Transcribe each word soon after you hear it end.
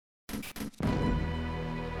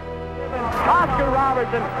Oscar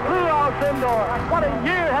Robertson, Leo Sindor. What a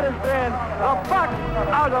year that has been. The Bucks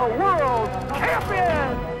are the world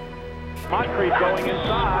champions. Moncrief going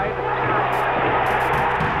inside.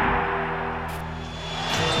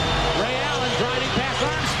 Ray Allen driving past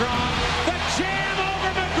Armstrong. The jam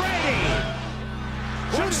over McGrady.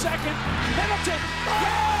 2 seconds. Middleton.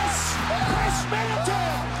 Yes! Chris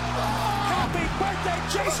Middleton! Happy birthday,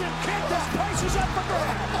 Jason Kidd. This place is up for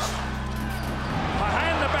grabs.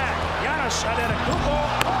 Behind the back. Giannis Antetokounmpo.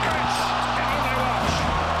 Chris. And on they watch.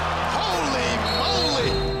 Holy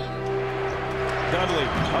moly! Dudley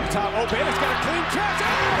up top, open. It's got a clean catch.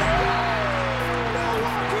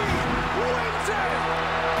 Milwaukee wins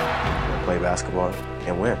it. Play basketball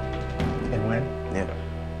and win. And win? Yeah.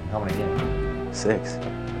 How many games? 6.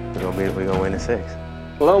 We're gonna win in 6.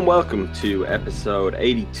 Hello and welcome to episode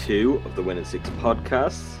 82 of the Win in 6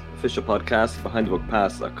 podcast, official podcast,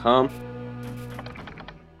 behindthebookpass.com.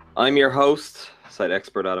 I'm your host, site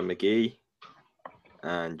expert Adam McGee,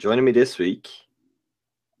 and joining me this week,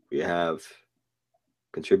 we have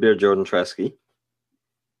contributor Jordan Treske,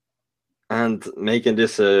 and making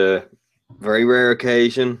this a very rare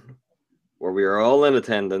occasion where we are all in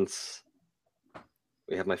attendance,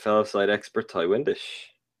 we have my fellow site expert Ti Windisch.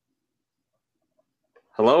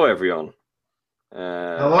 Hello, everyone.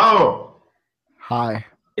 Hello. Hi.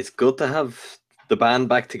 It's good to have the band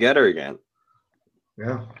back together again.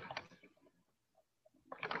 Yeah.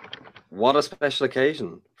 What a special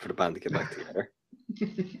occasion for the band to get back together.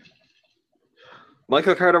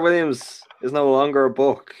 Michael Carter-Williams is no longer a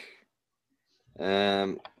Buck.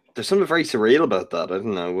 There's something very surreal about that. I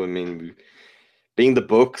don't know. I mean, being the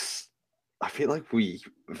Bucks, I feel like we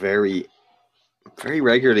very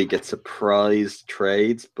regularly get surprise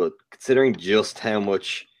trades, but considering just how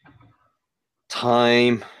much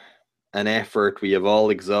time and effort we have all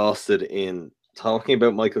exhausted in talking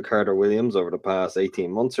about Michael Carter-Williams over the past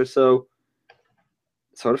 18 months or so,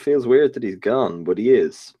 it sort of feels weird that he's gone, but he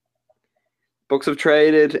is. Bucks have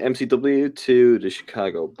traded MCW to the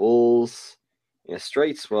Chicago Bulls in a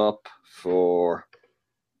straight swap for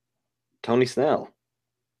Tony Snell.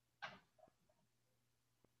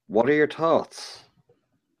 What are your thoughts?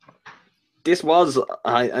 This was,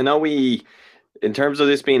 I know we, in terms of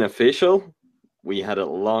this being official, we had it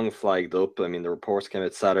long flagged up. I mean, the reports came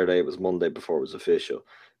out Saturday. It was Monday before it was official.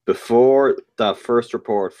 Before that first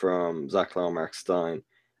report from Zach Lowe and Mark Stein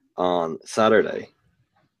on Saturday,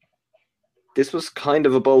 this was kind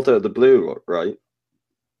of a bolt out of the blue, right?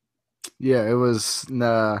 Yeah, it was.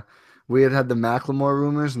 We had the Macklemore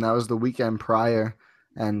rumors, and that was the weekend prior.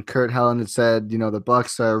 And Kurt Helland had said, the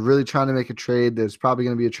Bucks are really trying to make a trade. There's probably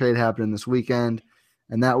going to be a trade happening this weekend.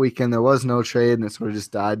 And that weekend there was no trade, and it sort of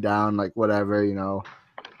just died down, like whatever,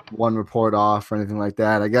 one report off or anything like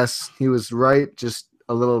that. I guess he was right, just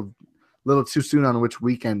a little too soon on which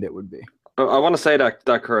weekend it would be. I want to say that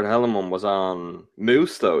Kurt Helland one was on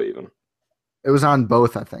Moose, though, even. It was on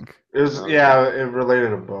both, I think. It was, yeah, it related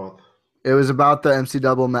to both. It was about the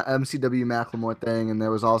MCW Macklemore thing, and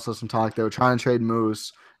there was also some talk they were trying to trade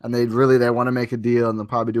Moose, and they want to make a deal, and they'll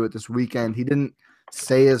probably do it this weekend. He didn't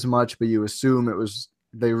say as much, but you assume it was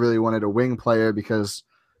they really wanted a wing player because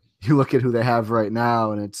you look at who they have right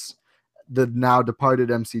now, and it's the now departed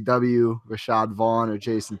MCW, Rashad Vaughn or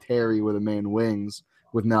Jason Terry were the main wings,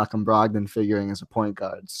 with Malcolm Brogdon figuring as a point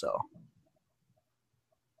guard. So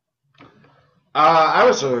I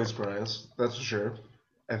was really surprised, that's for sure.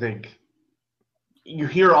 I think you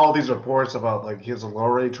hear all these reports about like his low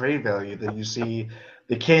rate trade value, that you see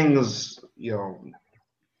the Kings,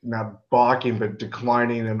 not balking but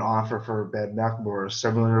declining an offer for Ben McLemore, a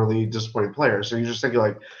similarly disappointing player. So you're just thinking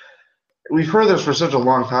like, we've heard this for such a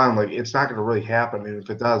long time, like it's not going to really happen. And if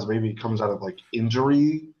it does, maybe it comes out of like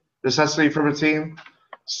injury necessity from a team.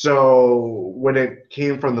 So when it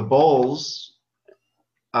came from the Bulls,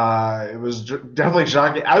 it was definitely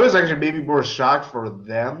shocking. I was actually maybe more shocked for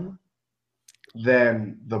them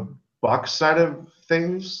than the Bucks side of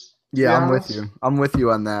things. Yeah, I'm with you. I'm with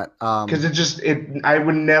you on that. Because I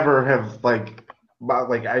would never have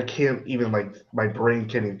I can't even my brain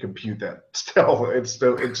can't even compute that. It's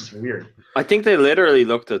just weird. I think they literally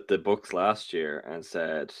looked at the Bucks last year and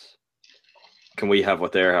said, "Can we have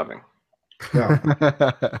what they're having?" Yeah,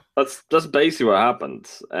 that's basically what happened.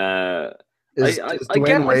 Is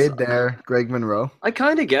Dwayne Wade there, Greg Monroe? I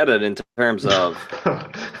kind of get it in terms of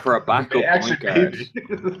for a backup point guard.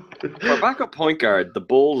 For a backup point guard, the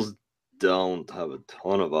Bulls don't have a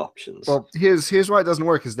ton of options. Well, here's why it doesn't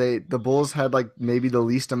work: is the Bulls had maybe the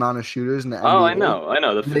least amount of shooters in the NBA. Oh, I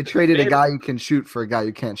know. They traded a guy who can shoot for a guy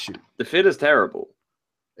who can't shoot. The fit is terrible.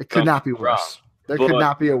 It could not be worse. There could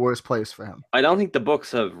not be a worse place for him. I don't think the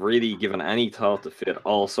Bucks have really given any thought to fit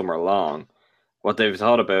all summer long. What they've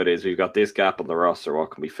thought about is we've got this gap on the roster,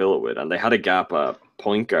 what can we fill it with? And they had a gap at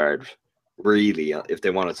point guard, really, if they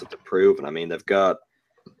wanted something to prove. And I mean, they've got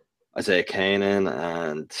Isaiah Kanan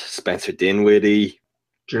and Spencer Dinwiddie.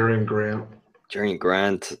 Jerry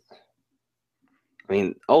Grant. I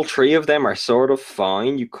mean, all three of them are sort of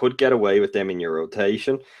fine. You could get away with them in your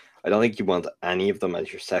rotation. I don't think you want any of them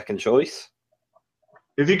as your second choice.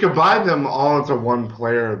 If you combine them all into one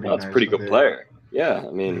player, it'd be that's nice, a pretty good player. Yeah,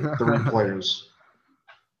 I mean, 3 players.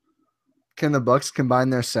 Can the Bucks combine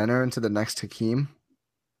their center into the next Hakeem?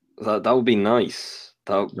 That would be nice.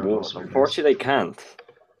 Unfortunately, they can't.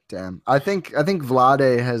 Damn. I think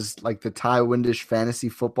Vlade has like the Ti Windisch fantasy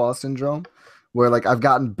football syndrome, where like I've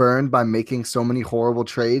gotten burned by making so many horrible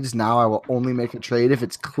trades. Now I will only make a trade if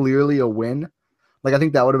it's clearly a win. Like I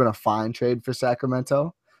think that would have been a fine trade for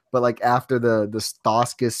Sacramento. But like after the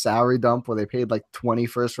Stauskas salary dump where they paid like 20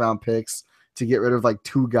 first-round picks to get rid of like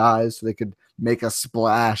 2 guys so they could make a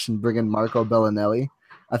splash and bring in Marco Bellinelli,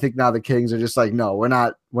 I think now the Kings are just like, no, we're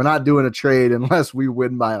not doing a trade unless we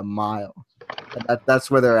win by a mile. And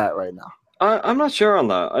that's where they're at right now. I'm not sure on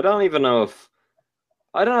that. I don't know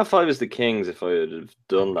if I was the Kings if I would have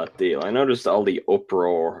done that deal. I noticed all the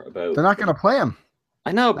uproar about. They're not going to play him.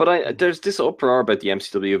 I know, but there's this uproar about the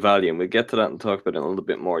MCW value, and we'll get to that and talk about it in a little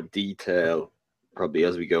bit more detail probably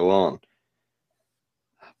as we go on.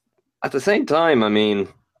 At the same time, I mean,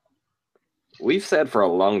 we've said for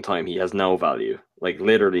a long time he has no value, like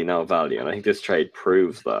literally no value, and I think this trade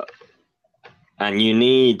proves that. And you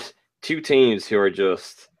need 2 teams who are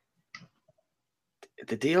just...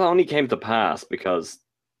 The deal only came to pass because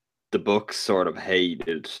the Bucks sort of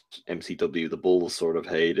hated MCW, the Bulls sort of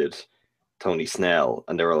hated Tony Snell,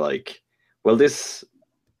 and they were like, well, this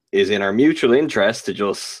is in our mutual interest to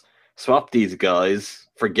just swap these guys,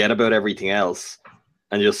 forget about everything else,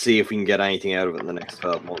 and just see if we can get anything out of it in the next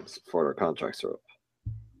 12 months before their contracts are up.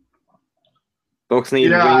 Bucks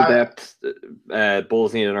needed wing depth,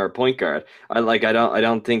 Bulls needed another point guard. I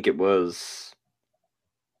don't think it was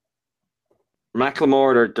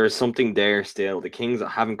McLemore. There's something there still. The Kings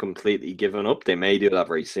haven't completely given up. They may do that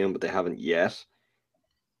very soon, but they haven't yet.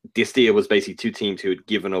 This deal was basically 2 teams who had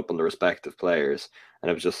given up on the respective players, and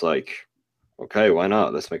it was just like, okay, why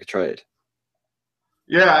not? Let's make a trade.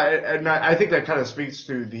 Yeah, and I think that kind of speaks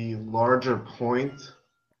to the larger point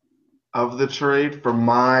of the trade, in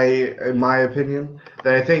my opinion.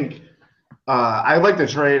 That I think I like the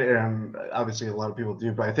trade, and obviously a lot of people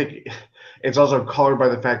do, but I think it's also colored by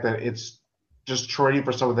the fact that it's just trading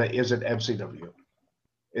for someone that isn't MCW.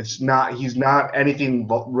 He's not anything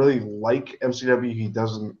really like MCW.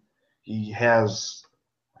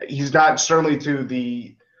 He's not certainly to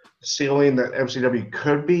the ceiling that MCW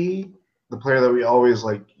could be, the player that we always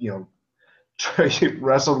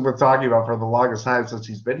wrestled with talking about for the longest time since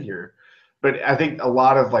he's been here. But I think a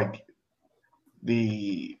lot of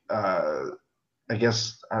the I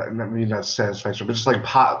guess maybe not satisfaction, but just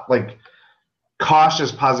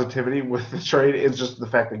cautious positivity with the trade is just the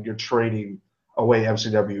fact that you're trading away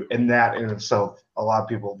MCW, and that in itself, a lot of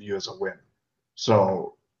people view as a win.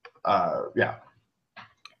 So, yeah.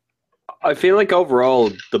 I feel like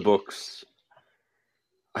overall the Bucks,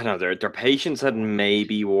 I don't know, their patience had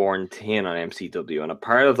maybe worn thin on MCW, and a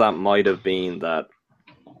part of that might have been that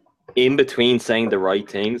in between saying the right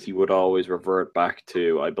things, you would always revert back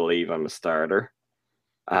to, I believe I'm a starter.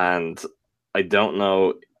 And I don't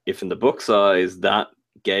know if in the Bucks' eyes that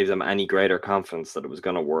gave them any greater confidence that it was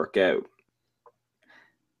going to work out.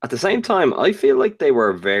 At the same time, I feel like they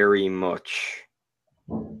were very much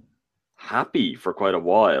happy for quite a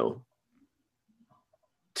while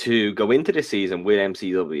to go into the season with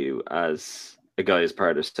MCW as a guy as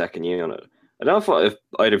part of the second unit. I don't know if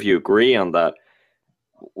either of you agree on that.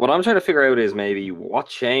 What I'm trying to figure out is maybe what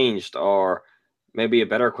changed, or maybe a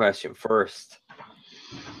better question first.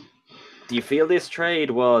 Do you feel this trade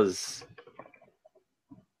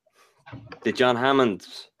did John Hammond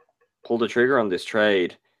pull the trigger on this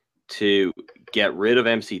trade to get rid of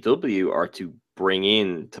MCW or to bring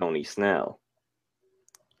in Tony Snell?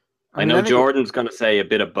 I know Jordan's going to say a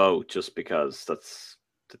bit of both, just because that's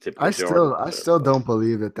the typical Jordan. I still don't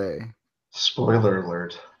believe that they spoiler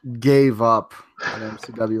alert gave up on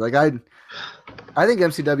MCW. I think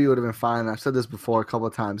MCW would have been fine. I've said this before a couple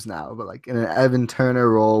of times now, but in an Evan Turner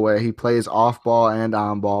role where he plays off ball and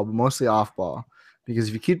on ball, but mostly off ball. Because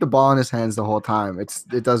if you keep the ball in his hands the whole time,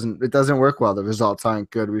 it doesn't work well. The results aren't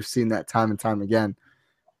good. We've seen that time and time again.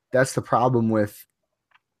 That's the problem with,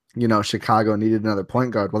 Chicago needed another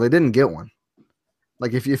point guard. Well, they didn't get one.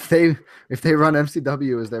 Like if they run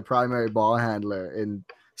MCW as their primary ball handler in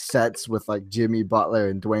sets with like Jimmy Butler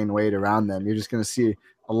and Dwayne Wade around them, you're just going to see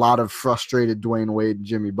a lot of frustrated Dwayne Wade and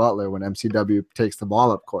Jimmy Butler when MCW takes the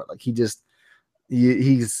ball up court. Like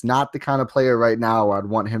he's not the kind of player right now where I'd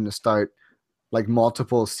want him to start like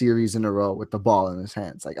multiple series in a row with the ball in his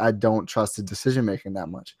hands. Like I don't trust his decision making that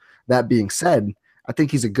much. That being said, I think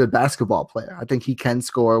he's a good basketball player. I think he can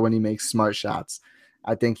score when he makes smart shots.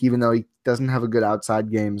 I think even though he doesn't have a good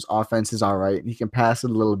outside game, his offense is all right. He can pass it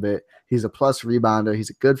a little bit. He's a plus rebounder. He's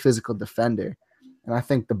a good physical defender. And I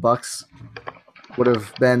think the Bucks would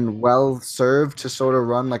have been well served to sort of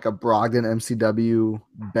run like a Brogdon MCW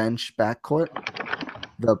bench backcourt.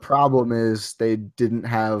 The problem is they didn't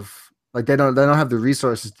have they don't have the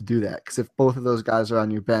resources to do that, because if both of those guys are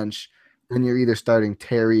on your bench, then you're either starting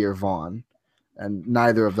Terry or Vaughn, and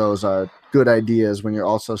neither of those are good ideas when you're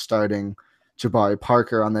also starting Jabari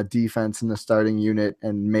Parker on that defense in the starting unit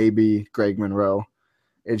and maybe Greg Monroe.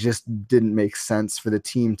 It just didn't make sense for the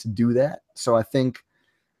team to do that. So I think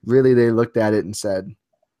really they looked at it and said,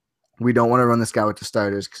 we don't want to run this guy with the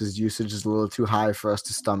starters because his usage is a little too high for us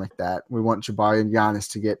to stomach that. We want Jabari and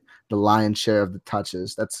Giannis to get the lion's share of the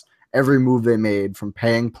touches. That's every move they made, from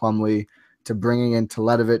paying Plumlee to bringing in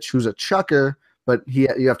Teletovic, who's a chucker, but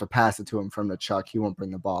you have to pass it to him from the chuck. He won't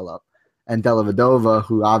bring the ball up. And Dellavedova,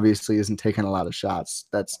 who obviously isn't taking a lot of shots.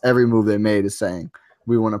 That's every move they made is saying,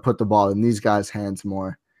 we want to put the ball in these guys' hands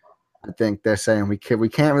more. I think they're saying we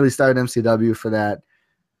can't really start MCW for that,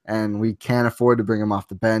 and we can't afford to bring him off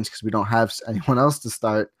the bench because we don't have anyone else to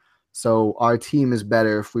start. So our team is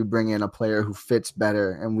better if we bring in a player who fits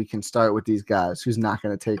better, and we can start with these guys who's not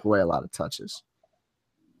going to take away a lot of touches.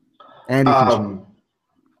 And I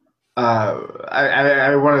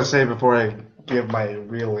want to say before I give my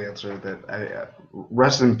real answer that I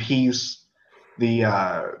rest in peace the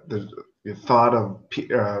thought of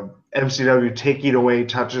MCW taking away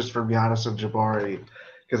touches from Giannis and Jabari,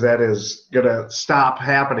 because that is gonna stop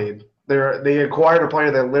happening. They acquired a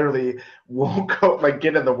player that literally won't go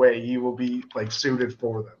get in the way. He will be suited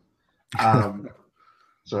for them.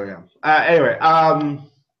 So yeah. Anyway, I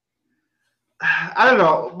don't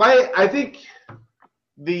know. I think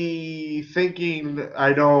the thinking.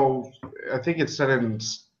 I think it's said in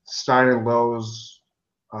Stein and Lowe's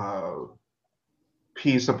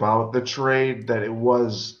piece about the trade that it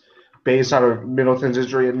was based out of Middleton's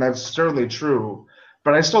injury, and that's certainly true.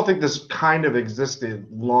 But I still think this kind of existed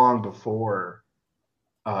long before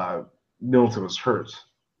Middleton was hurt.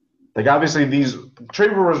 Obviously these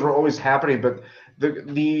trade rumors were always happening, but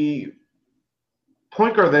the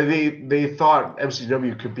point guard that they thought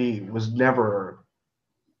MCW could be was never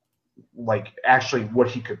actually what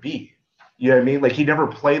he could be. You know what I mean? He never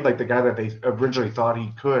played like the guy that they originally thought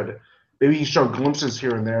he could. Maybe he showed glimpses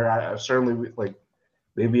here and there. I certainly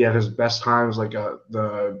maybe at his best times,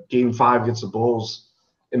 the Game 5 against the Bulls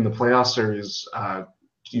in the playoff series,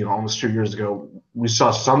 almost 2 years ago, we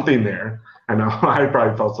saw something there. I know I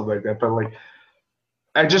probably felt something like that, but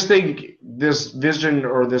I just think this vision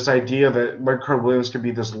or this idea that Michael Williams could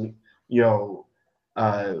be this, I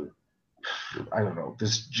don't know,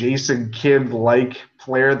 this Jason Kidd-like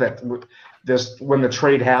player that when the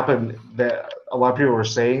trade happened, that a lot of people were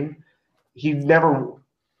saying, he never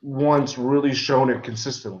once really shown it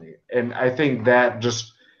consistently. And I think that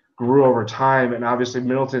just grew over time. And obviously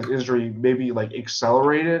Middleton's injury maybe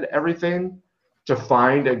accelerated everything to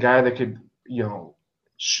find a guy that could,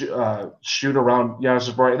 shoot around Giannis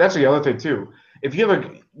and Jabari. That's the other thing too. If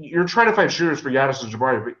you're trying to find shooters for Giannis and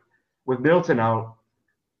Jabari, but with Middleton out,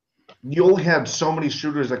 you only had so many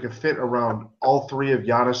shooters that could fit around all three of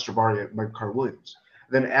Giannis, Jabari, and Mike Carter-Williams.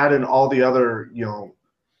 Then add in all the other,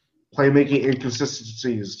 playmaking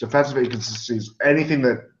inconsistencies, defensive inconsistencies, anything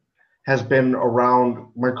that has been around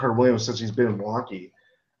Mike Carter-Williams since he's been in Milwaukee.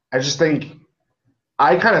 I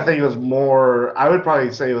kind of think it was more – I would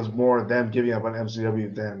probably say it was more them giving up on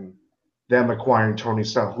MCW than them acquiring Tony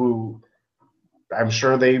Snell, who I'm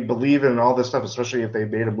sure they believe in all this stuff, especially if they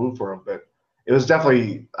made a move for him. But it was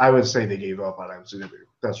definitely – I would say they gave up on MCW.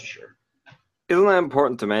 That's for sure. Isn't that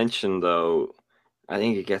important to mention, though? I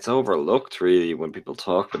think it gets overlooked, really, when people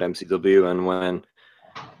talk about MCW, and when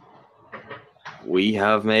we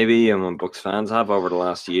have maybe, and when Bucks fans have over the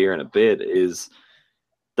last year and a bit, is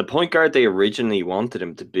the point guard they originally wanted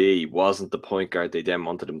him to be wasn't the point guard they then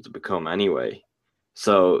wanted him to become anyway.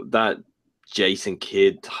 So that Jason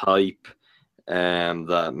Kidd hype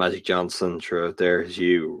that Magic Johnson threw out there, as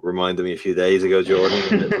you reminded me a few days ago,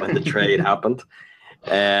 Jordan, when the trade happened,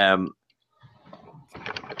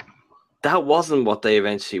 that wasn't what they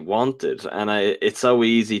eventually wanted. And it's so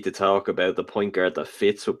easy to talk about the point guard that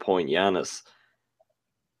fits with Point Giannis.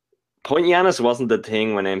 Point Giannis wasn't the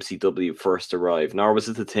thing when MCW first arrived, nor was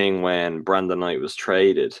it the thing when Brandon Knight was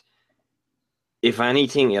traded. If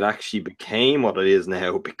anything, it actually became what it is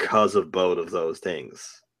now because of both of those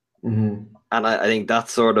things. Mm-hmm. And I think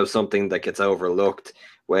that's sort of something that gets overlooked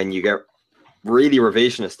when you get really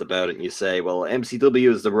revisionist about it and you say, well,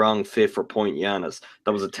 MCW is the wrong fit for Point Giannis.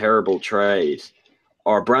 That was a terrible trade.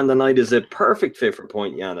 Or Brandon Knight is a perfect fit for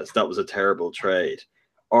Point Giannis. That was a terrible trade.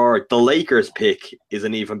 Or the Lakers pick is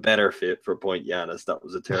an even better fit for Point Giannis. That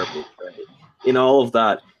was a terrible trade. In all of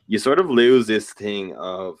that, you sort of lose this thing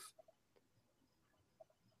of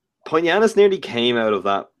Point Giannis nearly came out of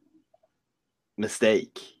that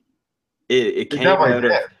mistake. It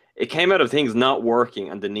came out of things not working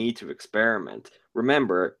and the need to experiment.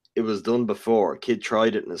 Remember, it was done before. Kid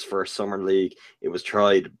tried it in his first summer league. It was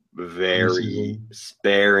tried very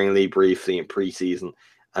sparingly, briefly in preseason,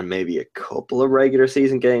 and maybe a couple of regular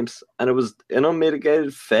season games, and it was an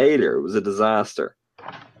unmitigated failure. It was a disaster,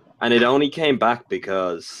 and it only came back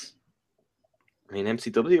because, I mean,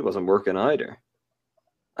 MCW wasn't working either.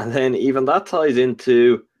 And then even that ties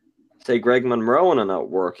into, say, Greg Monroe and not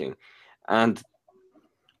working. And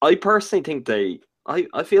I personally think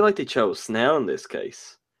I feel like they chose Snell in this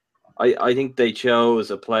case. I think they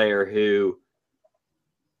chose a player who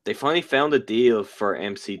they finally found a deal for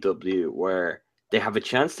MCW where they have a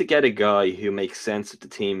chance to get a guy who makes sense of the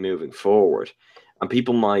team moving forward. And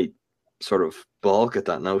people might sort of balk at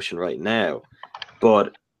that notion right now.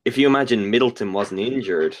 But if you imagine Middleton wasn't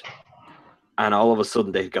injured and all of a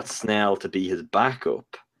sudden they got Snell to be his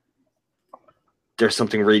backup, there's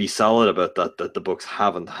something really solid about that the Bucks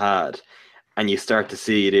haven't had. And you start to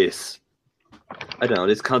see this, I don't know,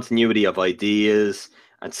 this continuity of ideas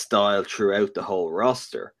and style throughout the whole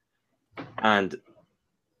roster. And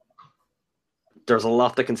there's a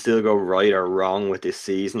lot that can still go right or wrong with this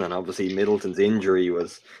season. And obviously Middleton's injury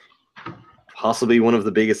was possibly one of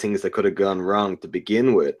the biggest things that could have gone wrong to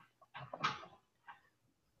begin with.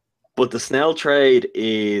 But the Snell trade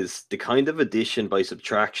is the kind of addition by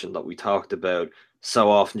subtraction that we talked about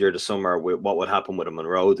so often during the summer with what would happen with a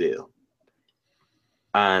Monroe deal.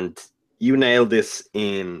 And you nailed this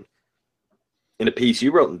in a piece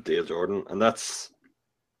you wrote in the deal, Jordan, and this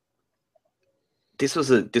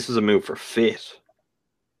was a move for fit.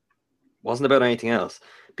 It wasn't about anything else.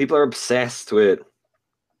 People are obsessed with,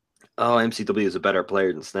 oh, MCW is a better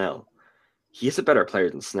player than Snell. He is a better player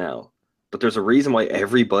than Snell, but there's a reason why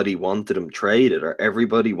everybody wanted him traded or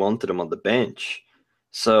everybody wanted him on the bench.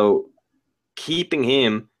 So keeping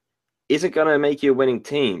him isn't going to make you a winning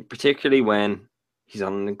team, particularly when he's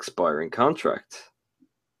on an expiring contract.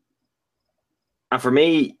 And for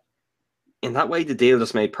me, in that way, the deal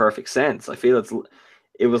just made perfect sense. I feel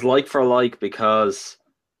it was like for like because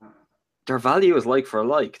their value is like for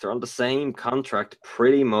like. They're on the same contract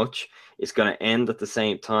pretty much. It's going to end at the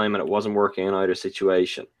same time, and it wasn't working in either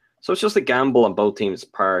situation. So it's just a gamble on both teams'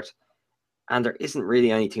 part, and there isn't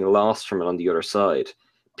really anything lost from it on the other side.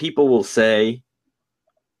 People will say,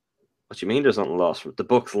 what do you mean there's nothing lost from it? The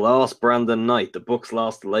Bucks lost Brandon Knight. The Bucks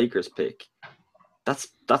lost the Lakers pick. That's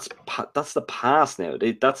the past now.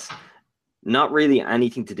 That's not really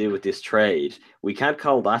anything to do with this trade. We can't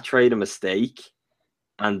call that trade a mistake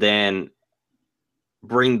and then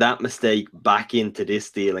bring that mistake back into this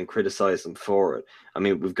deal and criticize them for it. I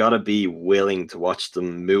mean, we've got to be willing to watch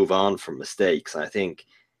them move on from mistakes. I think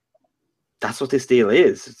that's what this deal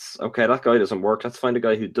is. It's okay, that guy doesn't work. Let's find a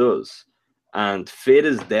guy who does. And fit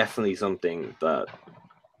is definitely something that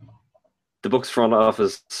the Bucks front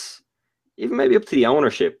office, even maybe up to the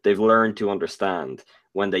ownership, they've learned to understand.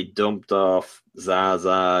 When they dumped off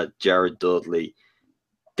Zaza, Jared Dudley,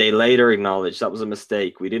 they later acknowledged that was a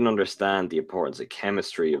mistake. We didn't understand the importance of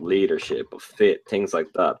chemistry, of leadership, of fit, things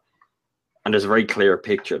like that. And there's a very clear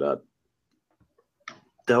picture that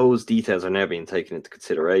those details are now being taken into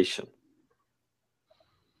consideration.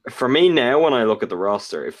 For me now, when I look at the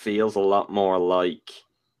roster, it feels a lot more like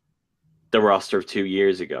the roster of 2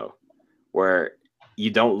 years ago, where you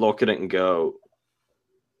don't look at it and go,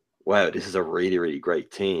 wow, this is a really, really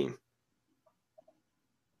great team.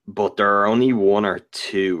 But there are only one or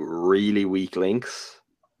two really weak links.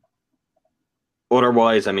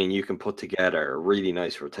 Otherwise, I mean, you can put together a really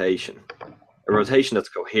nice rotation. A rotation that's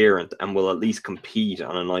coherent and will at least compete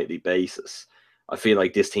on a nightly basis. I feel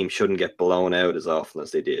like this team shouldn't get blown out as often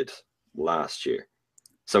as they did last year.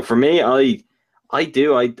 So for me, I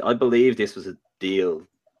believe this was a deal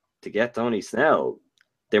to get Tony Snell.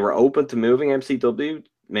 They were open to moving MCW.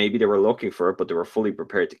 Maybe they were looking for it, but they were fully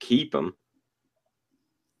prepared to keep him.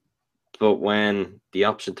 But when the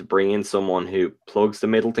option to bring in someone who plugs the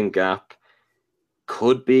Middleton gap,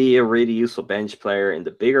 could be a really useful bench player in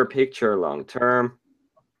the bigger picture long term,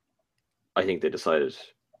 I think they decided,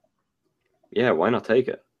 yeah, why not take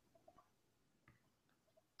it?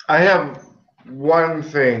 I have one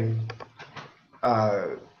thing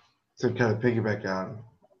to kind of piggyback on,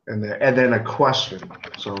 and then a question.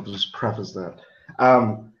 So I'll just preface that.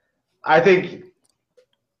 I think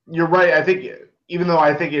you're right. I think even though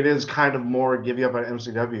I think it is kind of more giving up on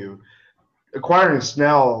MCW, acquiring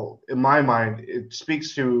Snell, in my mind, it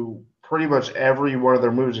speaks to pretty much every one of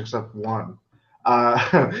their moves except one.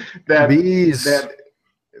 Bees.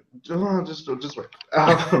 Just wait.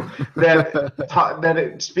 That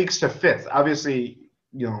it speaks to fifth. Obviously,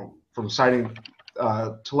 from signing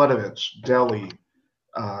Teletovich, Delhi,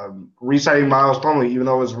 re-signing Miles Plumlee, even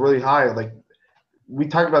though it was really high. Like we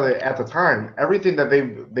talked about it at the time, everything that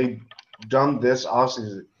they've done this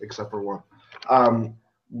offseason, except for one,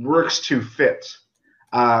 works to fit.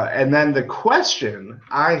 And then the question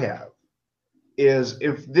I have is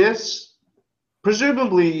if this,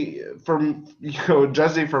 presumably from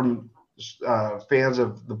judging from fans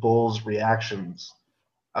of the Bulls' reactions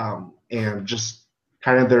and just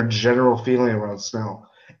kind of their general feeling around Snell,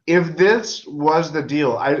 if this was the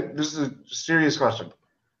deal, this is a serious question.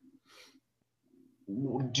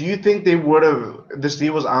 Do you think they would have? This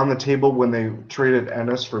deal was on the table when they traded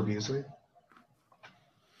Ennis for Beasley?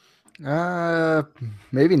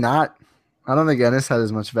 Maybe not. I don't think Ennis had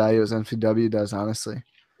as much value as MCW does, honestly.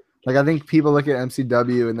 Like, I think people look at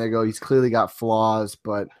MCW and they go, he's clearly got flaws,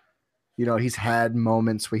 but, he's had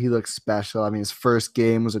moments where he looks special. I mean, his first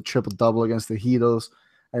game was a triple-double against the Heatles.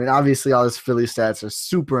 I mean, obviously, all his Philly stats are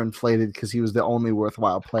super inflated because he was the only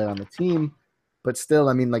worthwhile player on the team. But still,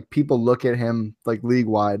 I mean, like, people look at him, like,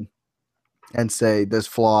 league-wide and say there's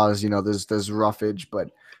flaws, there's roughage,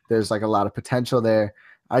 but there's, like, a lot of potential there.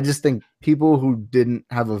 I just think people who didn't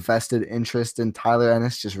have a vested interest in Tyler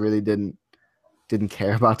Ennis just really didn't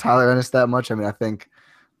care about Tyler Ennis that much. I mean, I think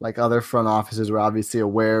like other front offices were obviously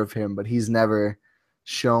aware of him, but he's never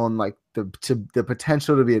shown like the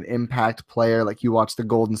potential to be an impact player. Like you watch the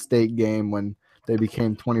Golden State game when they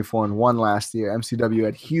became 24-1 last year. MCW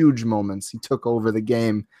had huge moments. He took over the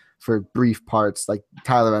game for brief parts. Like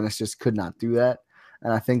Tyler Ennis just could not do that.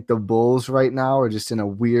 And I think the Bulls right now are just in a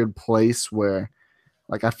weird place where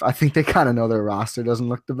like I think they kind of know their roster doesn't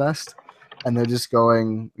look the best. And they're just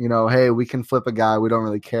going, hey, we can flip a guy we don't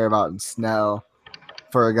really care about in Snell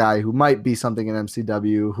for a guy who might be something in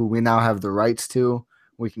MCW, who we now have the rights to.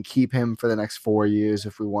 We can keep him for the next 4 years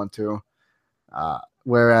if we want to.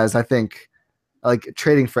 Whereas I think like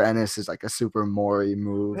trading for Ennis is like a super Maury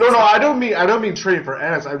move. No, I don't mean trading for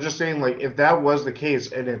Ennis. I'm just saying like if that was the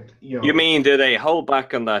case and it You mean do they hold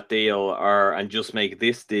back on that deal and just make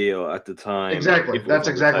this deal at the time? Exactly. That's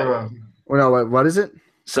exactly what I'm. Well, no, what is it?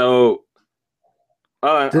 So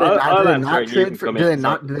did they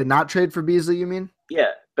not trade for Beasley, you mean?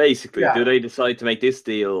 Yeah, basically. Yeah. Do they decide to make this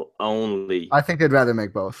deal only? I think they'd rather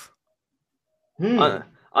make both. I'm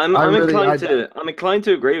inclined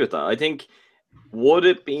to agree with that. I think would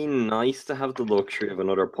it be nice to have the luxury of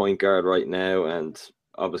another point guard right now? And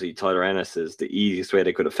obviously Tyler Ennis is the easiest way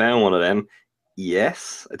they could have found one of them.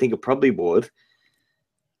 Yes, I think it probably would.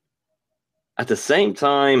 At the same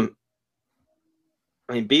time,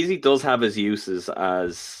 I mean, Beasley does have his uses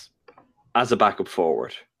as a backup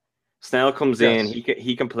forward. Snell comes in,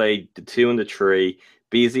 he can play the 2 and the 3.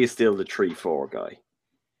 Beasley is still the 3-4 guy.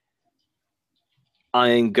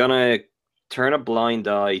 I'm gonna turn a blind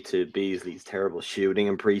eye to Beasley's terrible shooting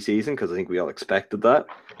in preseason because I think we all expected that.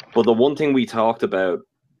 But the one thing we talked about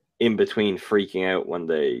in between freaking out when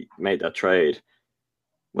they made that trade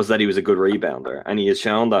was that he was a good rebounder, and he has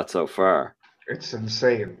shown that so far. It's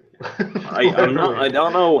insane. I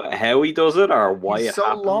don't know how he does it or why He's it so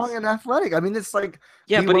happens. long and athletic. I mean, it's like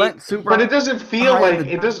but it doesn't feel like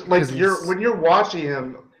it does. Like when you're watching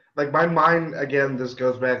him. Like my mind again. This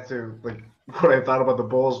goes back to like what I thought about the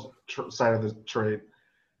Bulls side of the trade.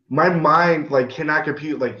 My mind like cannot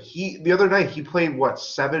compute. Like the other night he played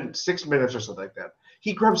 6 minutes or something like that.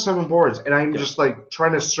 He grabbed 7 boards, and I'm just like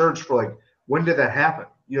trying to search for like when did that happen?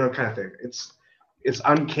 Kind of thing. It's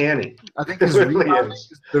uncanny. I think his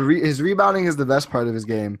rebounding is the best part of his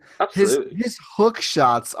game. Absolutely. His hook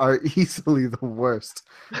shots are easily the worst.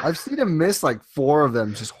 I've seen him miss like 4 of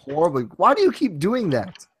them just horribly. Why do you keep doing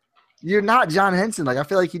that? You're not John Henson. Like I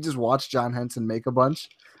feel like he just watched John Henson make a bunch,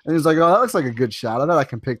 and he's like, "Oh, that looks like a good shot. I bet I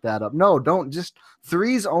can pick that up." No, don't. Just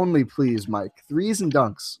threes only, please, Mike. Threes and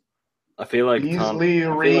dunks. I feel like Ton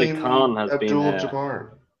has been.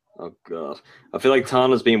 Jabbar. Oh god, I feel like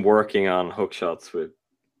Ton has been working on hook shots with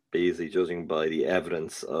Beasley, judging by the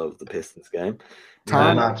evidence of the Pistons game.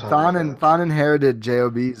 Thon inherited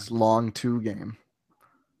JOB's long 2 game.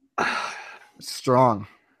 Strong.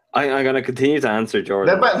 I'm going to continue to answer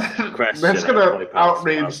Jordan's question. That's going to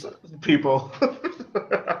outrage people.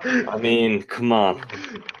 I mean, come on.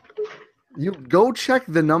 You go check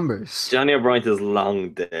the numbers. Johnny O'Brien is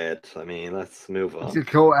long dead. I mean, let's move on. You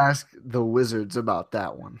go ask the Wizards about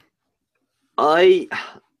that one. I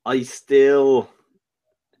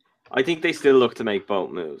think they still look to make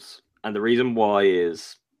both moves. And the reason why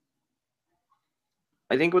is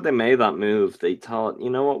I think when they made that move, they thought, you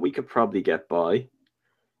know what, we could probably get by.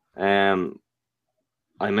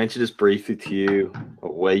 I mentioned this briefly to you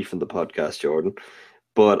away from the podcast, Jordan,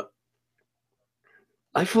 but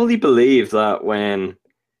I fully believe that when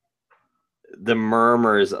the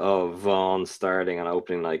murmurs of Vaughn starting on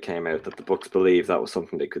opening night came out, that the Bucks believed that was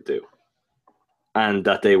something they could do. And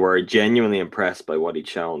that they were genuinely impressed by what he'd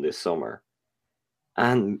shown this summer.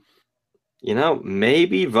 And, you know,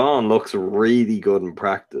 maybe Vaughn looks really good in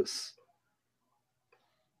practice.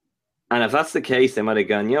 And if that's the case, they might have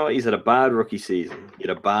gone, you know what, he's had a bad rookie season. He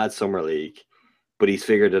had a bad summer league, but he's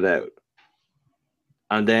figured it out.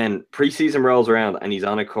 And then preseason rolls around and he's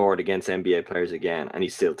on a court against NBA players again, and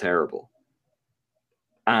he's still terrible.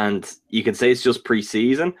 And you can say it's just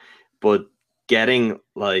preseason, but getting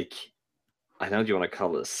like, I don't know if you want to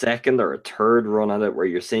call it a second or a third run at it where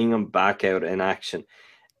you're seeing him back out in action,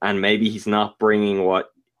 and maybe he's not bringing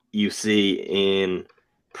what you see in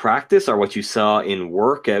practice or what you saw in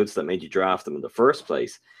workouts that made you draft him in the first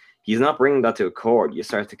place. He's not bringing that to a court. You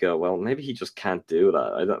start to go, well, maybe he just can't do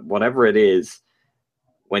that. Whatever it is,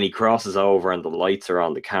 when he crosses over and the lights are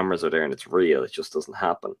on, the cameras are there and it's real, it just doesn't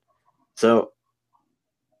happen. So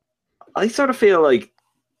I sort of feel like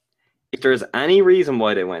if there's any reason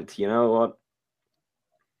why they went, you know what,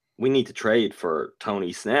 we need to trade for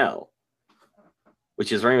Tony Snell,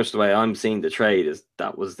 which is very much the way I'm seeing the trade, is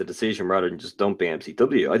that was the decision rather than just dumping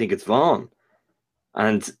MCW. I think it's Vaughn.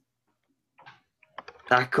 And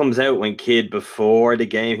that comes out when Kidd, before the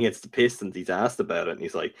game against the Pistons, he's asked about it, and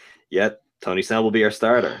he's like, yeah, Tony Snell will be our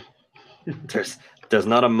starter. There's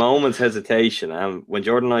not a moment's hesitation. When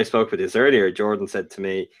Jordan and I spoke with this earlier, Jordan said to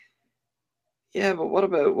me, yeah, but what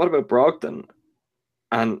about Brogdon?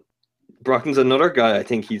 And Brogdon's another guy, I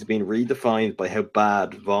think he's been redefined by how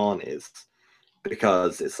bad Vaughn is.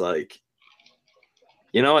 Because it's like,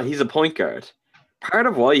 you know what, he's a point guard. Part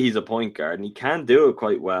of why he's a point guard, and he can do it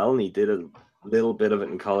quite well, and he did a little bit of it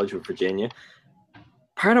in college with Virginia.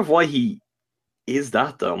 Part of why he is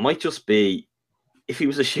that, though, might just be, if he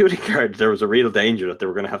was a shooting guard, there was a real danger that they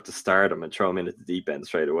were going to have to start him and throw him in at the deep end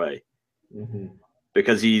straight away. Mm-hmm.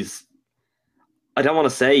 Because I don't want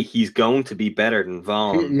to say he's going to be better than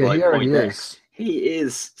Vaughn. He already is. He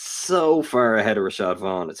is so far ahead of Rashad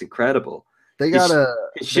Vaughn. It's incredible.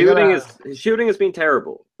 His shooting has been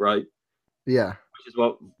terrible, right? Yeah. Which is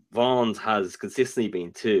what Vaughn's has consistently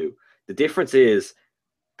been too. The difference is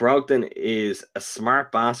Brogdon is a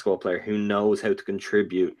smart basketball player who knows how to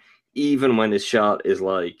contribute, even when his shot is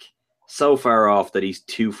like so far off that he's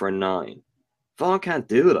 2 for 9. Vaughn can't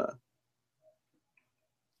do that.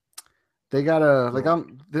 They gotta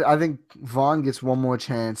I think Vaughn gets one more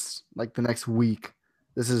chance like the next week.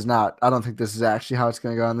 I don't think this is actually how it's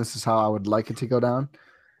going to go, and this is how I would like it to go down.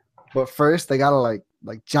 But first, they got to,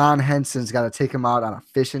 like John Henson's got to take him out on a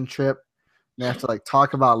fishing trip. They have to, like,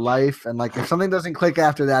 talk about life. And, like, if something doesn't click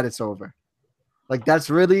after that, it's over. Like, that's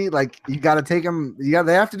really, like, you got to take them.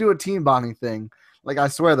 They have to do a team bonding thing. Like, I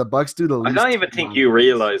swear, the Bucks do the least. I don't even think you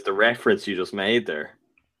realize the reference you just made there.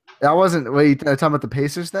 I wasn't. Wait, talking about the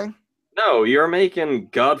Pacers thing? No, you're making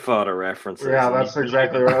Godfather references. Yeah, that's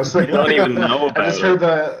exactly what I was thinking. You don't even know about it. I just heard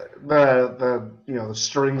the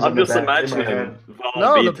strings. I'm just imagining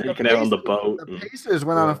Vaughn being taken out on the boat. The Pacers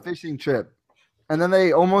went on a fishing trip, and then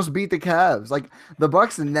they almost beat the Cavs. Like, the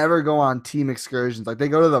Bucks never go on team excursions. Like, they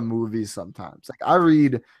go to the movies sometimes. Like, I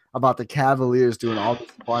read about the Cavaliers doing all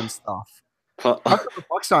this fun stuff. How come the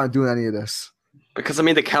Bucks aren't doing any of this? Because, I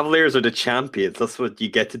mean, the Cavaliers are the champions. That's what you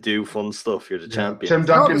get to do, fun stuff. You're the champions. Tim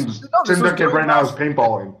Duncan right now is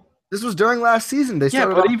paintballing. This was during last season. But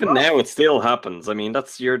even now it still happens. I mean,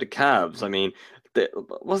 you're the Cavs. I mean,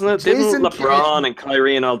 wasn't it? Didn't LeBron and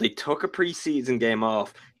Kyrie and all, they took a preseason game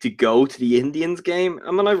off to go to the Indians game?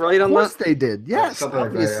 Am I right on that? Of course they did. Yes,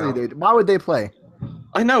 obviously they did. Why would they play?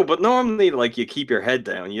 I know, but normally, like, you keep your head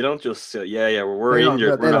down. You don't just say, we're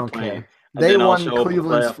injured, we're not playing. They won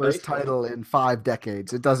Cleveland's first title in 5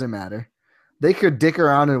 decades. It doesn't matter. They could dick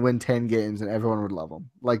around and win 10 games, and everyone would love them.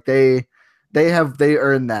 Like, they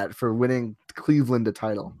earned that for winning Cleveland a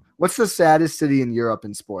title. What's the saddest city in Europe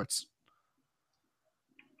in sports?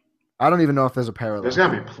 I don't even know if there's a parallel. There's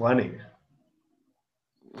gotta be plenty.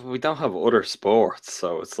 We don't have other sports,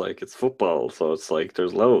 so it's like it's football, so it's like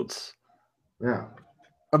there's loads. Yeah.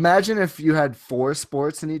 Imagine if you had 4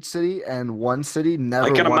 sports in each city and one city never.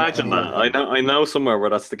 I can won imagine any that. of them. I know somewhere where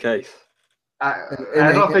that's the case. I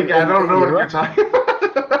don't know what you're talking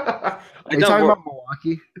about. Are you talking about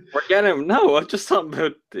Milwaukee? We're getting no. I'm just talking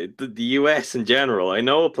about the US in general. I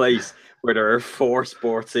know a place where there are 4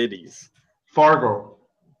 sports cities. Fargo.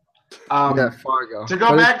 Fargo. To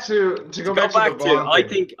go back to the Vaughn I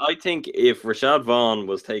thing. think if Rashad Vaughn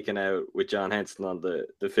was taken out with John Henson on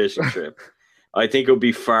the fishing trip, I think it would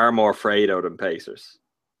be far more Fredo than Pacers.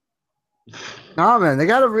 Nah, man, they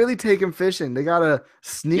gotta really take him fishing. They gotta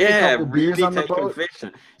sneak a couple beers on the boat.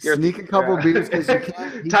 Sneak a couple beers because you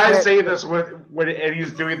can't. Ty's saying this and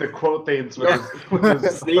he's doing the quote things with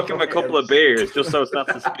his Sneak him a couple of beers just so it's not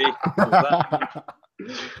suspicious.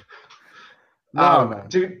 Man.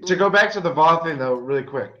 To go back to the Vaughn thing though, really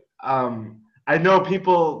quick. I know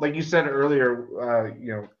people, like you said earlier,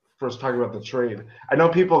 first talking about the trade. I know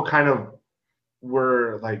people kind of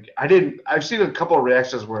were like, I've seen a couple of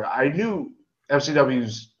reactions where I knew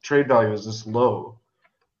MCW's trade value was this low,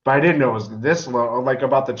 but I didn't know it was this low, like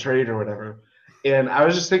about the trade or whatever. And I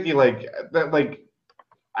was just thinking like that, like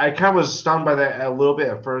I kind of was stunned by that a little bit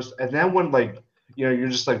at first, and then when you're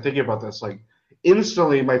just like thinking about this, like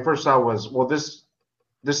instantly my first thought was, well, this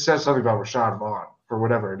says something about Rashad Vaughn for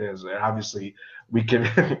whatever it is. And obviously we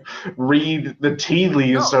can read the tea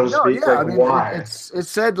leaves, so to speak. Yeah, why? It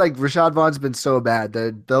said like Rashad Vaughn's been so bad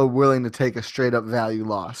that they're willing to take a straight up value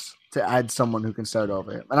loss to add someone who can start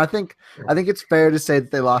over him. And I think it's fair to say that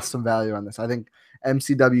they lost some value on this. I think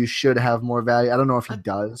MCW should have more value. I don't know if he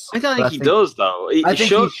does. I don't think he does though. I think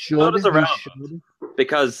he should.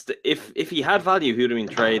 Because if he had value, he would have been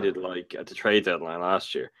traded like at the trade deadline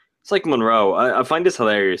last year. It's like Monroe. I find this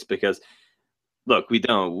hilarious because look, we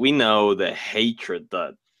know the hatred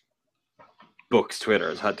that Bucks Twitter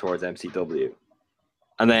has had towards MCW.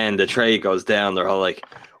 And then the trade goes down, they're all like,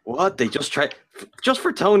 what? They just trade just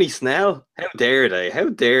for Tony Snell? How dare they? How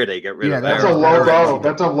dare they get rid of that's a low blow.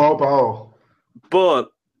 That's a low blow. But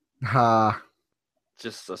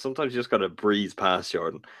just sometimes you just gotta breeze past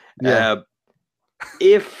Jordan. Yeah.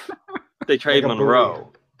 If they trade like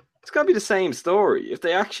Monroe, it's gotta be the same story. If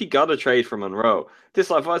they actually got a trade for Monroe,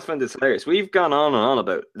 I've always found this hilarious. We've gone on and on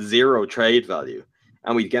about zero trade value,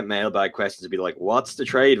 and we'd get mailbag questions and be like, "What's the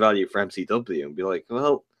trade value for MCW?" And be like,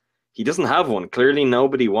 "Well, he doesn't have one. Clearly,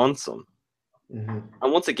 nobody wants him." Mm-hmm.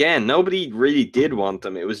 And once again, nobody really did want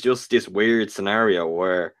him. It was just this weird scenario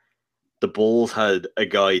where the Bulls had a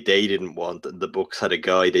guy they didn't want, and the Bucks had a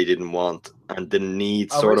guy they didn't want, and the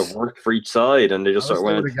needs sort of worked for each side, and they just sort of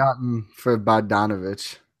went. Would have gotten for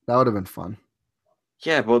Bogdanovich. That would have been fun.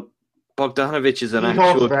 Yeah, but Bogdanovich is an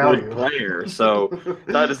actual good player, so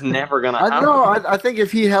that is never going to happen. I think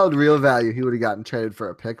if he held real value, he would have gotten traded for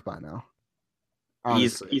a pick by now.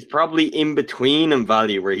 He's probably in between in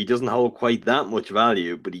value, where he doesn't hold quite that much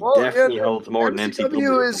value, but he definitely holds more than MCW.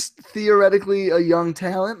 MCW is theoretically a young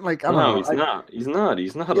talent. Like I don't know. He's not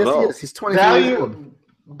at yes, all. He is. He's 24 years old.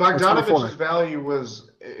 Bogdanovich's value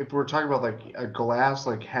was, if we're talking about like a glass,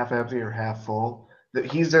 like half empty or half full, that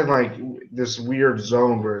he's in like this weird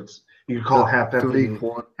zone where you could call it half empty,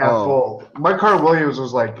 half full. Mike Carter Williams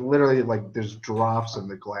was like literally like there's drops in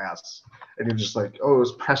the glass, and you're just like, oh, it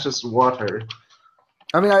was precious water.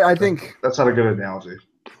 I mean, I think that's not a good analogy.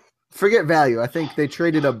 Forget value. I think they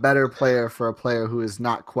traded a better player for a player who is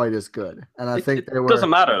not quite as good, and I think it doesn't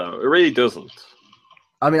matter though. It really doesn't.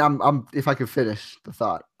 I mean, I'm if I could finish the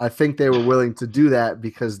thought, I think they were willing to do that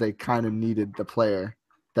because they kind of needed the player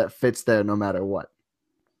that fits there no matter what.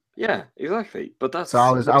 Yeah, exactly. But that's so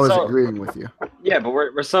I was agreeing with you. Yeah, but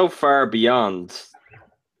we're so far beyond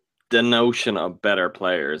the notion of better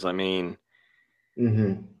players. I mean,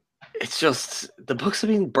 it's just the Bucks have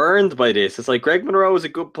been burned by this. It's like Greg Monroe is a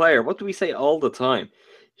good player. What do we say all the time?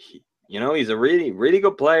 He's a really, really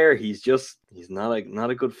good player. He's not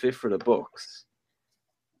a good fit for the Bucks.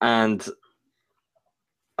 And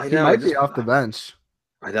he might be off the bench.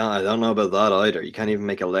 I don't know about that either. You can't even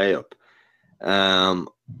make a layup.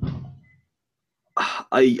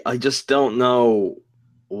 I just don't know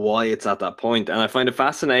why it's at that point, and I find it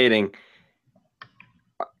fascinating.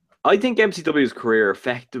 I think MCW's career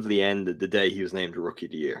effectively ended the day he was named Rookie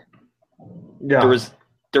of the Year. Yeah,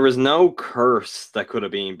 there was no curse that could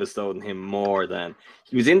have been bestowed on him more than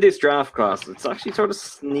he was in this draft class. It's actually sort of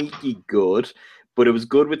sneaky good, but it was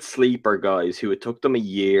good with sleeper guys who it took them a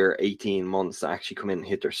year, 18 months to actually come in and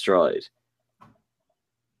hit their stride.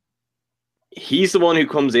 He's the one who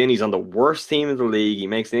comes in. He's on the worst team in the league. He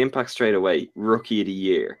makes an impact straight away. Rookie of the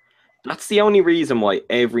Year. That's the only reason why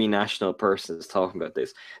every national person is talking about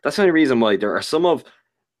this. That's the only reason why there are some of,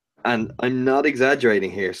 and I'm not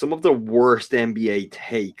exaggerating here, some of the worst NBA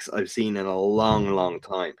takes I've seen in a long, long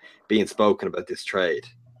time being spoken about this trade.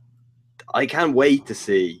 I can't wait to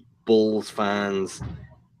see Bulls fans,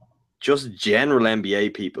 just general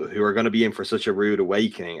NBA people who are going to be in for such a rude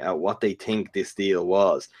awakening at what they think this deal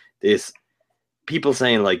was. This people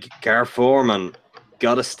saying like Gar Foreman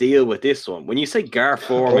got a steal with this one. When you say Gar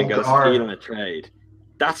Foreman got a steal in a trade,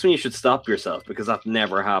 that's when you should stop yourself because that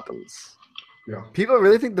never happens. Yeah. People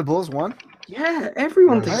really think the Bulls won? Yeah,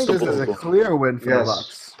 everyone I thinks think the this Bulls is a won. clear win for the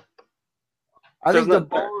Bucks. I think the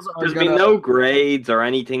Bulls are There's been no grades or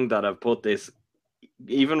anything that have put this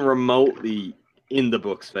even remotely in the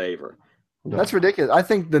Bucks' favor. No. That's ridiculous. I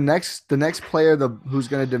think the next player who's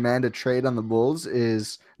going to demand a trade on the Bulls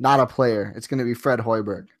is not a player. It's going to be Fred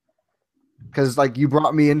Hoiberg. Because like you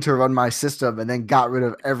brought me in to run my system and then got rid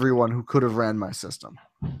of everyone who could have ran my system.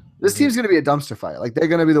 This team's going to be a dumpster fire. Like they're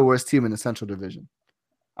going to be the worst team in the Central Division.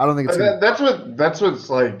 I don't think it's that's what's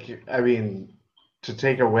like. I mean, to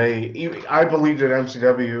take away, I believed in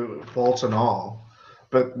MCW faults and all,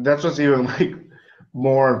 but that's what's even like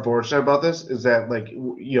more unfortunate about this is that like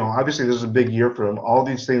obviously this is a big year for him. All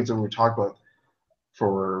these things that we talked about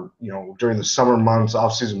for during the summer months,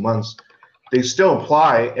 off-season months, they still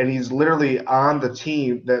apply, and he's literally on the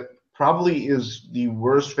team that probably is the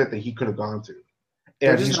worst fit that he could have gone to.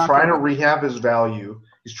 And he's trying to rehab his value.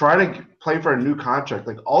 He's trying to play for a new contract.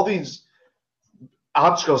 Like all these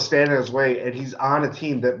obstacles stand in his way, and he's on a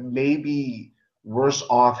team that may be worse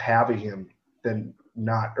off having him than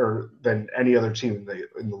any other team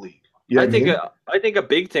in the league. You know I think a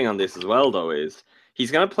big thing on this as well, though, is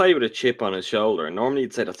he's going to play with a chip on his shoulder. And normally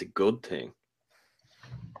you'd say that's a good thing.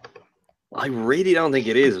 I really don't think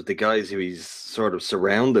it is with the guys who he's sort of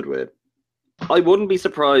surrounded with. I wouldn't be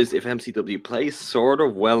surprised if MCW plays sort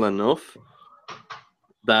of well enough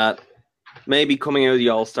that maybe coming out of the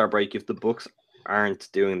All-Star break, if the Bucks aren't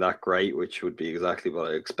doing that great, which would be exactly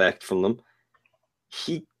what I expect from them,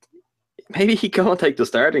 maybe he can't take the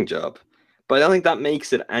starting job. But I don't think that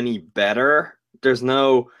makes it any better. There's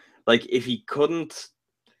no, like, if he couldn't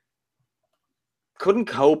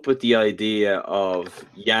cope with the idea of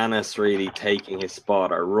Giannis really taking his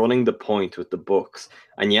spot or running the point with the Bucks,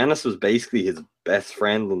 and Giannis was basically his best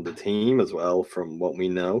friend on the team as well, from what we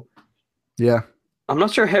know. Yeah. I'm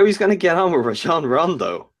not sure how he's going to get on with Rajon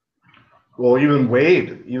Rondo. Well, even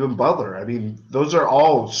Wade, even Butler. I mean, those are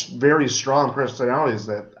all very strong personalities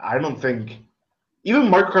that I don't think – even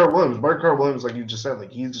Mark Carter Williams, like you just said,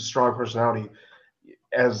 like he's a strong personality,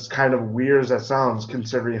 as kind of weird as that sounds,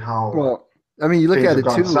 considering how well, I mean, you look at it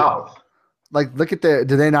too. South. Like, look at do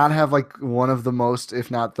they not have like one of the most,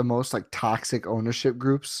 if not the most, like toxic ownership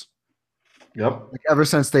groups? Yep. Like ever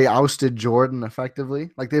since they ousted Jordan,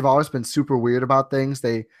 effectively, like they've always been super weird about things.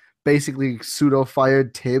 They basically pseudo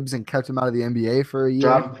fired Tibbs and kept him out of the NBA for a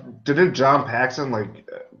year. Didn't John Paxson like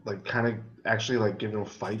kind of actually like get in a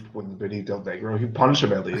fight with Vinny Del Negro? He punched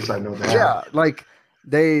him at least. I know that. Yeah, like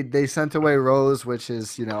they sent away Rose, which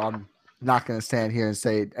is I'm not going to stand here and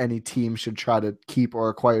say any team should try to keep or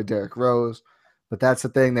acquire Derrick Rose, but that's the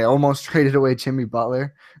thing. They almost traded away Jimmy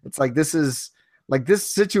Butler. It's like this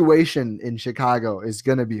situation in Chicago is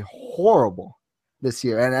going to be horrible this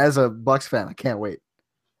year. And as a Bucks fan, I can't wait.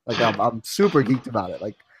 Like I'm super geeked about it.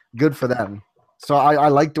 Like good for them. So I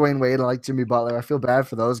like Dwayne Wade. I like Jimmy Butler. I feel bad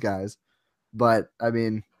for those guys, but I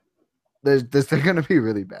mean, they're going to be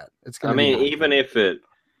really bad. It's going. I mean, even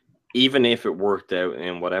if it worked out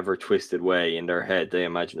in whatever twisted way in their head they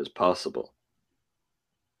imagine is possible,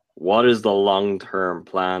 what is the long-term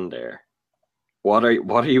plan there? What are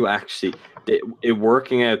you actually it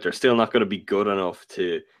working out? They're still not going to be good enough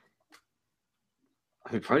to.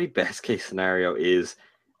 I mean, probably best case scenario is,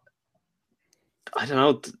 I don't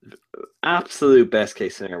know, absolute best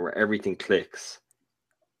case scenario where everything clicks.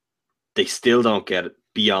 They still don't get it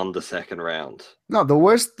beyond the second round. No, the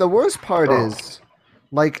worst part is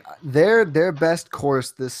like their best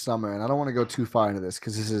course this summer, and I don't want to go too far into this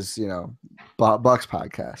because this is Bucks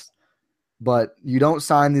podcast. But you don't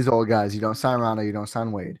sign these old guys. You don't sign Rondo. You don't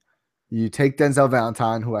sign Wade. You take Denzel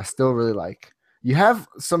Valentine, who I still really like. You have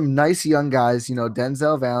some nice young guys,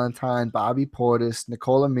 Denzel Valentine, Bobby Portis,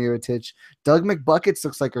 Nikola Mirotic. Doug McBuckets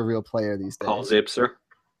looks like a real player these days. Paul Zipser.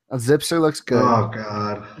 Zipser looks good. Oh,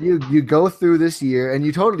 God. You go through this year, and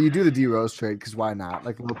you do the D-Rose trade because why not?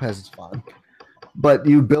 Like, Lopez is fun. But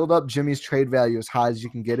you build up Jimmy's trade value as high as you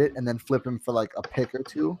can get it and then flip him for like a pick or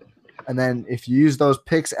two. And then if you use those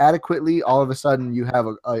picks adequately, all of a sudden you have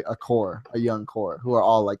a young core who are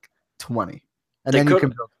all like 20. And then you can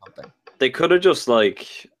build something. They could have just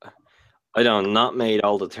I don't not made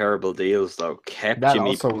all the terrible deals though. Kept That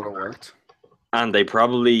Jimmy, also would have worked. and they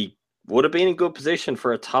probably would have been in good position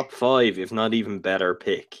for a top 5, if not even better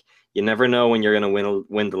pick. You never know when you're going to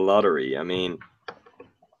win the lottery. I mean,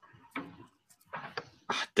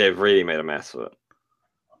 they've really made a mess of it.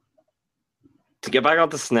 To get back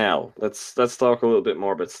onto Snell, let's talk a little bit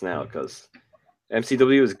more about Snell, because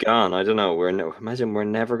MCW is gone. I don't know. Imagine we're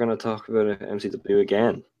never going to talk about MCW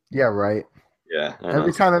again. Yeah, right. Yeah, I know.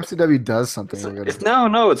 Every time MCW does something, we're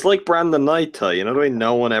gonna. It's like Brandon Knight, Ty. You know the way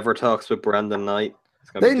no one ever talks about Brandon Knight. It's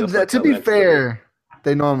gonna be just like To that be with MCW. fair,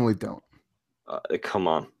 they normally don't. Come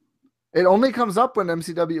on. It only comes up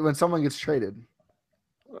when someone gets traded.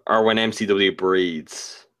 Or when MCW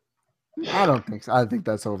breeds. I don't think so. I think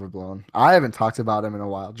that's overblown. I haven't talked about him in a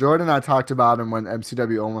while. Jordan and I talked about him when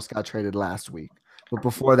MCW almost got traded last week. But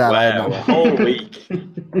before that, I had Wow, not. a whole week.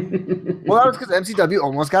 Well, that was because MCW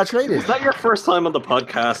almost got traded. Is that your first time on the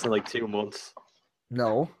podcast in like 2 months?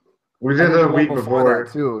 No. We I did did it a one week before before.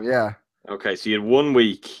 that too, yeah. Okay, so you had 1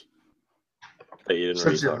 week that you didn't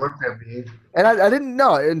really Since you talk. looked at me. And I didn't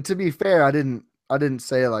know. And to be fair, I didn't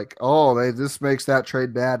say like, oh, this makes that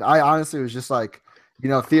trade bad. I honestly was just like,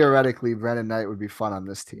 theoretically, Brandon Knight would be fun on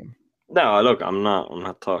this team. No, look, I'm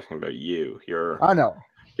not talking about you. I know.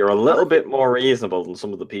 You're a little bit more reasonable than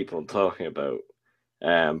some of the people I'm talking about.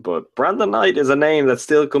 But Brandon Knight is a name that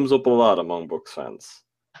still comes up a lot among Bucks fans.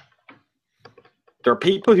 There are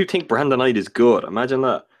people who think Brandon Knight is good. Imagine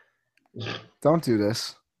that. Don't do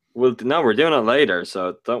this. Well, no, we're doing it later,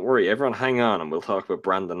 so don't worry. Everyone hang on and we'll talk about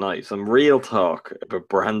Brandon Knight. Some real talk about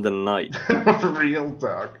Brandon Knight. Real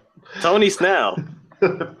talk. Tony Snell.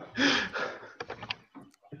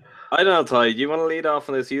 I don't know, Ty. Do you want to lead off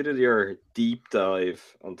on this? You did your deep dive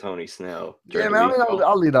on Tony Snell. Yeah, man,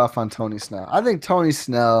 I'll lead off on Tony Snell. I think Tony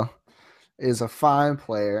Snell is a fine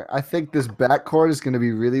player. I think this backcourt is going to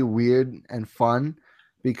be really weird and fun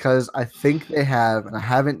because I think they have, and I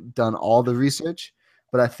haven't done all the research,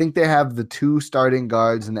 but I think they have the 2 starting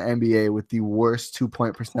guards in the NBA with the worst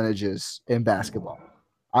 2-point percentages in basketball.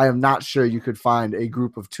 I am not sure you could find a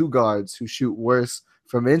group of 2 guards who shoot worse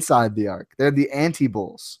from inside the arc. They're the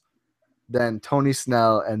anti-Bulls than Tony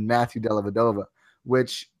Snell and Matthew Dellavedova,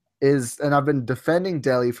 which is, and I've been defending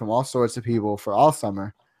Delly from all sorts of people for all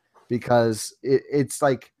summer because it's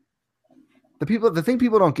like the thing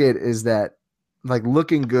people don't get is that like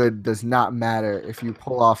looking good does not matter if you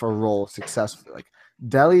pull off a role successfully. Like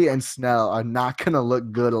Delly and Snell are not going to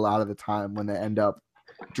look good a lot of the time when they end up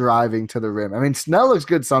driving to the rim. I mean, Snell looks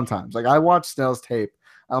good sometimes. Like I watch Snell's tape.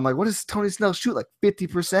 I'm like, what does Tony Snell shoot? Like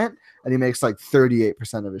 50%? And he makes like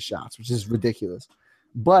 38% of his shots, which is ridiculous.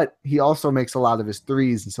 But he also makes a lot of his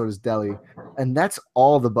threes, and so does Delly. And that's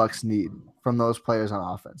all the Bucks need from those players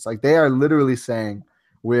on offense. Like they are literally saying,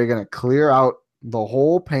 we're going to clear out the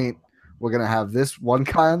whole paint. We're going to have this one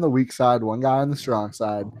guy on the weak side, one guy on the strong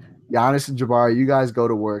side. Giannis and Jabari, you guys go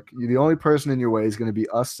to work. The only person in your way is going to be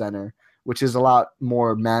us center, which is a lot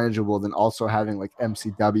more manageable than also having like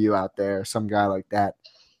MCW out there, some guy like that.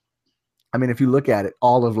 I mean, if you look at it,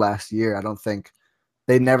 all of last year, I don't think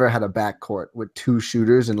they never had a backcourt with 2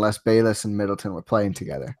 shooters unless Bayless and Middleton were playing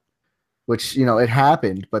together, which, it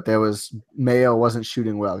happened, but Mayo wasn't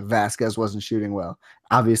shooting well. Vasquez wasn't shooting well.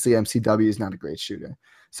 Obviously, MCW is not a great shooter.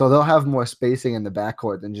 So they'll have more spacing in the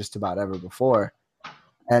backcourt than just about ever before.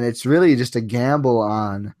 And it's really just a gamble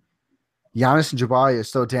on Giannis and Jabari are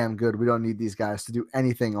so damn good. We don't need these guys to do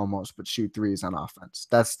anything almost but shoot threes on offense.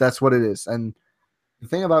 That's what it is. And the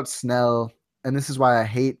thing about Snell, and this is why I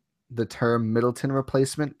hate the term Middleton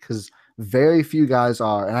replacement, because very few guys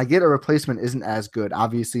are, and I get a replacement isn't as good.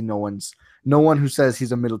 Obviously, no one who says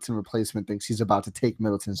he's a Middleton replacement thinks he's about to take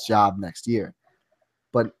Middleton's job next year.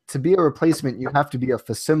 But to be a replacement, you have to be a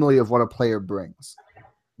facsimile of what a player brings.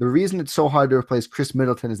 The reason it's so hard to replace Chris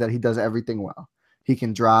Middleton is that he does everything well. He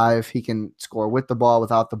can drive, he can score with the ball,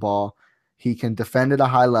 without the ball, he can defend at a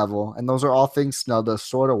high level, and those are all things Snell does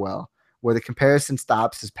sort of well. Where the comparison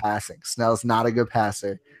stops is passing. Snell's not a good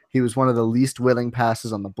passer. He was one of the least willing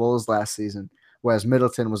passers on the Bulls last season, whereas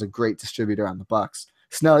Middleton was a great distributor on the Bucks.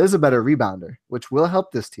 Snell is a better rebounder, which will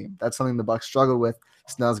help this team. That's something the Bucks struggle with.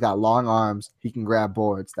 Snell's got long arms. He can grab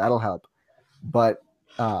boards. That'll help. But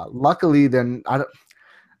luckily,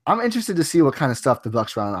 I'm interested to see what kind of stuff the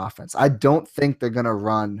Bucks run on offense. I don't think they're going to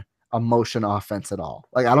run a motion offense at all.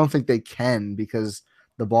 Like I don't think they can because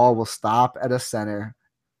the ball will stop at a center.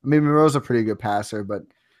 I mean, Monroe's a pretty good passer, but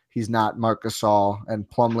he's not Marc Gasol, and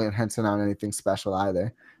Plumlee and Henson aren't anything special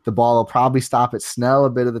either. The ball will probably stop at Snell a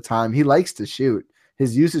bit of the time. He likes to shoot.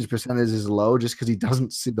 His usage percentage is low just because he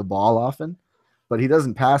doesn't see the ball often, but he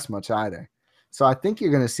doesn't pass much either. So I think you're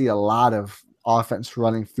going to see a lot of offense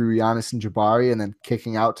running through Giannis and Jabari and then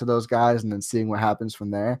kicking out to those guys and then seeing what happens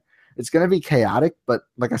from there. It's going to be chaotic, but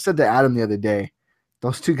like I said to Adam the other day,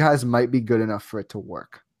 those two guys might be good enough for it to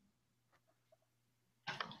work.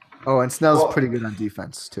 Oh, and Snell's pretty good on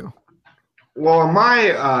defense too. Well, in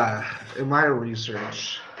my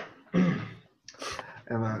research, and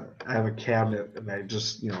I have a cabinet, and I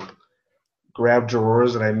just grab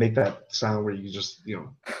drawers and I make that sound where you just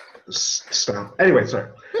stomp. Anyway,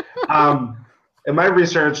 sorry. In my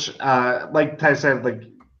research, like Ty said, like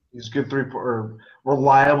he's good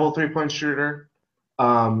reliable 3-point shooter.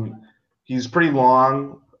 He's pretty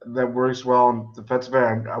long. That works well in defensive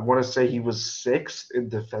end. I want to say he was 6th in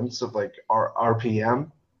defensive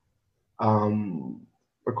RPM.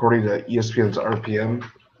 According to ESPN's RPM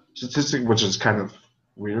statistic, which is kind of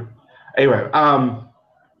weird. Anyway,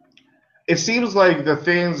 it seems like the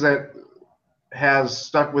things that has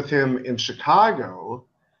stuck with him in Chicago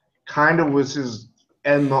kind of was his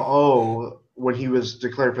MO when he was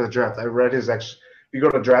declared for the draft. I read his if you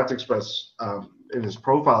go to Draft Express in his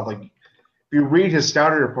profile, like if you read his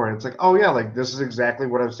scouting report, it's like, oh yeah, like this is exactly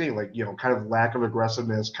what I'm seeing, like kind of lack of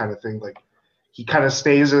aggressiveness kind of thing. Like he kind of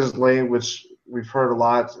stays in his lane, which we've heard a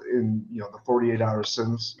lot in the 48 hours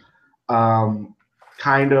since.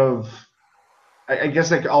 Kind of, I guess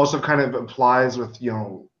that also kind of applies with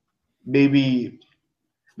maybe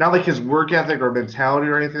not like his work ethic or mentality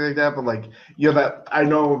or anything like that, but like that I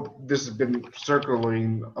know this has been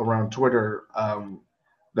circling around Twitter.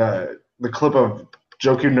 The clip of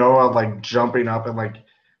Joakim Noah like jumping up and like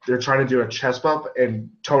they're trying to do a chest bump and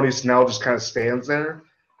Tony Snell just kind of stands there.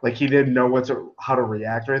 Like he didn't know how to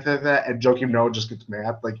react or anything like that, and Joakim Noah just gets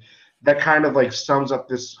mad. Like that kind of like sums up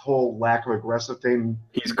this whole lack of aggressive thing.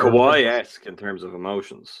 He's Kawhi-esque in terms of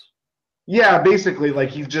emotions. Yeah, basically, like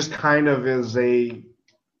he just kind of is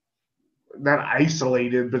not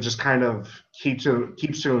isolated, but just kind of keeps to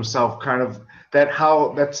himself. Kind of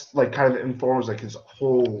that's like kind of informs like his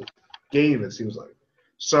whole game. It seems like.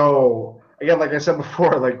 So again, like I said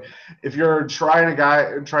before, like if you're trying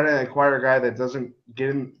to acquire a guy that doesn't get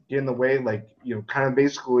in the way, like kind of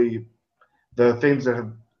basically the things that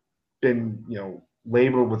have been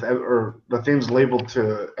labeled with or the things labeled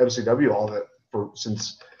to MCW all that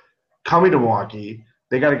since coming to Milwaukee,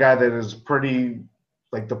 they got a guy that is pretty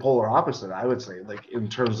like the polar opposite, I would say, like in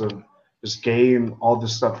terms of his game, all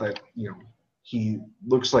this stuff that he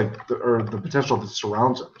looks like the potential that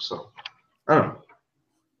surrounds him. So I don't know.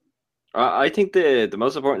 I think the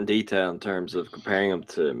most important detail in terms of comparing him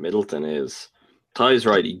to Middleton is Ty's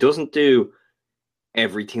right. He doesn't do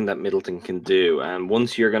everything that Middleton can do. And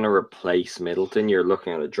once you're going to replace Middleton, you're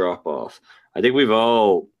looking at a drop-off. I think we've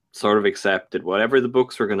all sort of accepted whatever the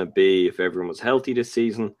Bucks were going to be if everyone was healthy this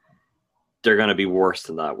season, they're going to be worse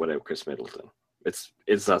than that without Chris Middleton. It's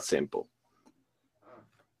that simple.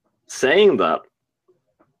 Saying that,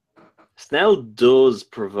 Snell does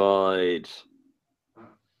provide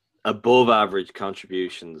above average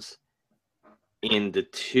contributions in the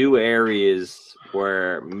two areas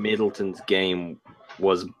where Middleton's game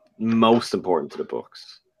was most important to the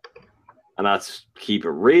Bucks. And that's, keep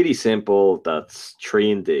it really simple, that's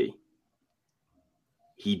 3 and D.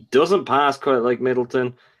 He doesn't pass quite like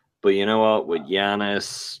Middleton, but you know what? With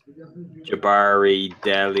Giannis, Jabari,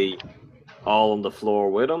 Delly, all on the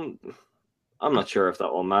floor with him, I'm not sure if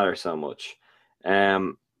that will matter so much.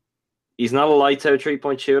 He's not a lights out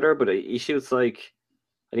 3-point shooter, but he shoots like,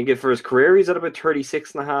 I think for his career, he's at about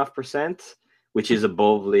 36.5%, which is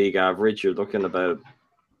above league average. You're looking about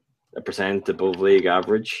 1% above league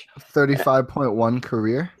average. 35.1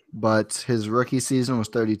 career, but his rookie season was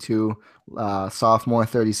 32, sophomore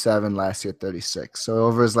 37, last year 36. So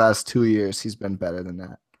over his last 2 years, he's been better than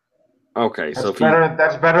that. Okay,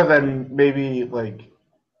 that's better than maybe like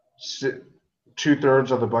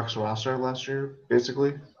 2/3 of the Bucks roster last year,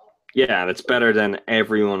 basically. Yeah, and it's better than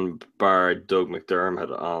everyone bar Doug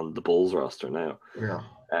McDermott on the Bulls roster now.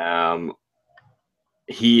 Yeah.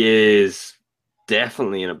 He is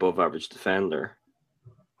definitely an above-average defender.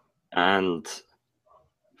 And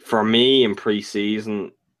for me in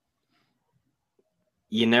preseason,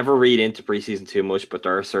 you never read into preseason too much, but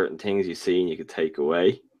there are certain things you see and you could take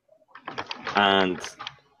away. And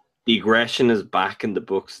the aggression is back in the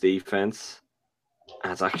Bucks defense,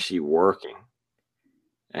 and it's actually working.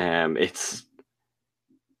 It's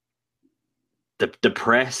the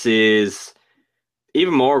press is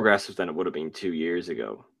even more aggressive than it would have been 2 years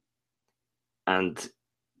ago. And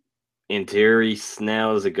in theory,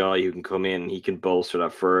 Snell is a guy who can come in, he can bolster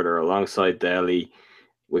that further alongside Delly.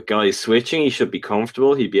 With guys switching, he should be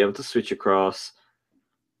comfortable. He'd be able to switch across.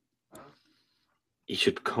 he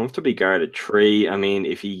should comfortably guard a 3. I mean,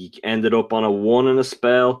 if he ended up on a 1 in a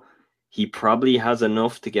spell, he probably has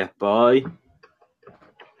enough to get by.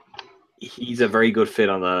 He's a very good fit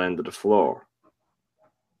on that end of the floor.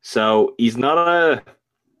 So he's not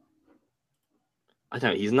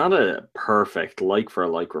he's not a perfect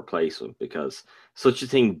like-for-like replacement because such a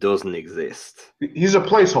thing doesn't exist. He's a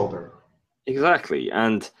placeholder. Exactly.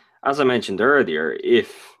 And as I mentioned earlier,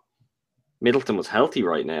 if Middleton was healthy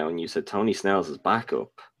right now and you said Tony Snell's his backup,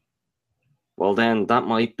 well, then that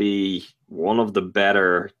might be one of the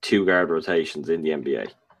better 2-guard rotations in the NBA.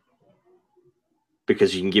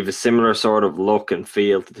 Because you can give a similar sort of look and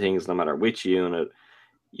feel to things no matter which unit.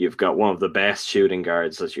 You've got one of the best shooting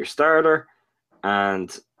guards as your starter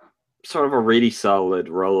and sort of a really solid,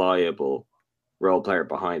 reliable role player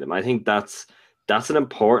behind him. I think that's an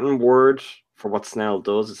important word for what Snell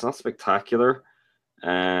does. It's not spectacular,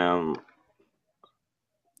 but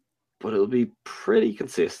it'll be pretty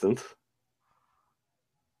consistent.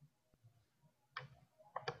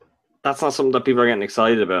 That's not something that people are getting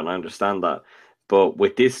excited about, and I understand that. But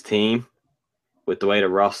with this team, with the way the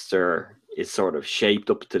roster is sort of shaped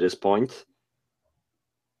up to this point,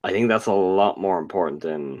 I think that's a lot more important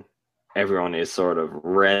than everyone is sort of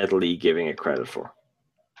readily giving it credit for.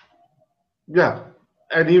 Yeah.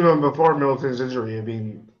 And even before Middleton's injury, I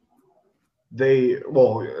mean,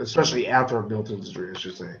 especially after Middleton's injury, I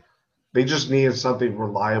should say, they just needed something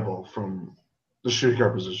reliable from the shooting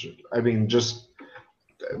guard position. I mean, just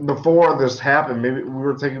before this happened, maybe we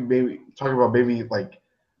were talking about like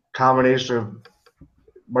combination of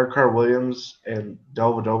Mark Carter Williams and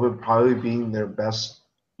Dellavedova probably being their best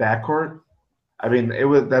backcourt. I mean,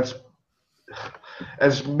 that's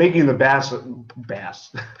making the best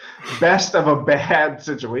of a bad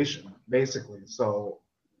situation, basically. So,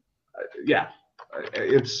 yeah,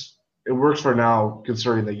 it works for now,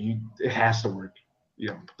 considering that it has to work.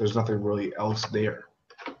 There's nothing really else there.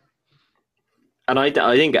 And I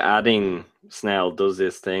think adding Snell does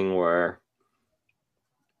this thing where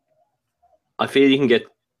I feel you can get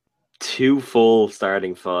 2 full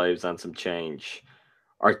starting 5s and some change,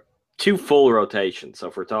 or 2 full rotations. So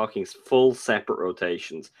if we're talking full separate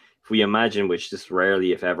rotations, if we imagine, which this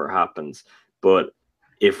rarely if ever happens, but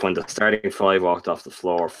if when the starting 5 walked off the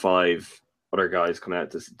floor, 5 other guys come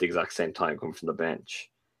out at the exact same time, come from the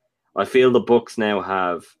bench, I feel the Bucks now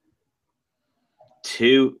have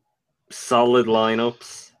 2 solid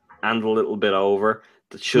lineups and a little bit over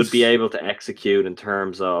that should be able to execute in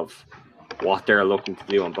terms of what they're looking to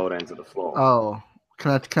do on both ends of the floor. Oh,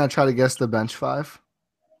 can I try to guess the bench 5?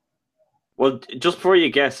 Well, just before you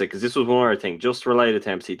guess it, because this was one other thing just related to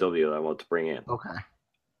MCW that I want to bring in. Okay.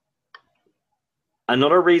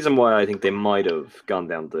 Another reason why I think they might have gone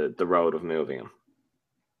down the road of moving him,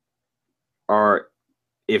 or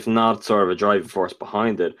if not sort of a driving force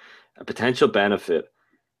behind it, a potential benefit.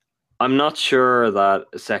 I'm not sure that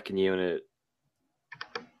a second unit,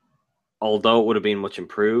 although it would have been much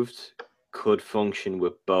improved, could function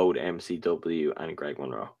with both MCW and Greg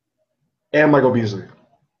Monroe. And Michael Beasley.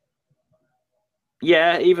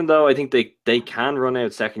 Yeah, even though I think they can run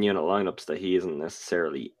out second unit lineups that he isn't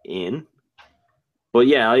necessarily in. But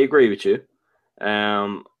yeah, I agree with you.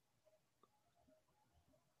 I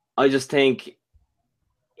just think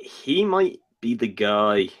he might be the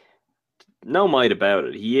guy. No might about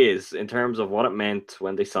it. He is, in terms of what it meant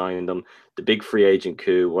when they signed him, the big free agent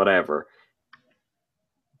coup, whatever.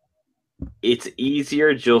 It's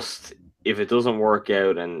easier just if it doesn't work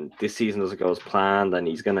out and this season doesn't go as planned and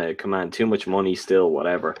he's going to command too much money still,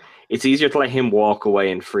 whatever. It's easier to let him walk away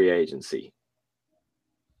in free agency.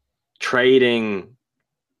 Trading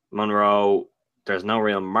Monroe, there's no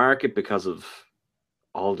real market because of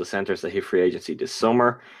all the centers that hit free agency this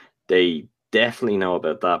summer. They definitely know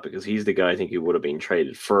about that because he's the guy I think who would have been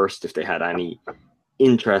traded first if they had any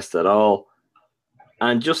interest at all.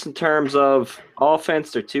 And just in terms of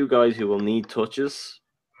offense, they're 2 guys who will need touches,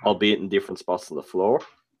 albeit in different spots on the floor.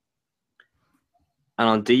 And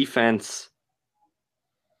on defense,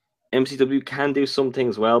 MCW can do some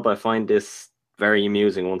things well, but I find this very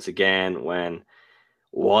amusing once again when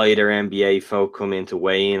wider NBA folk come in to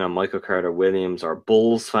weigh in on Michael Carter Williams, or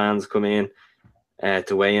Bulls fans come in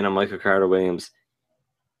to weigh in on Michael Carter Williams.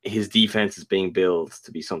 His defense is being billed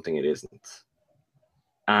to be something it isn't.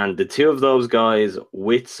 And the 2 of those guys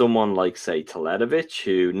with someone like, say, Teletovic,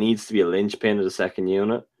 who needs to be a linchpin of the second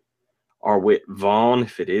unit, or with Vaughn,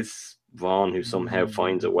 if it is Vaughn who somehow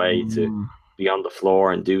finds a way to be on the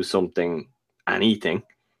floor and do anything,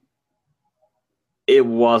 it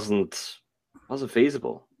wasn't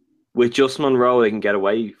feasible. With just Monroe, they can get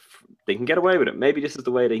away with it. Maybe this is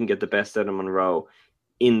the way they can get the best out of Monroe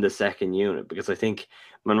in the second unit, because I think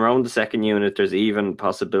Monroe in the second unit, there's even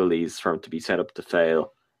possibilities for him to be set up to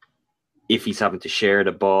fail if he's having to share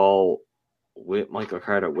the ball with Michael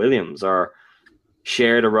Carter-Williams, or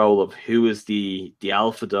share the role of who is the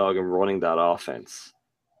alpha dog in running that offense.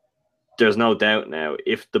 There's no doubt now,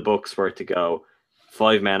 if the Bucks were to go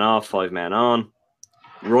 5 men off, 5 men on,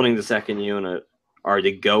 running the second unit, or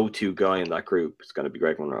the go-to guy in that group is going to be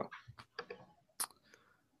Greg Monroe.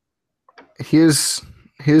 Here's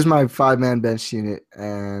my 5-man bench unit,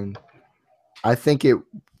 and I think it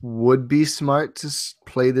would be smart to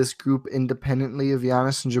play this group independently of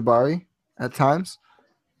Giannis and Jabari at times.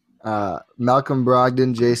 Malcolm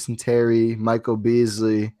Brogdon, Jason Terry, Michael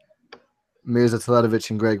Beasley, Mirza Teletovic,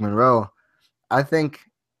 and Greg Monroe. I think,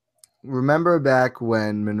 remember back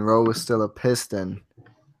when Monroe was still a Piston,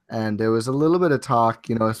 and there was a little bit of talk,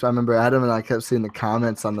 so I remember Adam and I kept seeing the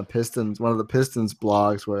comments on the Pistons, one of the Pistons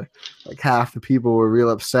blogs, where like half the people were real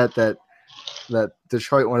upset that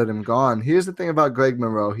Detroit wanted him gone. Here's the thing about Greg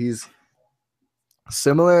Monroe. He's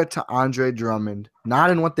similar to Andre Drummond, not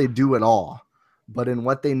in what they do at all, but in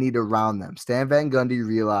what they need around them. Stan Van Gundy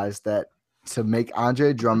realized that to make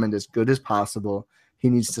Andre Drummond as good as possible, he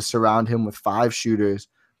needs to surround him with 5 shooters,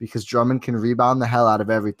 because Drummond can rebound the hell out of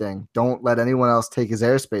everything. Don't let anyone else take his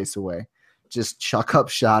airspace away. Just chuck up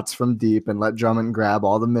shots from deep and let Drummond grab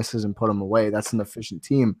all the misses and put them away. That's an efficient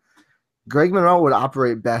team. Greg Monroe would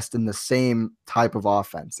operate best in the same type of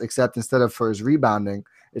offense, except instead of for his rebounding,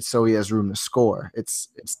 it's so he has room to score. It's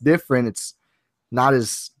different. It's not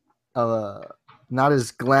as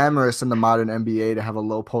glamorous in the modern NBA to have a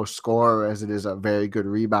low post scorer as it is a very good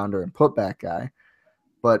rebounder and putback guy.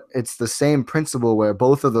 But it's the same principle where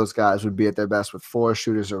both of those guys would be at their best with 4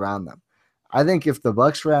 shooters around them. I think if the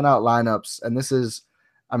Bucks ran out lineups, and this is,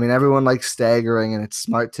 everyone likes staggering and it's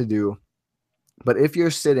smart to do, but if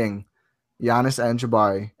you're sitting Giannis and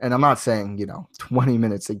Jabari, and I'm not saying, 20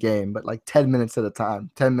 minutes a game, but like 10 minutes at a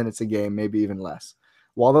time, 10 minutes a game, maybe even less,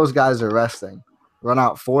 while those guys are resting, run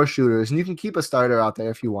out 4 shooters, and you can keep a starter out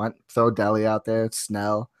there if you want. Throw Delly out there, it's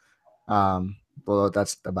Snell. Well,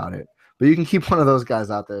 that's about it. But you can keep one of those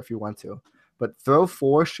guys out there if you want to. But throw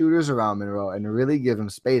 4 shooters around Monroe and really give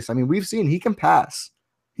him space. We've seen he can pass.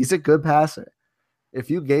 He's a good passer.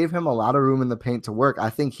 If you gave him a lot of room in the paint to work,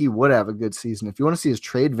 I think he would have a good season. If you want to see his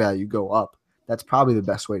trade value go up, that's probably the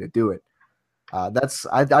best way to do it.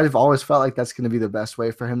 I've always felt like that's going to be the best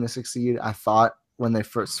way for him to succeed. I thought when they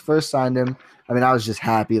first signed him, I was just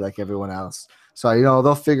happy like everyone else. So,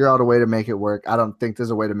 they'll figure out a way to make it work. I don't think there's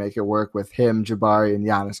a way to make it work with him, Jabari, and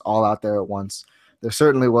Giannis all out there at once. There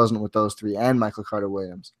certainly wasn't with those 3 and Michael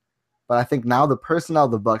Carter-Williams. But I think now the personnel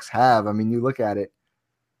the Bucks have, you look at it,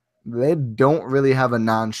 they don't really have a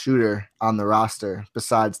non-shooter on the roster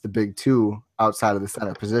besides the big 2 outside of the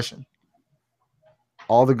center position.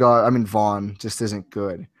 All the guard, Vaughn just isn't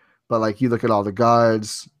good. But, you look at all the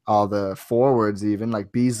guards, all the forwards even,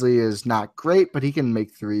 Beasley is not great, but he can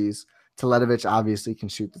make threes. Teletovic obviously can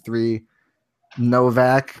shoot the 3.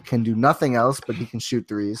 Novak can do nothing else, but he can shoot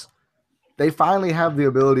threes. They finally have the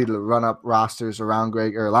ability to run up rosters around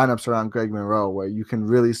lineups around Greg Monroe, where you can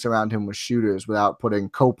really surround him with shooters without putting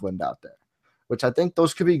Copeland out there, which I think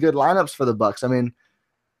those could be good lineups for the Bucks. I'm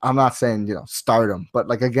not saying, start them,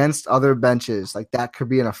 but against other benches, that could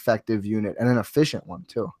be an effective unit and an efficient one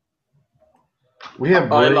too. We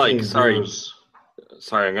have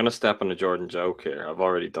Sorry, I'm going to step on a Jordan joke here. I've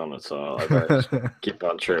already done it, so I better keep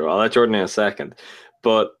on through. I'll let Jordan in a second.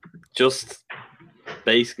 But just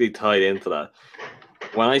basically tied into that,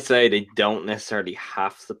 when I say they don't necessarily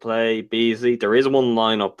have to play Beasley, there is one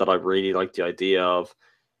lineup that I really like the idea of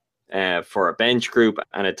for a bench group,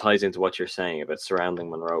 and it ties into what you're saying about surrounding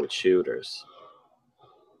Monroe with shooters.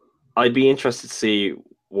 I'd be interested to see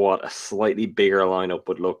what a slightly bigger lineup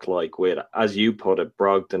would look like with, as you put it,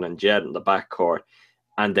 Brogdon and Jed in the backcourt,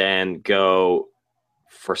 and then go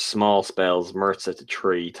for small spells, Mertz at the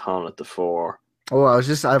 3, Ton at the 4. Oh, I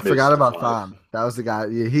forgot about Thon. That was the guy.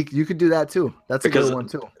 Yeah, you could do that too. That's a good one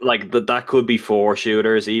too. That could be 4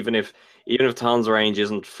 shooters, even if Ton's range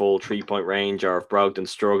isn't full 3-point range, or if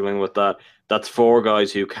Brogdon's struggling with that, that's 4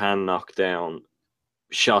 guys who can knock down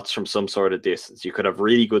shots from some sort of distance. You could have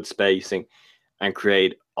really good spacing and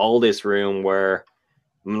create all this room where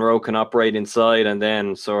Monroe can operate inside, and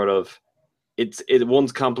then sort of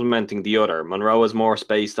one's complementing the other. Monroe has more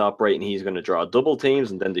space to operate, and he's going to draw double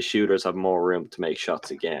teams, and then the shooters have more room to make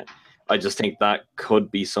shots again. I just think that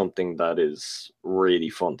could be something that is really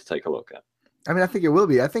fun to take a look at. I think it will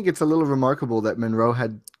be. I think it's a little remarkable that Monroe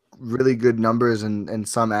had really good numbers in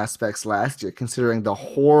some aspects last year, considering the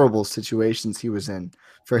horrible situations he was in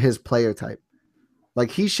for his player type.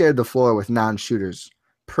 He shared the floor with non-shooters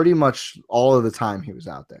pretty much all of the time he was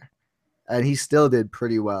out there. And he still did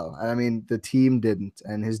pretty well. And I mean, the team didn't,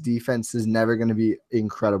 and his defense is never going to be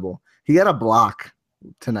incredible. He got a block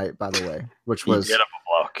tonight, by the way, which was He did have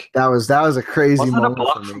a block. that was a crazy Wasn't it a moment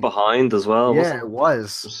block for me. from behind as well? Yeah, it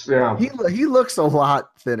was. Yeah. He looks a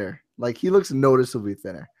lot thinner. Like he looks noticeably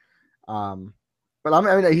thinner. But I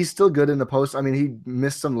mean, he's still good in the post. I mean, he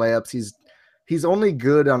missed some layups. He's only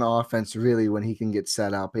good on offense really when he can get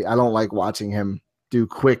set up. I don't like watching him do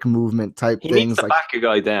quick movement type He things. needs to back a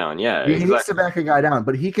guy down. Yeah, he needs to back a guy down,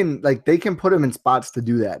 but he can they can put him in spots to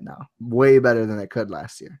do that now, way better than they could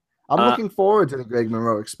last year. I'm looking forward to the Greg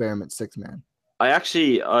Monroe experiment 6-man. I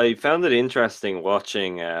found it interesting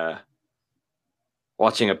watching a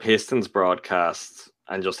Pistons broadcast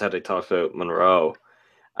and just how they talked about Monroe,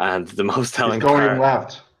 and the most telling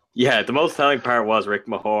left. Yeah, the most telling part was Rick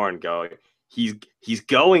Mahorn going, he's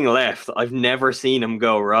going left. I've never seen him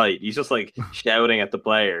go right. He's just like shouting at the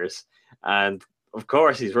players. And of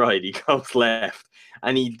course he's right. He goes left.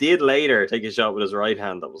 And he did later take a shot with his right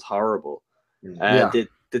hand that was horrible.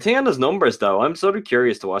 The thing on his numbers, though, I'm sort of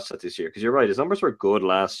curious to watch that this year because you're right. His numbers were good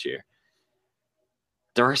last year.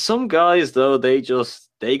 There are some guys, though, they go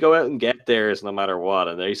out and get theirs no matter what.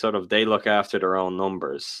 And they look after their own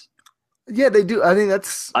numbers. Yeah, they do. I think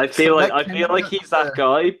that's. I feel like he's that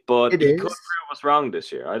guy, but he could prove us wrong this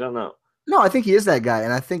year. I don't know. No, I think he is that guy,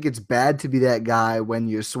 and I think it's bad to be that guy when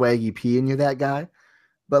you're Swaggy P and you're that guy.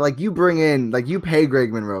 But like you pay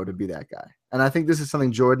Greg Monroe to be that guy, and I think this is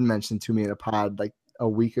something Jordan mentioned to me in a pod like a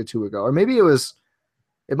week or two ago, or maybe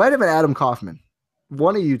it might have been Adam Kaufman.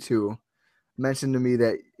 One of you two mentioned to me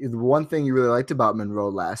that the one thing you really liked about Monroe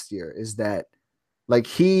last year is that like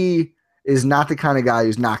he is not the kind of guy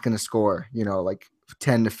who's not going to score, like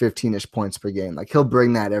 10 to 15-ish points per game. Like he'll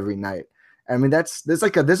bring that every night. I mean,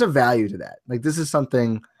 there's a value to that. Like this is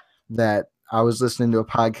something that I was listening to a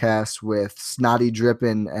podcast with Snotty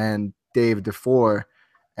Drippin and Dave DeFore,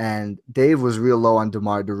 and Dave was real low on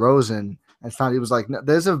DeMar DeRozan, and Snotty was like, no,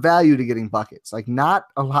 there's a value to getting buckets. Like not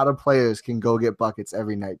a lot of players can go get buckets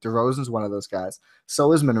every night. DeRozan's one of those guys.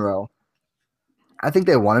 So is Monroe. I think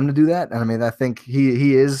they want him to do that. And I mean, I think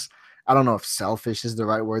he is. I don't know if selfish is the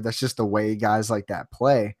right word. That's just the way guys like that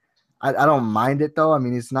play. I don't mind it, though. I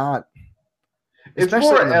mean, it's not. It's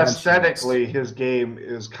more aesthetically, his game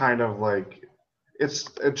is kind of like it's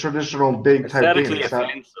a traditional big type game. Aesthetically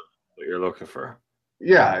offensive, what you're looking for.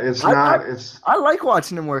 Yeah, it's not. I like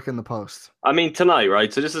watching him work in the post. I mean, tonight,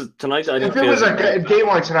 right? So this is tonight. If it was a game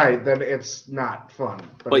like tonight, then it's not fun.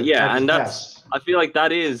 But yeah, and I feel like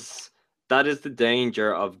that is the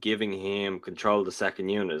danger of giving him control of the second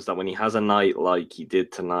unit, is that when he has a night like he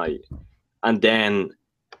did tonight, and then,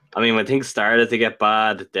 I mean, when things started to get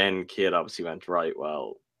bad, then Kid obviously went, right,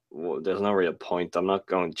 well, there's no real point. I'm not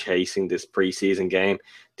going chasing this preseason game.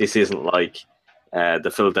 This isn't like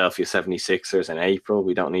the Philadelphia 76ers in April.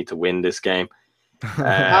 We don't need to win this game.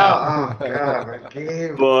 God, that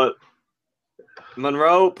game. But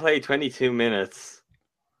Monroe played 22 minutes.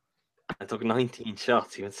 I took 19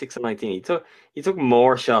 shots. He went 6 of 19. He took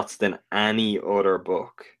more shots than any other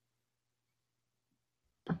book.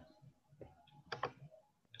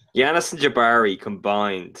 Giannis and Jabari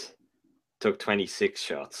combined took 26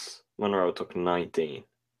 shots. Monroe took 19.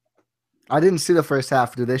 I didn't see the first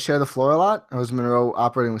half. Did they share the floor a lot, or was Monroe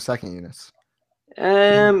operating with second units?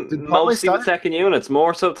 Mostly with second units.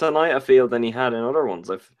 More so tonight, I feel, than he had in other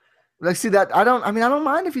ones. Like, see that? I don't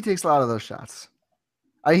mind if he takes a lot of those shots.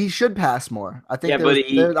 He should pass more. I think.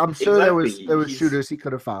 I'm sure there was shooters he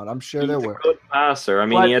could have found. I'm sure there were. He's a good passer. I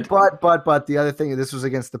mean, but the other thing, this was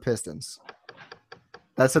against the Pistons.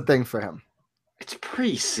 That's a thing for him. It's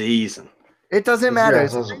preseason. It doesn't matter.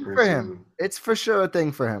 It's a thing for him. It's for sure a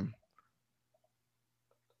thing for him.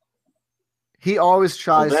 He always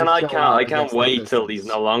tries. Well, then I can't wait till he's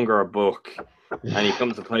no longer a book, and he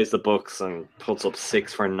comes and plays the Bucks and puts up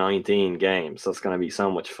 6 for 19 games. That's going to be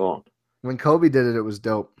so much fun. When Kobe did it, it was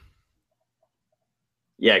dope.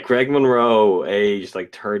 Yeah, Greg Monroe, aged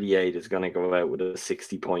like 38, is going to go out with a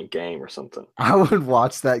 60-point game or something. I would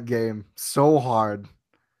watch that game so hard.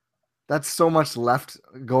 That's so much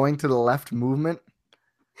going to the left movement.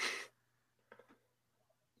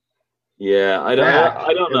 Yeah, I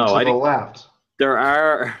don't know. To the left. There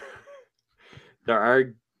are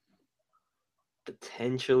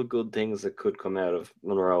potential good things that could come out of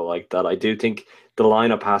Monroe like that. I do think the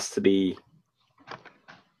lineup has to be.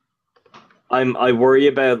 I worry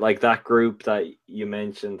about like that group that you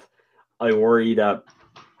mentioned. I worry that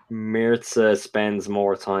Mirza spends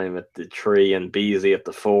more time at the 3 and Beasley at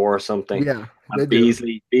the 4 or something. Yeah, and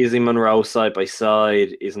Beasley Monroe side by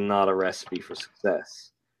side is not a recipe for success.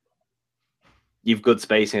 you've good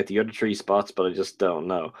spacing at the other three spots, but I just don't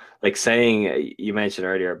know. Like saying you mentioned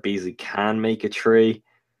earlier, Beasley can make a three.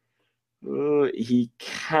 He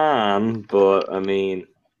can, but I mean,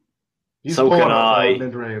 He's so pulling can up I.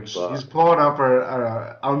 mid-range. But He's pulling up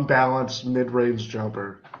a unbalanced mid-range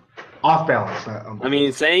jumper. Off balance, not unbalanced. I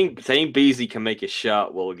mean, saying Beasley can make a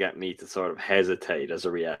shot will get me to sort of hesitate as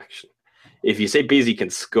a reaction. If you say Beasley can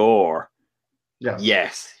score,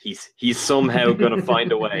 yes, he's somehow going to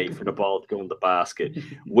find a way for the ball to go in the basket.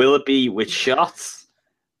 Will it be with shots?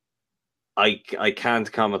 I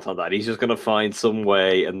can't comment on that. He's just going to find some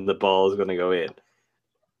way, and the ball is going to go in.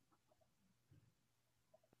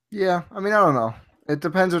 Yeah, I mean, I don't know. It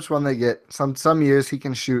depends which one they get. Some years he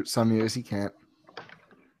can shoot, some years he can't.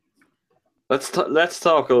 Let's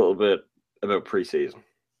talk a little bit about preseason.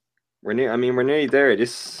 We're nearly there.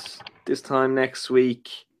 This time next week,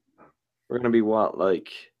 we're going to be like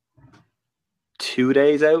 2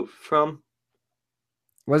 days out from.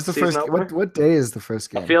 What's the first? What day is the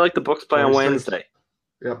first game? I feel like the Bucks play on Wednesday.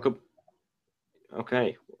 Yep.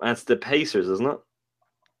 Okay, that's the Pacers, isn't it?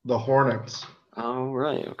 The Hornets. Oh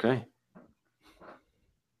right, okay. I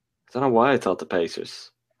don't know why I thought the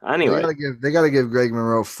Pacers. Anyway, they gotta give Greg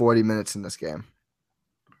Monroe 40 minutes in this game.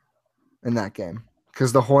 In that game,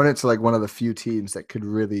 because the Hornets are like one of the few teams that could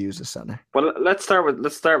really use a center. Well, let's start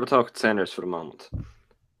with talking centers for the moment.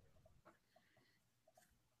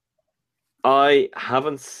 I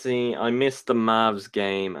missed the Mavs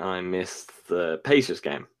game and I missed the Pacers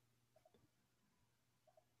game.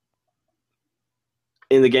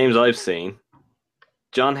 In the games I've seen,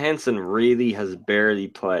 John Henson really has barely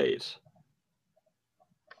played.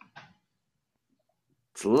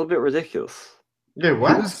 It's a little bit ridiculous. Yeah,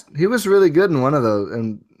 what? He was really good in one of those,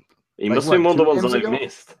 and he must have been one of the ones that I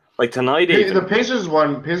missed. Like tonight, the Pacers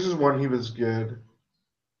won. He was good.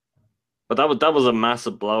 But that was a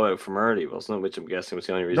massive blowout from early, wasn't it? Which I'm guessing was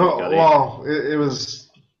the only reason he got in.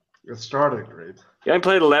 It started great. He only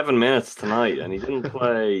played 11 minutes tonight, and he didn't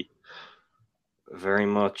play very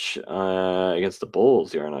much against the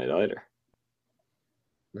Bulls the other night either.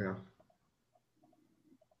 Yeah.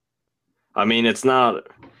 I mean, it's not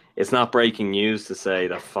breaking news to say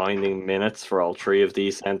that finding minutes for all three of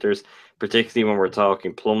these centers, particularly when we're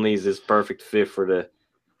talking Plumlee's this perfect fit for the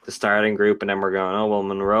starting group, and then we're going, oh, well,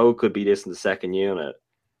 Monroe could be this in the second unit.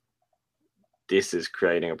 This is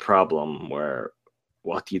creating a problem where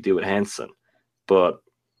what do you do with Henson? But,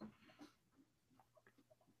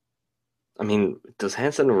 I mean, does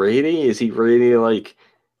Henson really? Is he really like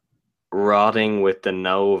rotting with the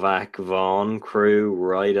Novak Vaughn crew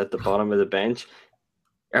right at the bottom of the bench?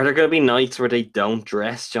 Are there going to be nights where they don't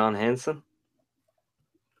dress John Henson?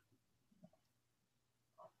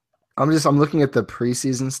 I'm looking at the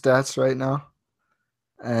preseason stats right now,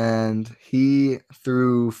 and he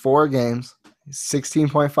threw 4 games,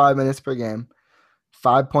 16.5 minutes per game,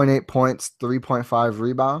 5.8 points, 3.5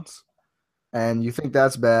 rebounds, and you think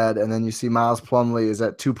that's bad, and then you see Miles Plumlee is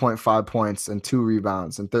at 2.5 points and 2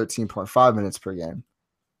 rebounds and 13.5 minutes per game.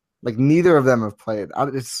 Like neither of them have played.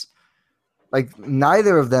 It's like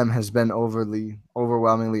neither of them has been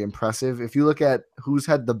overwhelmingly impressive. If you look at who's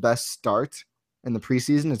had the best start in the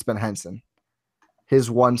preseason, it's been Henson. His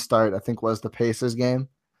one start, I think, was the Pacers game,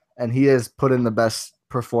 and he has put in the best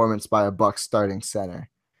performance by a Bucks starting center.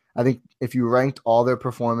 I think if you ranked all their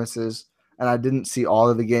performances, and I didn't see all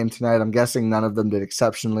of the game tonight, I'm guessing none of them did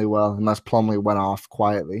exceptionally well, unless Plumlee went off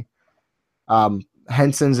quietly.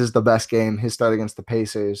 Henson's is the best game, his start against the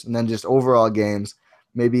Pacers, and then just overall games,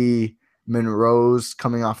 maybe Monroe's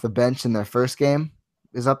coming off the bench in their first game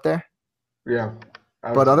is up there. Yeah.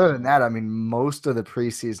 But other than that, I mean, most of the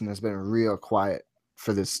preseason has been real quiet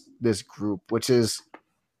for this group, which is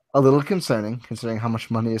a little concerning considering how much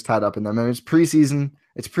money is tied up in them. I mean, it's preseason.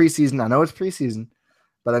 I know it's preseason,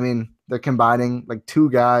 but I mean, they're combining like 2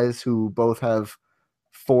 guys who both have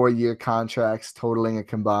 4-year contracts totaling a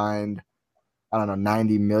combined, I don't know,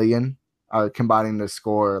 90 million, are combining to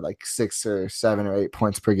score like 6 or 7 or 8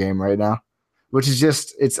 points per game right now, which is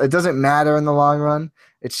just, it doesn't matter in the long run.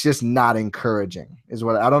 It's just not encouraging is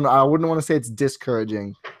what I wouldn't want to say it's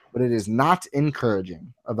discouraging, but it is not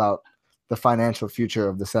encouraging about the financial future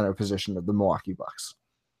of the center position of the Milwaukee Bucks.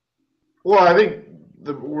 Well, I think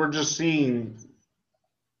we're just seeing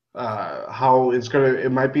how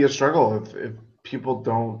it might be a struggle if people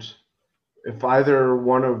don't, if either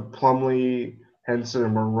one of Plumlee, Henson,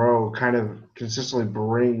 and Monroe kind of consistently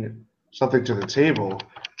bring something to the table,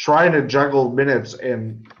 trying to juggle minutes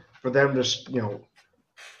and for them to,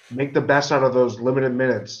 make the best out of those limited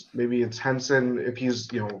minutes. Maybe it's Henson if he's,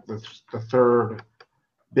 the third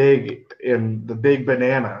big in the big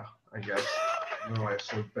banana, I guess. I don't know why I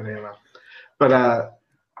said banana. But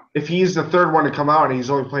if he's the third one to come out and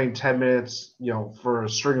he's only playing 10 minutes, for a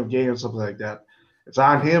string of games, something like that, it's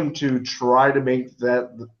on him to try to make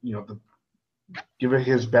that, give it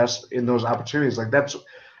his best in those opportunities. Like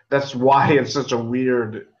that's why it's such a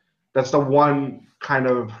weird. That's the one kind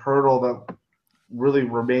of hurdle that really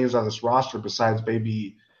remains on this roster, besides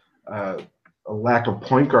maybe a lack of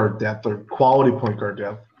point guard depth or quality point guard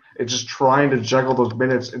depth. It's just trying to juggle those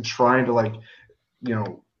minutes and trying to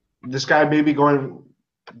this guy may be going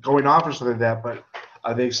off or something like that, but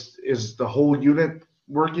is the whole unit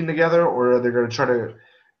working together, or are they going to try to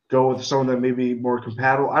go with someone that may be more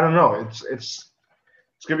compatible? I don't know. It's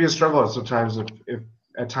going to be a struggle sometimes if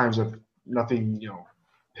nothing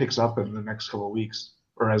picks up in the next couple of weeks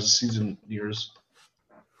or as the season nears.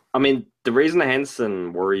 I mean, the reason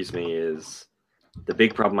Henson worries me is the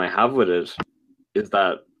big problem I have with it is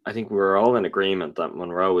that I think we're all in agreement that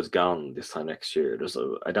Monroe is gone this time next year.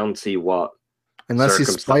 I don't see what unless he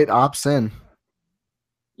spite opts in.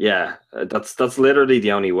 Yeah, that's literally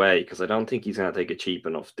the only way, because I don't think he's going to take a cheap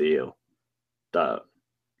enough deal that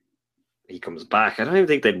he comes back. I don't even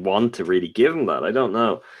think they'd want to really give him that. I don't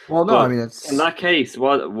know. Well, no, but I mean, it's in that case,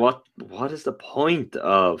 what is the point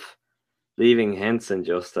of leaving Henson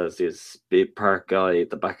just as this big park guy at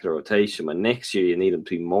the back of the rotation when next year you need him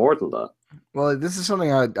to be more than that? Well, this is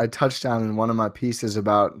something I touched on in one of my pieces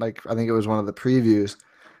about, I think it was one of the previews.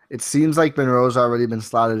 It seems like Monroe's already been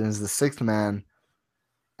slotted in as the sixth man,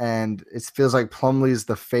 and it feels like Plumlee's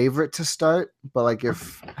the favorite to start. But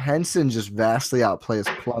if Henson just vastly outplays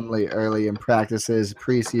Plumlee early in practices,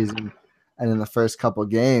 preseason, and in the first couple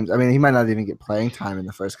games, I mean, he might not even get playing time in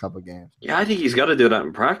the first couple games. Yeah, I think he's got to do that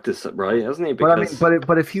in practice, right? Hasn't he? Because...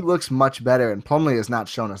 But if he looks much better, and Plumlee has not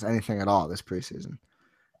shown us anything at all this preseason.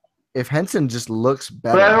 If Henson just looks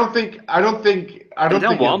better, but I don't think they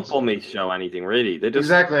don't want Plumlee to show anything really. They just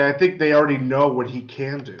exactly. I think they already know what he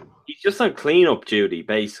can do. He's just on cleanup duty,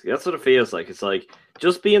 basically. That's what it feels like. It's like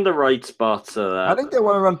just be in the right spot. So that... I think they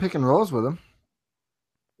want to run pick and rolls with him.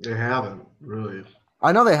 They haven't really.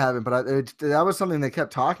 I know they haven't, but that was something they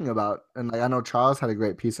kept talking about. And I know Charles had a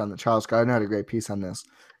great piece on that. Charles Gardner had a great piece on this,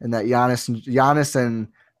 and that Giannis and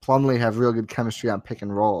Plumlee have real good chemistry on pick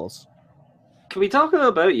and rolls. Can we talk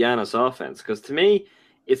about Giannis' offense? Because to me,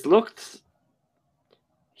 he's looked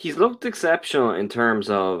exceptional in terms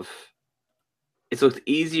of it's looked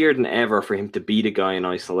easier than ever for him to beat a guy in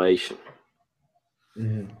isolation.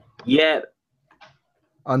 Mm-hmm. Yet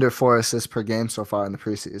under 4 assists per game so far in the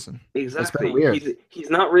preseason. Exactly. It's been weird. He's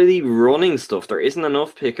not really running stuff. There isn't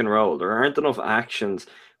enough pick and roll. There aren't enough actions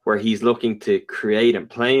where he's looking to create and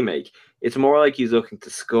play make. It's more like he's looking to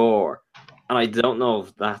score. And I don't know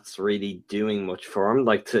if that's really doing much for him.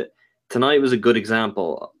 Tonight was a good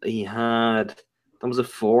example. He had, 4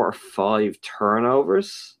 or 5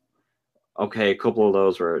 turnovers. Okay, a couple of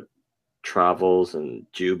those were travels and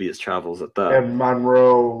dubious travels at that. And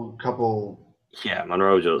Monroe, Yeah,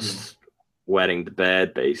 Monroe just wetting the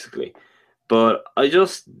bed, basically. But I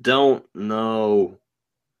just don't know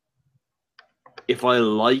if I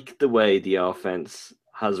like the way the offense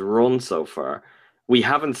has run so far. We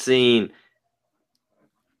haven't seen...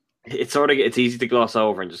 It's easy to gloss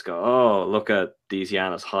over and just go, oh, look at these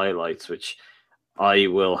Giannis highlights, which I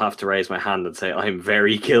will have to raise my hand and say I'm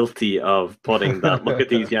very guilty of putting that look at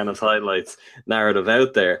these Giannis highlights narrative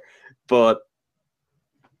out there. But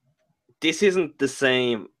this isn't the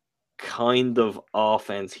same kind of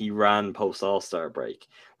offense he ran post All-Star break.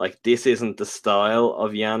 This isn't the style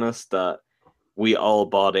of Giannis that we all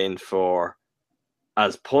bought in for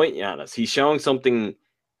as point Giannis. He's showing something...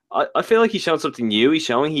 I feel like he's shown something new. He's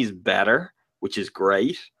showing he's better, which is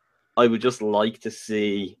great. I would just like to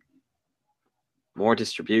see more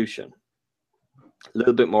distribution, a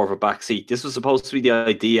little bit more of a backseat. This was supposed to be the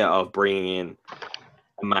idea of bringing in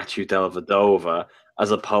a Matthew Dellavedova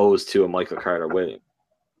as opposed to a Michael Carter-Williams.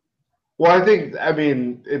 Well, I don't think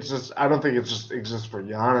it just exists for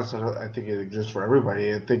Giannis. I think it exists for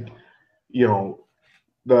everybody. I think,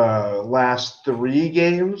 the last 3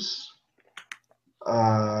 games...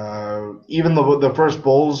 even the first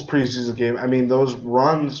Bulls preseason game, those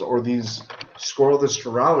runs or these scoreless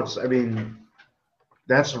droughts,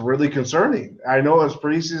 that's really concerning. I know it's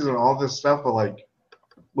preseason and all this stuff, but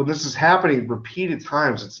when this is happening repeated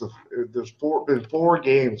times, there's been 4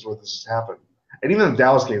 games where this has happened, and even the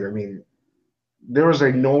Dallas game, there was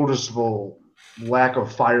a noticeable lack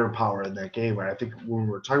of firepower in that game. I think when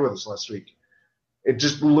we were talking about this last week, it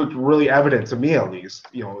just looked really evident to me, at least.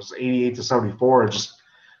 It was 88-74,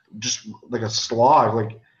 just like a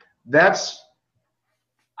slog.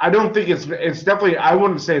 I don't think it's definitely. I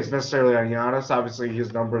wouldn't say it's necessarily on Giannis. Obviously,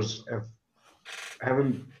 his numbers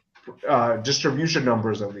haven't distribution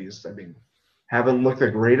numbers at least. I mean, haven't looked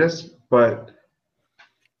the greatest, but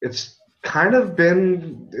it's kind of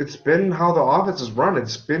been how the offense is run.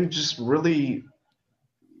 It's been just really,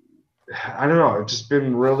 I don't know. It's just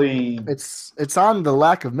been really. It's on the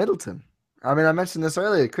lack of Middleton. I mean, I mentioned this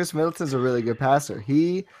earlier. Chris Middleton's a really good passer.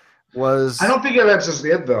 He was. I don't think that's just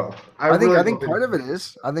it though. I think part of it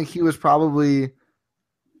is. I think he was probably.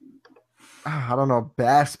 I don't know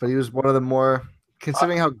best, but he was one of the more.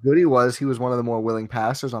 Considering how good he was one of the more willing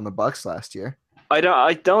passers on the Bucks last year. I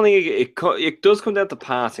don't think it does come down to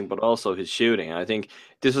passing, but also his shooting. I think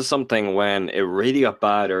this was something when it really got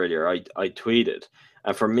bad earlier. I tweeted,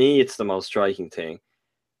 and for me, it's the most striking thing.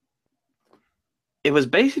 It was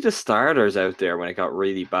basically the starters out there when it got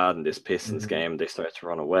really bad in this Pistons game. They started to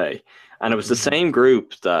run away, and it was the same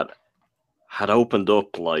group that had opened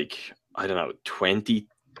up 20-4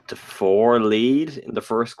 lead in the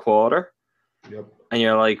first quarter. Yep. And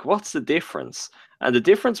you're like, what's the difference? And the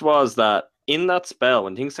difference was that in that spell,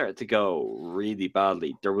 when things started to go really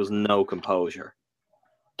badly, there was no composure.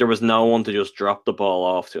 There was no one to just drop the ball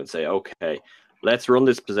off to and say, okay, let's run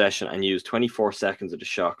this possession and use 24 seconds of the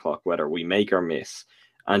shot clock, whether we make or miss,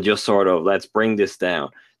 and just sort of, let's bring this down.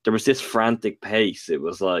 There was this frantic pace. It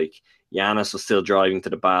was like Giannis was still driving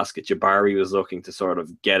to the basket. Jabari was looking to sort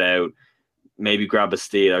of get out, maybe grab a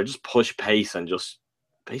steal, or just push pace and just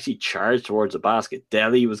basically charged towards the basket.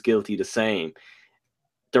 Delhi was guilty the same.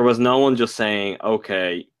 There was no one just saying,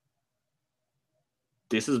 okay,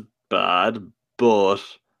 this is bad, but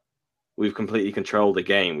we've completely controlled the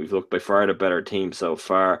game. We've looked by far the better team so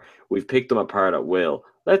far. We've picked them apart at will.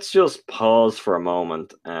 Let's just pause for a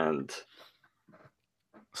moment and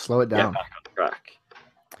slow it down. Get back on track.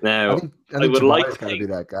 Now, I would like to be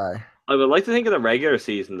that guy. I would like to think in the regular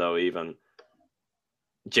season, though, even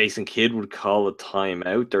Jason Kidd would call a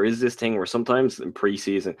timeout. There is this thing where sometimes in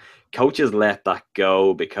preseason, coaches let that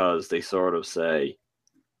go because they sort of say,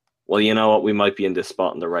 well, you know what, we might be in this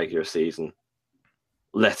spot in the regular season.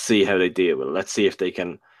 Let's see how they deal with it. Let's see if they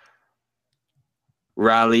can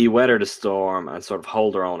rally, weather the storm, and sort of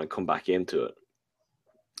hold their own and come back into it.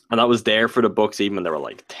 And that was there for the Bucks, even when they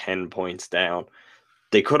were 10 points down.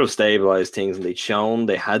 They could have stabilized things, and they'd shown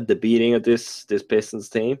they had the beating of this Pistons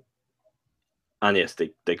team. And yes,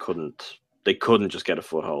 they couldn't just get a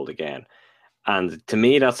foothold again. And to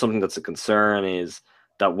me, that's something that's a concern, is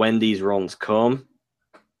that when these runs come,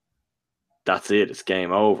 that's it. It's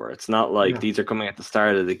game over. It's not like these are coming at the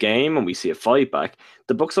start of the game and we see a fight back.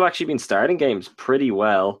 The Bucks have actually been starting games pretty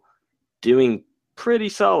well, doing pretty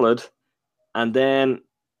solid, and then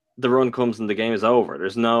the run comes and the game is over.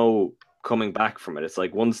 There's no coming back from it. It's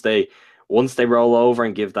like once they roll over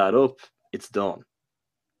and give that up, it's done.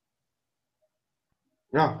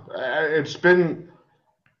 Yeah, it's been,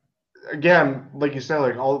 again, like you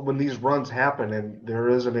said, when these runs happen and there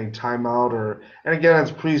isn't a timeout and again,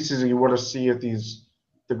 it's preseason, you want to see if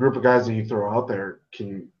the group of guys that you throw out there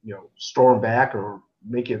can, storm back or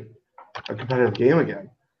make it a competitive game again.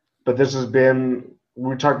 But this has been,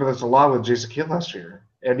 we talked about this a lot with Jason Kidd last year.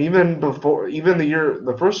 And even before,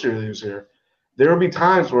 the first year that he was here, there will be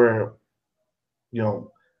times where,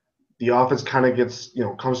 the offense kind of gets,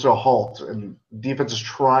 comes to a halt, and defense is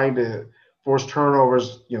trying to force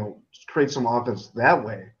turnovers, create some offense that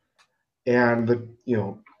way. And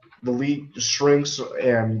the lead shrinks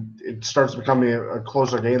and it starts becoming a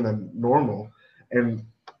closer game than normal. And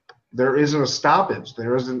there isn't a stoppage.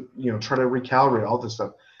 There isn't, try to recalibrate all this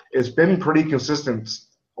stuff. It's been pretty consistent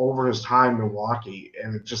over his time in Milwaukee,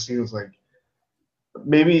 and it just seems like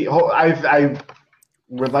maybe I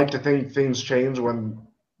would like to think things change when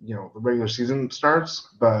the regular season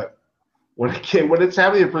starts, but when it's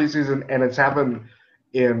happening in preseason and it's happened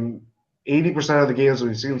in 80% of the games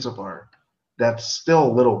we've seen so far, that's still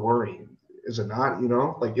a little worrying, is it not?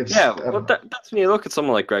 It's but that's when you look at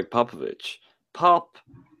someone like Greg Popovich.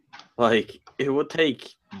 It would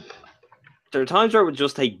take. There are times where it would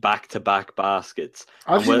just take back-to-back baskets.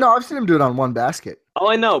 I've seen him do it on one basket. Oh,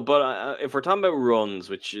 I know, but if we're talking about runs,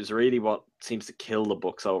 which is really what seems to kill the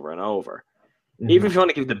Bucks over and over. Even if you want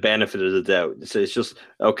to give the benefit of the doubt, so it's just,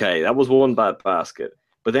 okay, that was one bad basket.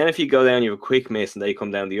 But then if you go down, you have a quick miss, and they come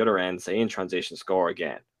down the other end, say in transition, score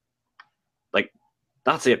again.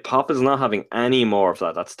 That's it. Pop is not having any more of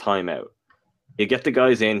that. That's timeout. He'll get the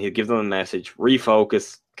guys in, he'll give them a message,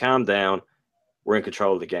 refocus, calm down, we're in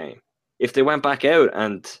control of the game. If they went back out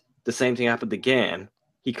and the same thing happened again,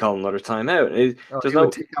 he called another timeout.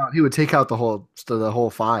 He would take out the whole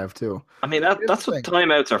five too. I mean, that's what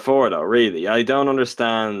timeouts are for, though. Really, I don't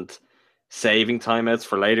understand saving timeouts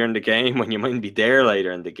for later in the game when you might be there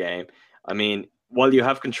later in the game. I mean, while you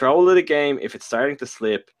have control of the game, if it's starting to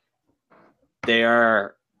slip, they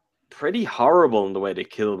are pretty horrible in the way they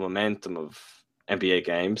kill momentum of NBA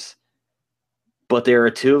games. But they're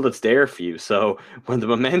a tool that's there for you. So when the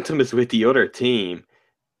momentum is with the other team,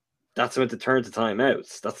 that's when to turn to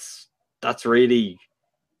timeouts. That's really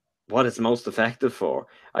what it's most effective for.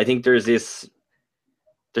 I think there's this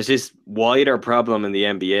wider problem in the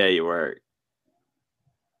NBA where,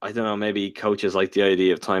 I don't know, maybe coaches like the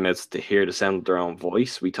idea of timeouts to hear the sound of their own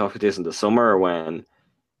voice. We talked about this in the summer when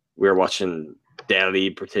we were watching Delhi,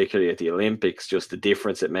 particularly at the Olympics, just the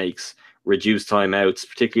difference it makes, reduced timeouts,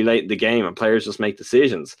 particularly late in the game, and players just make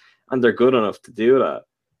decisions, and they're good enough to do that.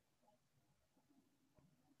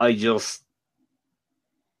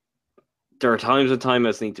 There are times when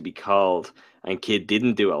timeouts need to be called, and Kidd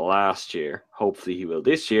didn't do it last year. Hopefully he will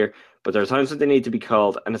this year. But there are times when they need to be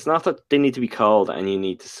called, and it's not that they need to be called and you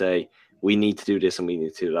need to say, we need to do this and we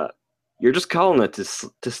need to do that. You're just calling it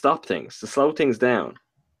to stop things, to slow things down.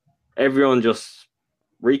 Everyone just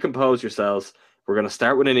recompose yourselves. We're going to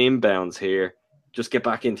start with an inbounds here. Just get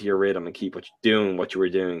back into your rhythm and keep what you were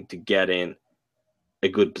doing to get in a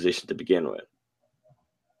good position to begin with.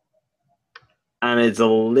 And it's a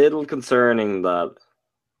little concerning that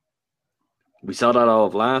we saw that all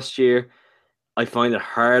of last year. I find it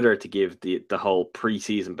harder to give the whole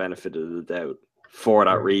preseason benefit of the doubt for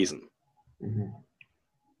that reason. Mm-hmm.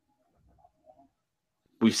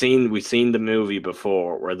 We've seen the movie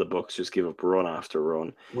before where the Bucks just give up run after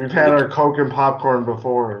run. We've had our Coke and popcorn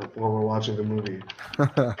before when we're watching the movie.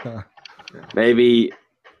 Maybe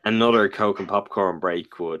another Coke and popcorn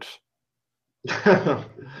break would.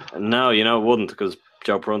 No, it wouldn't, because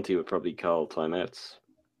Joe Prunty would probably call timeouts.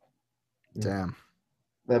 Damn.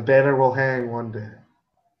 That banner will hang one day.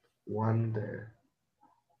 One day.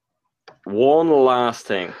 One last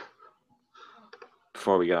thing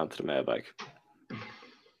before we get on to the mailbag.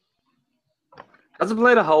 Hasn't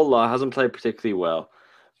played a whole lot, hasn't played particularly well,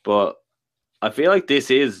 but I feel like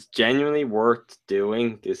this is genuinely worth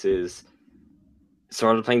doing. This is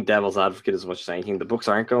sort of playing devil's advocate as much as anything. The Bucks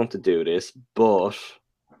aren't going to do this, but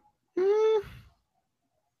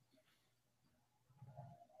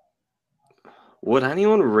would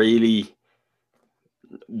anyone really?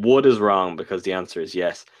 Would is wrong because the answer is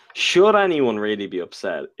yes. Should anyone really be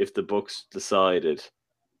upset if the Bucks decided,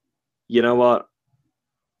 you know what,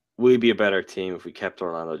 we'd be a better team if we kept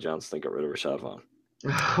Orlando Johnson and got rid of Rashad Vaughn?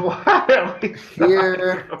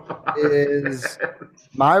 Here is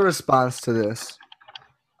my response to this.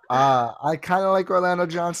 I kind of like Orlando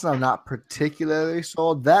Johnson. I'm not particularly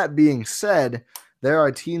sold. That being said, there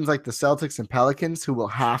are teams like the Celtics and Pelicans who will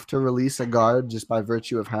have to release a guard just by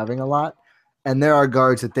virtue of having a lot. And there are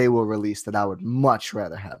guards that they will release that I would much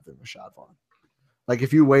rather have than Rashad Vaughn. Like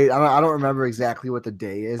if you wait, I don't remember exactly what the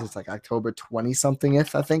day is. It's like October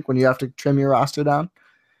 20-something-th, I think, when you have to trim your roster down.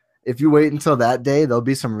 If you wait until that day, there'll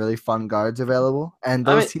be some really fun guards available. And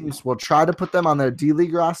those teams will try to put them on their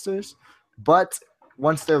D-League rosters. But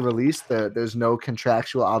once they're released, there's no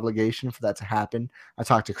contractual obligation for that to happen. I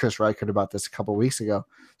talked to Chris Reichert about this a couple weeks ago.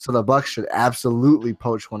 So the Bucks should absolutely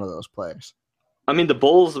poach one of those players. I mean, the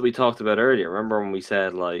Bulls that we talked about earlier, remember when we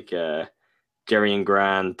said like Jerry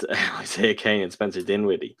Grant, Isaiah Kane, and Spencer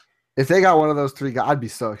Dinwiddie? If they got one of those three guys, I'd be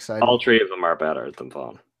so excited. All three of them are better than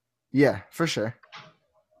Vaughn. Yeah, for sure.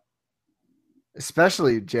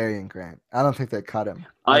 Especially Jerry and Grant. I don't think they cut him.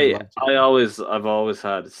 I've always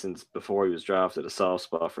had, since before he was drafted, a soft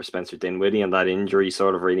spot for Spencer Dinwiddie, and that injury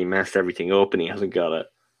sort of really messed everything up, and he hasn't got it.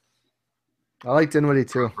 I like Dinwiddie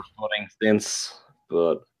too. Since,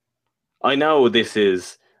 but I know this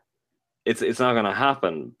is it's not going to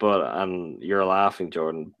happen. But and you're laughing,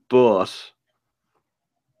 Jordan. But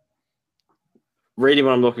really,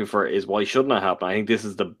 what I'm looking for is why shouldn't it happen? I think this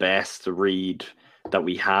is the best read that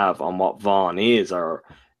we have on what Vaughn is, or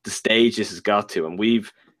the stage this has got to, and we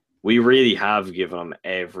really have given him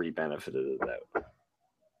every benefit of the doubt.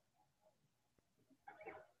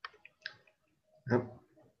 Yep.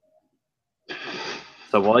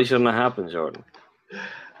 So why shouldn't it happen, Jordan?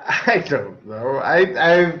 I don't know.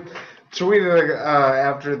 I tweeted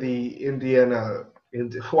after the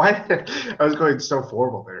why I was going so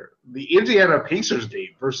formal there. The Indiana Pacers game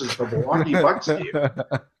versus the Milwaukee Bucks game.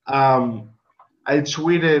 I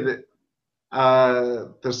tweeted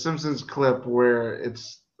the Simpsons clip where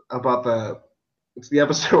it's about the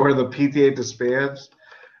episode where the PTA disbands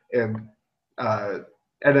and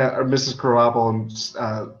Mrs. Krabappel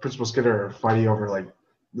and Principal Skinner are fighting over like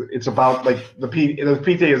it's about like the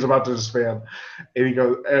PTA is about to disband, and he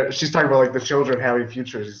goes she's talking about like the children having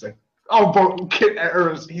futures. He's like,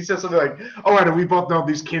 or he says something like, "Oh, and we both know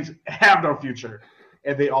these kids have no future,"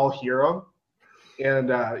 and they all hear him.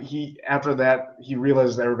 And he after that he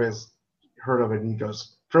realizes everybody's heard of it, and he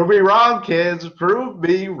goes, "Prove me wrong, kids. Prove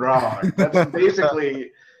me wrong." That's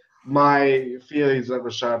basically my feelings of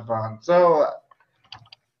Rashad Vaughn. So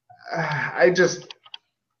I don't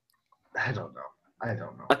know.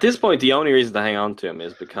 At this point, the only reason to hang on to him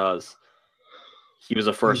is because he was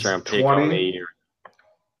a first-round pick 20. only a year.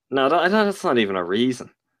 No, that's not even a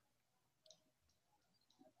reason.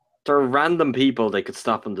 There are random people they could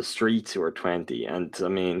stop on the streets who are 20, and I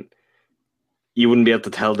mean, you wouldn't be able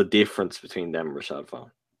to tell the difference between them and Rashad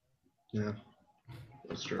Vaughn. Yeah,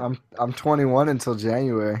 that's true. I'm 21 until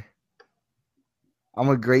January. I'm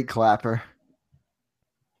a great clapper.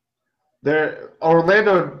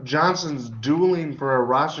 Orlando Johnson's dueling for a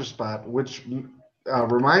roster spot, which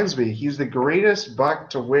reminds me, he's the greatest Buck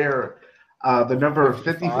to wear the number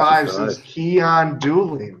 55 since Keon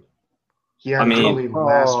Dueling. Dueling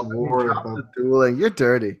last wore the dueling. You're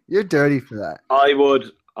dirty. You're dirty for that. I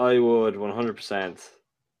would 100%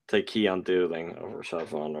 take Keon Dueling over Rashad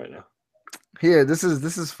Vaughn right now. Here, this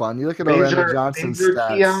is fun. You look at Orlando Johnson's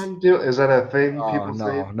stats. Keon is that a thing people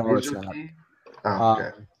say? No, it's not. Oh,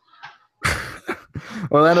 okay.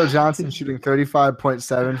 Orlando Johnson shooting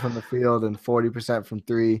 35.7 from the field and 40% from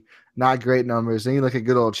three. Not great numbers. Then you look at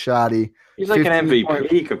good old Shoddy. He's like an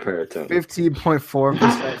MVP compared to him.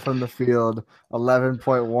 15.4% from the field,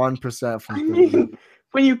 11.1% from three.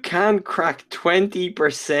 When you can crack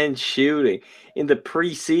 20% shooting in the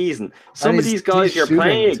preseason, some of these guys you're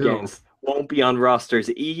playing against won't be on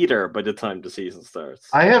rosters either by the time the season starts.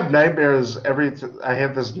 I have nightmares I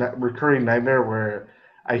have this recurring nightmare where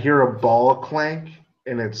I hear a ball clank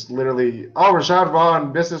and it's literally, Rashad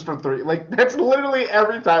Vaughn misses from three. Like, that's literally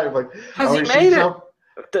every time. Like, has he made it?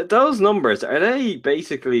 Those numbers, are they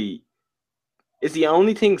basically, is the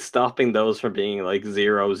only thing stopping those from being like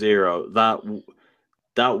 0-0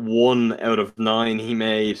 that 1 out of 9 he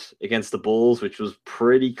made against the Bulls, which was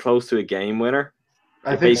pretty close to a game winner?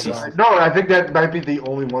 I think so. No, I think that might be the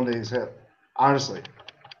only one that he's hit, honestly.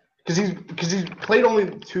 Because he's played only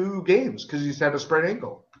 2 games because he's had a sprained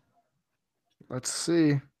ankle. Let's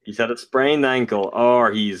see. He's had a sprained ankle,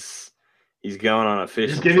 or he's going on a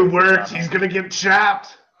fishing. He's getting worked. He's gonna get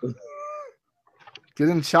chopped.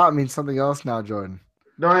 Getting chopped means something else now, Jordan.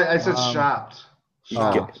 No, I said chopped.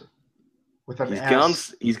 With an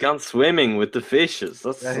S. He's gone swimming with the fishes.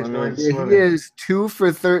 He is 2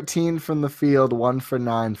 for 13 from the field, 1 for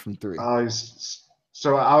 9 from three.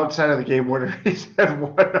 So outside of the game winner, he's had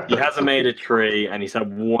 1. He hasn't made a 3, and he's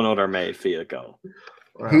had 1 other made field goal.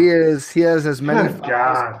 Wow. He has as many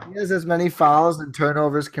fouls. He has as many fouls and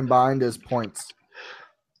turnovers combined as points.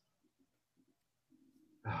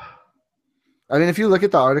 I mean, if you look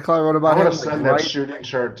at the article I wrote about him, I want to send that shooting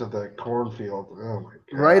chart to the cornfield. Oh my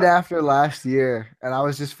god! Right after last year, and I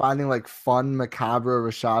was just finding like fun, macabre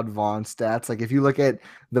Rashad Vaughn stats. Like if you look at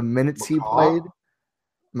the minutes he played,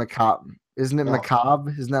 macabre, isn't it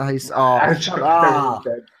macabre? Isn't that how you?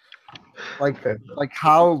 Like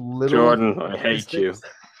how little. Jordan, I hate you.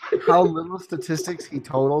 How little statistics he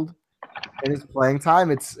totaled in his playing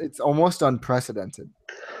time. It's almost unprecedented.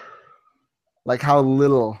 Like how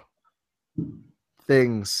little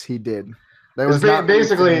things he did. There was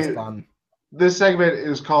basically this segment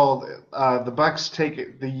is called the Bucks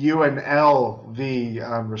take the UNLV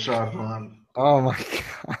on Rashad Vaughn. Oh my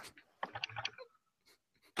god.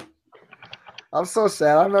 I'm so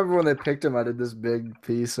sad. I remember when they picked him, I did this big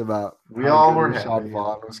piece about we all were Rashad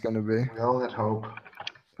Vaughn was going to be. We all had hope.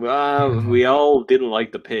 Well, we all didn't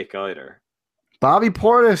like the pick either. Bobby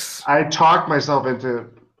Portis. I talked myself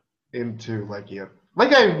into like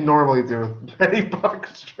I normally do with many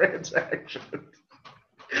Bucks transactions.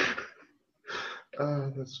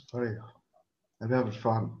 That's funny. I'm having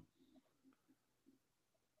fun.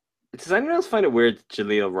 Does anyone else find it weird that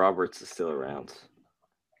Jaleel Roberts is still around?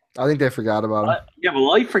 I think they forgot about him. Yeah,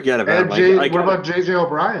 well, I forget about him. What about J.J.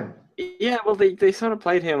 O'Brien? Yeah, well, they sort of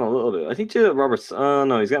played him a little bit. I think Jaleel Roberts,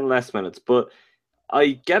 no, he's getting less minutes, but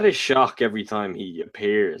I get a shock every time he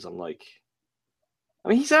appears. I'm like, I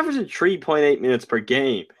mean, he's averaging 3.8 minutes per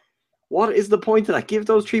game. What is the point of that? Give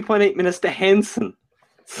those 3.8 minutes to Henson.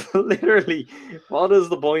 So literally, what is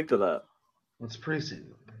the point of that? It's preseason.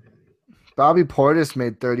 Bobby Portis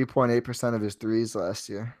made 30.8% of his threes last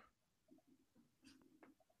year.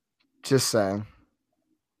 Just saying.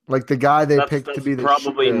 Like the guy they picked to be the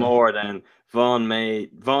probably shooter. More than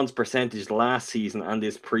Vaughn's percentage last season and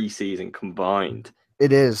this preseason combined.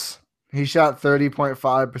 It is. He shot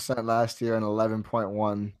 30.5% last year and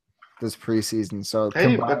 11.1 this preseason. So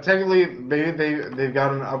but technically, maybe they've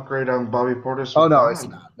got an upgrade on Bobby Portis. Oh no, it's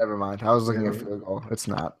not. Never mind. I was looking at field goal. It's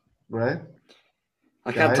not. Right.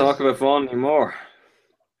 I can't talk about Vaughn anymore.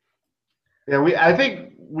 Yeah, I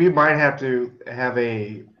think we might have to have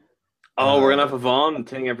a. Oh, we're gonna have a Vaughn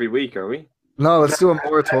thing every week, are we? No, let's do a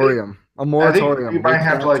moratorium. A I think moratorium. we might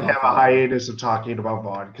have to can't have talk a about hiatus of talking about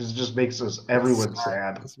Vaughn because it just makes everyone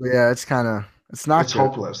sad. Yeah, it's kind of it's not It's good.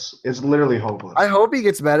 hopeless. It's literally hopeless. I hope he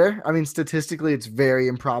gets better. I mean, statistically, it's very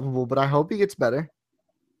improbable, but I hope he gets better.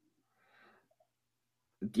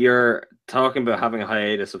 You're talking about having a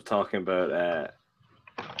hiatus of talking about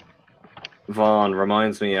Vaughn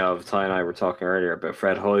reminds me of Ty and I were talking earlier about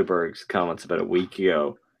Fred Hoiberg's comments about a week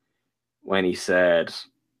ago when he said,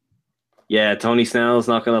 "Yeah, Tony Snell's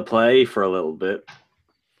not going to play for a little bit."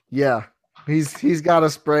 Yeah, he's got a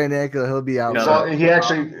sprained ankle. He'll be out. So he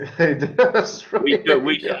actually.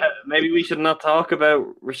 Maybe we should not talk about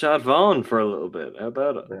Rashad Vaughn for a little bit. How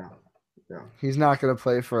about it? Yeah. He's not going to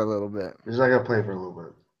play for a little bit. He's not gonna play for a little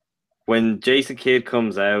bit. When Jason Kidd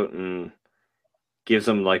comes out and gives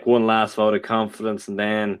him like one last vote of confidence, and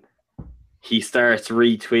then he starts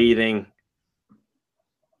retweeting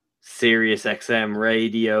Sirius XM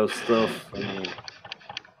radio stuff,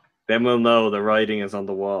 then we'll know the writing is on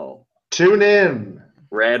the wall. Tune in.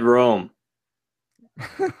 Red rum.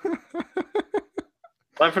 Time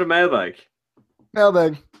for the mailbag.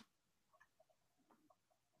 Mailbag.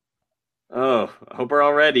 Oh, I hope we're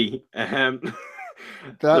all ready.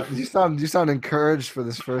 You sound encouraged for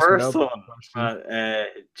this first one.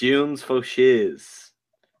 June's Fauchiz.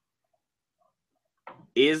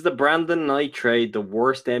 Is the Brandon Knight trade the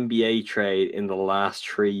worst NBA trade in the last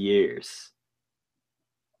 3 years?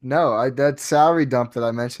 No, that salary dump that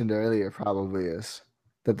I mentioned earlier probably is.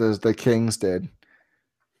 That the Kings did.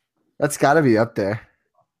 That's got to be up there.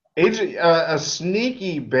 A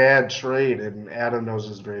sneaky bad trade, and Adam knows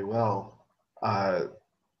this very well.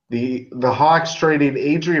 The Hawks traded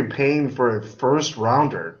Adrian Payne for a first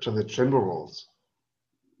rounder to the Timberwolves.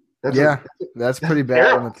 That's pretty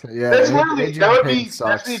bad. That's literally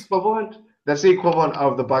that's the equivalent. That's the equivalent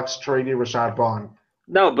of the Bucks trading Rashad Vaughn.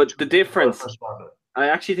 No, but the difference. I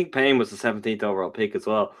actually think Payne was the 17th overall pick as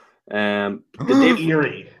well.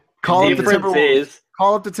 Eerie. Call up the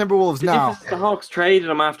Timberwolves now. The Hawks traded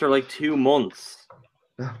him after like 2 months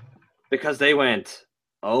because they went,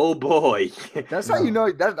 oh boy. That's how you know.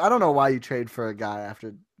 I don't know why you trade for a guy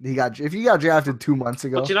after if you got drafted 2 months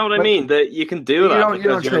ago. But you know what I mean? That you can do that. You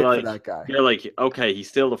don't trade for that guy. You're like, okay, he's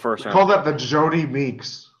still the first round. Call that the Jody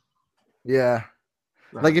Meeks. Yeah.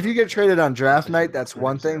 Like if you get traded on draft night, that's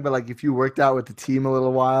one thing. But like if you worked out with the team a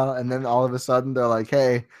little while and then all of a sudden they're like,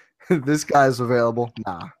 hey, this guy's available.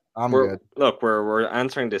 Nah, I'm good. Look, we're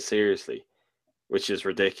answering this seriously, which is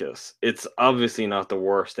ridiculous. It's obviously not the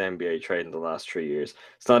worst NBA trade in the last 3 years.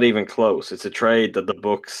 It's not even close. It's a trade that the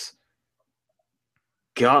Bucks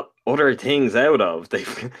got other things out of.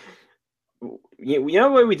 You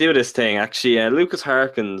know why we do this thing? Actually, Lucas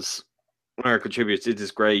Harkins, one of our contributors, did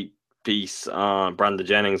this great piece on Brandon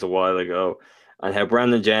Jennings a while ago and how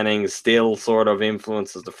Brandon Jennings still sort of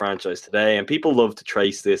influences the franchise today. And people love to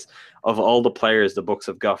trace this of all the players the Bucks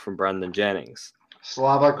have got from Brandon Jennings.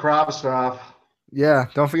 Slava Kravtsov. Yeah,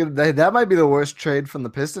 don't forget that might be the worst trade from the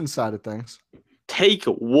Pistons side of things. Take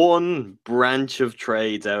one branch of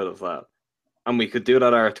trades out of that, and we could do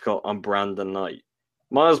that article on Brandon Knight.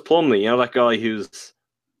 Miles Plumlee, you know that guy who's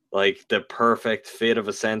like the perfect fit of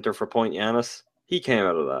a center for Point Giannis? He came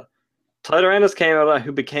out of that. Tyler Ennis came out of that,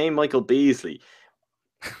 who became Michael Beasley.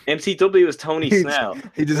 MCW was Tony Snell.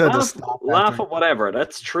 He just had to stop. Laugh at whatever.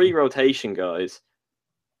 That's 3 rotation guys.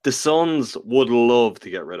 The Suns would love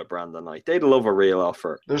to get rid of Brandon Knight. They'd love a real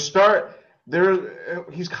offer. He's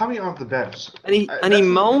coming off the bench, and he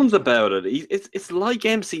moans about it. It's like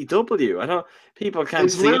MCW. People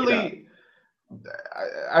can't see that.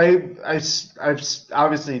 I've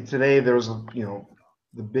obviously today there was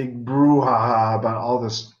the big brouhaha about all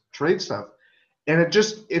this trade stuff, and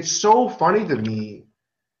it's so funny to me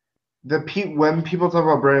that when people talk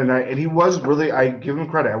about Brandon Knight, and he was really, I give him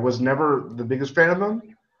credit. I was never the biggest fan of him,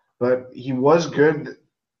 but he was good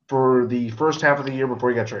for the first half of the year before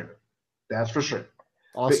he got traded. That's for sure.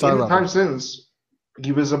 All-star level. Time since,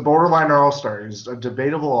 he was a borderline all-star. He's a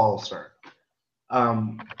debatable all-star.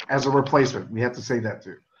 As a replacement, we have to say that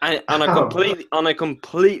too. And on a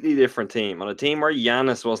completely different team, on a team where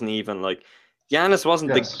Giannis wasn't even like. Giannis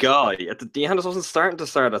wasn't the guy. Giannis wasn't starting to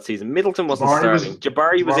start that season. Middleton wasn't starting.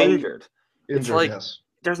 Jabari was injured. It's like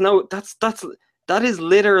there's no. That is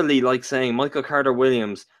literally like saying Michael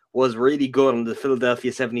Carter-Williams was really good on the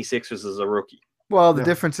Philadelphia 76ers as a rookie. Well, the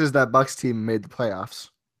difference is that Bucks team made the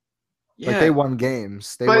playoffs. Yeah. Like they won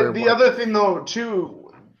games. Other thing though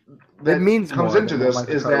too that comes into this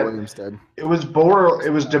is that it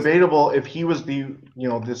was debatable if he was the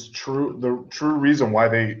true reason why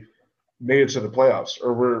they made it to the playoffs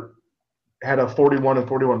or had a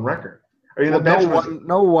 41-41 record. I mean, Well, the bench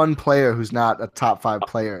no one player who's not a top 5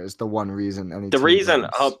 player is the one reason any The team reason,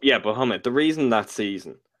 wins. but Hamid, the reason that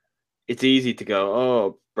season, it's easy to go,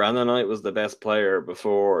 oh, Brandon Knight was the best player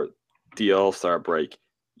before the All-Star break.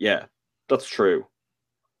 Yeah, that's true.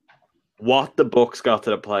 What the Bucks got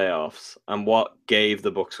to the playoffs and what gave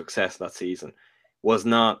the Bucks success that season was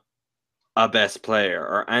not a best player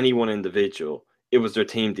or any one individual. It was their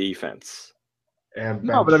team defense. and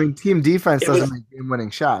No, but I mean, team defense It doesn't was- make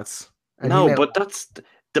game-winning shots. And No, but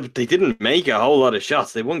they didn't make a whole lot of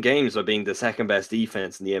shots. They won games by being the second best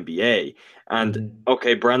defense in the NBA. And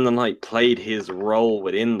okay, Brandon Knight played his role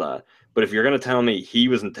within that. But if you're going to tell me he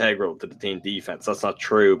was integral to the team defense, that's not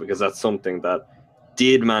true, because that's something that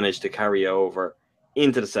did manage to carry over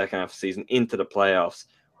into the second half of the season, into the playoffs,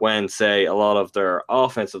 when, say, a lot of their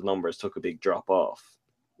offensive numbers took a big drop off.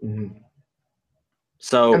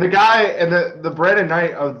 So, and the guy and the Brandon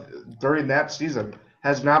Knight of during that season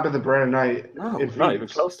has not been the Brandon Knight. no, in not even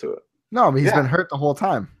Phoenix. close to it. No, I mean, he's Yeah. been hurt the whole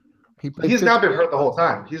time. He's not been hurt the whole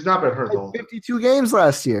time. He's not been hurt the whole time. 52 games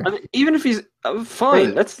last year. I mean, even if he's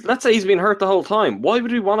fine, let's say he's been hurt the whole time. Why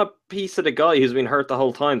would we want a piece of the guy who's been hurt the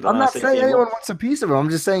whole time? I'm not saying anyone wants a piece of him. I'm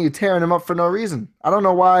just saying you're tearing him up for no reason. I don't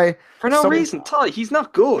know why. For no reason. Ty, he's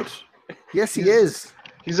not good. Yes, he is.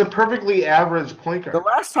 He's a perfectly average point guard. The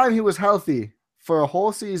last time he was healthy for a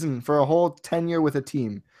whole season, for a whole tenure with a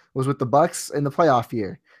team, was with the Bucks in the playoff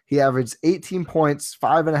year. He averaged 18 points,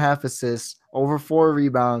 5.5 assists, over 4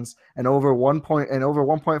 rebounds, and over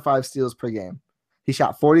 1.5 steals per game. He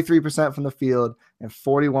shot 43% from the field and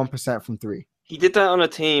 41% from 3. He did that on a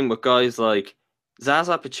team with guys like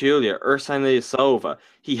Zaza Pachulia, Ersan Ilyasova.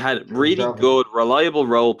 He had really good, reliable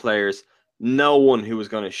role players. No one who was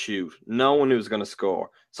going to shoot. No one who was going to score.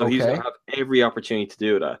 So he's going to have every opportunity to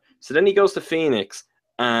do that. So then he goes to Phoenix,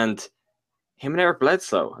 and him and Eric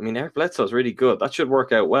Bledsoe. I mean, Eric Bledsoe is really good. That should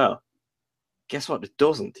work out well. Guess what? It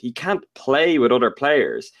doesn't. He can't play with other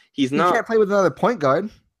players. He can't play with another point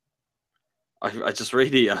guard. I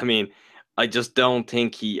just don't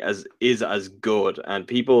think he is as good. And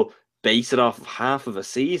people base it off of half of a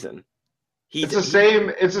season. I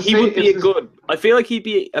feel like he'd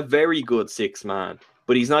be a very good 6th man,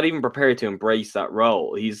 but he's not even prepared to embrace that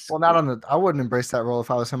role. I wouldn't embrace that role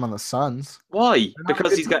if I was him on the Suns. Why?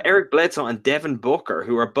 Because he's got Eric Bledsoe and Devin Booker,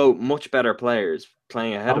 who are both much better players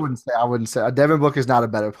playing ahead of him. I wouldn't say Devin Booker is not a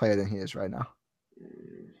better player than he is right now.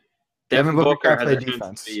 Devin Booker has play a chance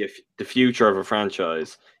defense. to be the future of a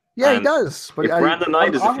franchise. Yeah, he does. But Brandon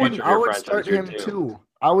Knight is the future of your franchise.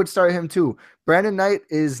 I would start him too. Brandon Knight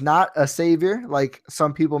is not a savior like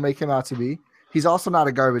some people make him out to be. He's also not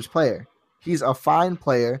a garbage player. He's a fine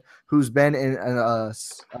player who's been in a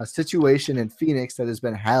situation in Phoenix that has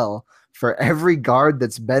been hell for every guard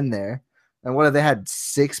that's been there. And what have they had?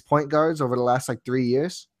 6 point guards over the last 3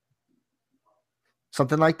 years?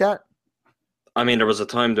 Something like that? I mean, there was a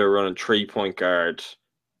time they were running 3-point guard.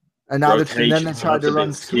 And then they tried to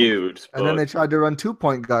run then they tried to run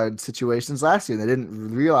 2-point guard situations last year. They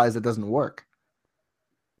didn't realize it doesn't work.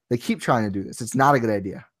 They keep trying to do this. It's not a good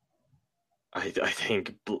idea. I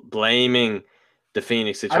think blaming the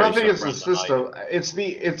Phoenix situation. I don't think it's the system.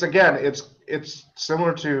 It's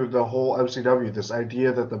similar to the whole MCW. This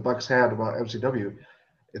idea that the Bucks had about MCW.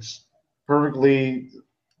 It's perfectly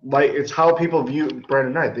it's how people view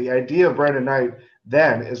Brandon Knight. The idea of Brandon Knight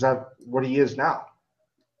then is not what he is now.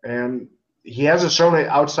 And he hasn't shown it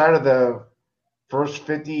outside of the first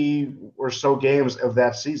 50 or so games of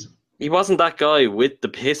that season. He wasn't that guy with the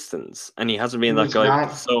Pistons, and he hasn't been that guy with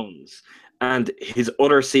the Suns. And his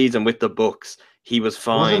other season with the Bucks, he was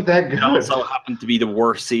fine. Wasn't that good? It also happened to be the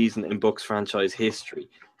worst season in Bucks franchise history.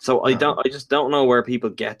 So I just don't know where people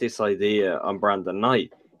get this idea on Brandon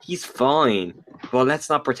Knight. He's fine, but let's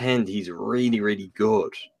not pretend he's really, really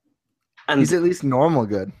good. And he's at least normal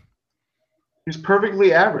good. He's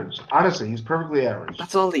perfectly average. Honestly, he's perfectly average.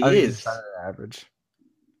 That's all he is. Average.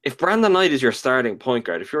 If Brandon Knight is your starting point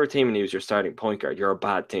guard, if you're a team and he was your starting point guard, you're a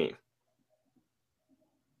bad team.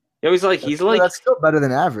 You know, that's still better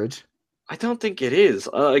than average. I don't think it is.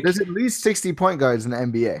 There's at least 60 point guards in the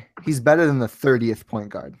NBA. He's better than the 30th point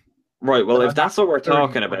guard. Right. Well, if that's what we're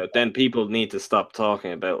talking about, then people need to stop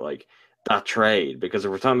talking about that trade, because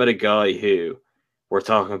if we're talking about a guy who we're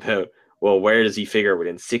talking about, well, where does he figure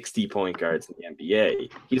within 60 point guards in the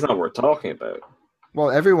NBA? He's not worth talking about.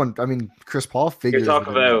 Well, Chris Paul figures. You're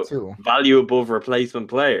talking about value above replacement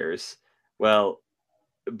players. Well,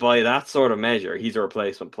 by that sort of measure, he's a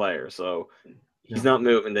replacement player. So he's not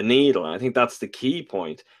moving the needle. And I think that's the key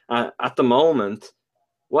point. At the moment,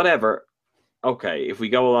 whatever. Okay, if we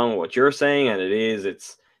go along with what you're saying, and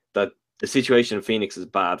it's that the situation in Phoenix is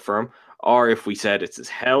bad for him, or if we said it's his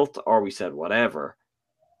health, or we said whatever.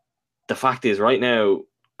 The fact is, right now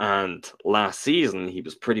and last season, he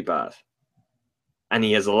was pretty bad. And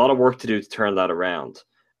he has a lot of work to do to turn that around.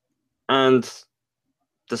 And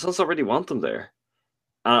the Suns don't really want him there.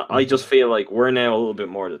 I just feel like we're now a little bit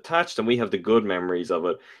more detached, and we have the good memories of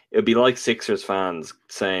it. It would be like Sixers fans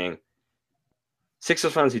saying,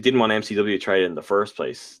 Sixers fans who didn't want MCW trade in the first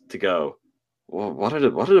place to go, well, what are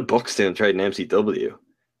the Bucks doing trading MCW?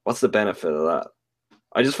 What's the benefit of that?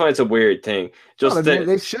 I just find it's a weird thing.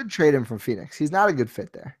 They should trade him from Phoenix. He's not a good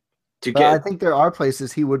fit there. I think there are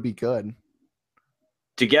places he would be good.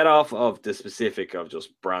 To get off of the specific of just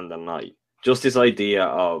Brandon Knight, just this idea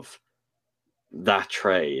of that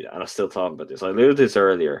trade, and I'm still talking about this. I alluded to this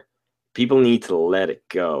earlier. People need to let it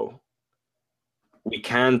go. We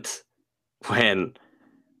can't, when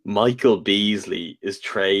Michael Beasley is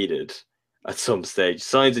traded at some stage,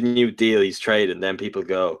 signs a new deal, he's traded, and then people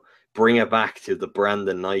go, bring it back to the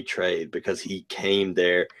Brandon Knight trade because he came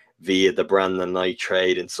there via the Brandon Knight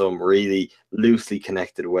trade in some really loosely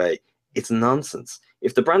connected way. It's nonsense.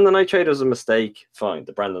 If the Brandon Knight trade was a mistake, fine.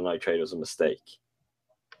 The Brandon Knight trade was a mistake.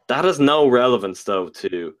 That has no relevance, though,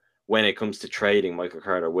 to when it comes to trading Michael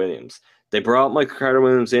Carter-Williams. They brought Michael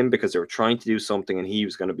Carter-Williams in because they were trying to do something and he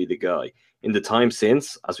was going to be the guy. In the time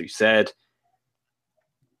since, as we've said,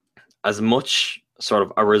 as much sort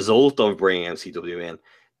of a result of bringing MCW in,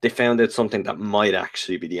 they found out something that might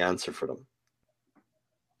actually be the answer for them.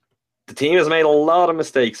 The team has made a lot of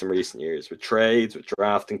mistakes in recent years with trades, with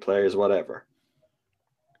drafting players, whatever.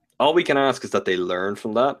 All we can ask is that they learn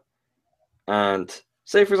from that. And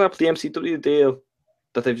say, for example, the MCW deal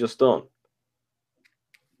that they've just done.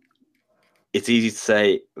 It's easy to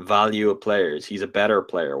say value of players. He's a better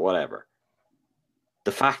player, whatever.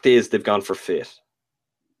 The fact is they've gone for fit.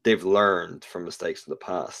 They've learned from mistakes in the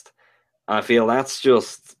past. I feel that's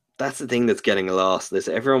the thing that's getting lost.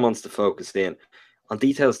 Everyone wants to focus in on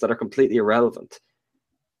details that are completely irrelevant.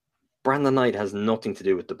 Brandon Knight has nothing to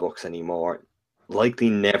do with the Bucks anymore. Likely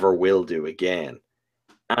never will do again.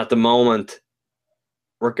 And at the moment,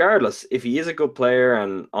 regardless, if he is a good player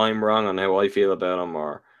and I'm wrong on how I feel about him,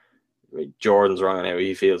 or Jordan's wrong on how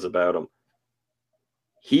he feels about him,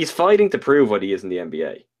 he's fighting to prove what he is in the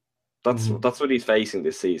NBA. That's what he's facing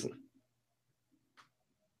this season.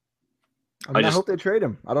 I hope they trade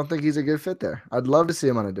him. I don't think he's a good fit there. I'd love to see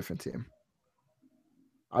him on a different team.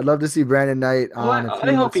 I'd love to see Brandon Knight on a team.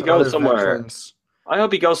 I hope he goes somewhere. Veterans. I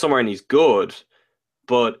hope he goes somewhere and he's good,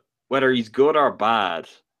 but whether he's good or bad,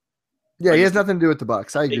 yeah, he has nothing to do with the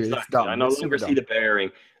Bucks. I agree. Exactly. It's dumb. I no longer see the bearing.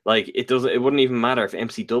 Like it wouldn't even matter if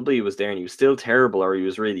MCW was there and he was still terrible or he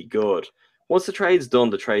was really good. Once the trade's done,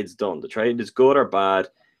 the trade's done. The trade is good or bad.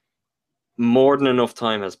 More than enough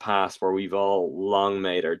time has passed where we've all long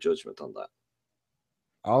made our judgment on that.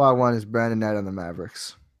 All I want is Brandon Knight on the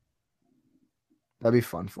Mavericks. That'd be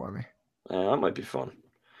fun for me. That might be fun.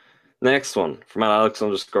 Next one from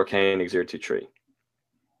Alex_Koenig023.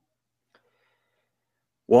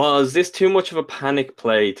 Was this too much of a panic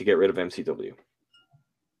play to get rid of MCW?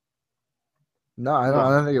 No, I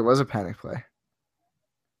don't think it was a panic play.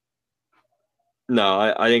 No,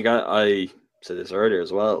 I think I said this earlier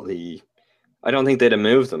as well. I don't think they'd have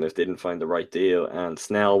moved them if they didn't find the right deal. And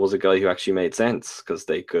Snell was a guy who actually made sense because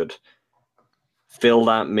they could fill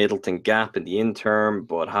that Middleton gap in the interim,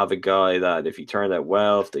 but have a guy that if he turned out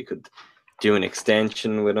well, if they could do an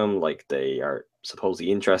extension with him like they are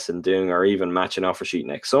supposedly interested in doing, or even match an offer sheet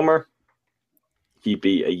next summer, he'd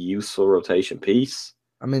be a useful rotation piece.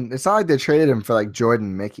 I mean, it's not like they traded him for like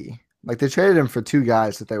Jordan Mickey. Like they traded him for two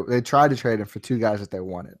guys that they tried to trade him for two guys that they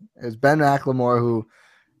wanted. It was Ben McLemore, who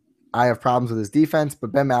I have problems with his defense,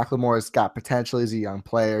 but Ben McLemore has got potential. He's a young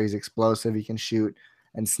player. He's explosive. He can shoot.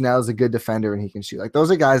 And Snell's a good defender and he can shoot. Like those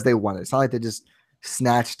are guys they wanted. It's not like they just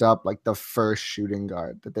snatched up like the first shooting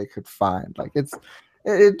guard that they could find. Like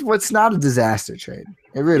it's not a disaster trade.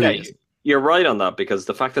 It really is. You're right on that, because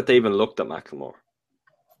the fact that they even looked at McLemore,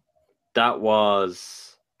 that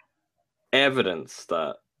was evidence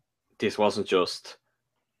that this wasn't just,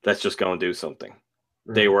 let's just go and do something.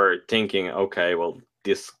 Mm-hmm. They were thinking, okay, well,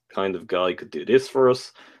 this kind of guy could do this for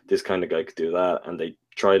us. This kind of guy could do that. And they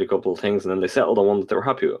tried a couple of things and then they settled on one that they were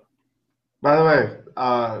happy with. By the way,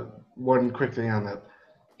 one quick thing on that.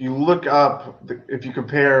 You look up, if you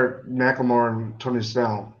compare McLemore and Tony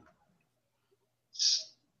Snell,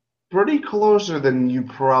 it's pretty closer than you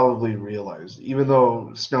probably realize, even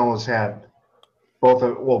though Snell has had both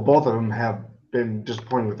of them have been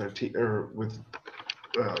disappointed with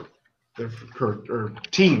their their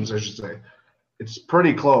teams, I should say. It's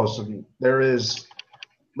pretty close, and there is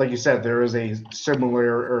like you said, there is a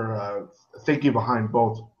similar or thinking behind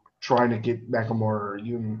both trying to get McLemore or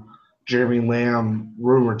even Jeremy Lamb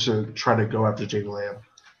rumored to try to go after Jeremy Lamb.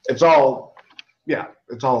 It's all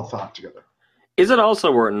thought together. Is it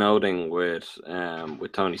also worth noting with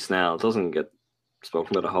Tony Snell? It doesn't get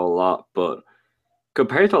spoken about a whole lot, but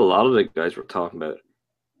compared to a lot of the guys we're talking about,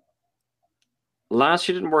 last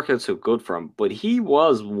year didn't work out so good for him, but he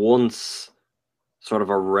was once sort of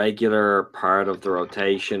a regular part of the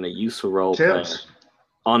rotation, a useful role player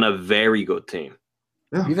on a very good team.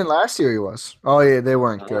 Yeah. Even last year he was. Oh yeah, they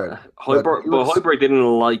weren't good. Hoiberg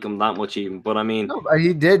didn't like him that much even. But I mean, no,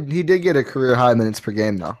 he did get a career high minutes per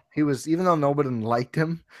game though. He was, even though nobody liked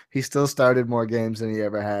him, he still started more games than he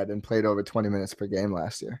ever had and played over 20 minutes per game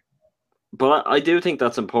last year. But I do think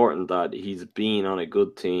that's important that he's been on a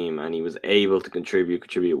good team and he was able to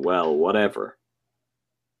contribute well, whatever.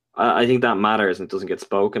 I think that matters and it doesn't get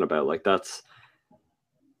spoken about. Like that's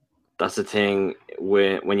the thing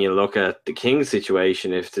when you look at the Kings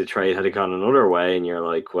situation, if the trade had gone another way and you're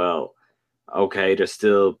like, well, okay, there's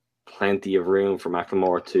still plenty of room for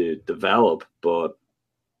McLemore to develop, but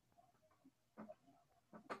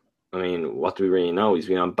I mean, what do we really know? He's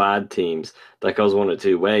been on bad teams. That goes one of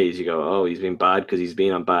two ways. You go, oh, he's been bad because he's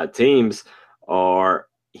been on bad teams, or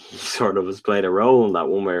he sort of has played a role in that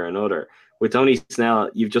one way or another. With Tony Snell,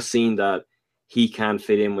 you've just seen that he can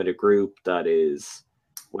fit in with a group that is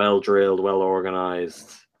well-drilled, well-organized,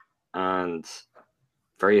 and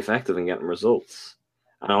very effective in getting results.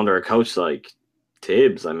 And under a coach like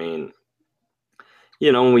Tibbs, I mean,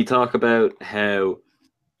 you know, when we talk about how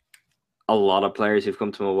a lot of players who've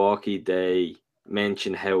come to Milwaukee, they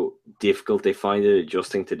mention how difficult they find it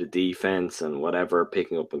adjusting to the defense and whatever,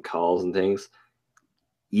 picking up on calls and things.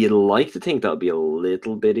 You'd like to think that would be a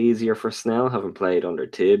little bit easier for Snell, having played under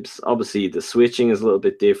Tibbs. Obviously, the switching is a little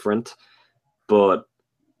bit different, but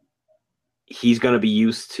he's going to be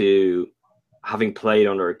used to having played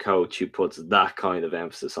under a coach who puts that kind of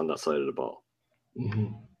emphasis on that side of the ball.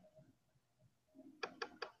 Mm-hmm.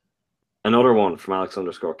 Another one from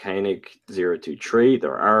Alex_Koenig 023.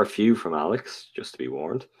 There are a few from Alex, just to be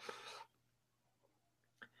warned.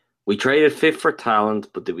 We traded fit for talent,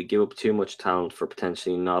 but did we give up too much talent for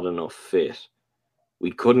potentially not enough fit?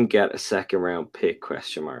 We couldn't get a second-round pick, ? You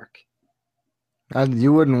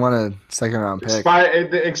wouldn't want a second-round pick.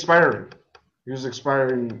 Expiring. He was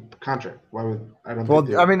expiring contract. Why would I don't?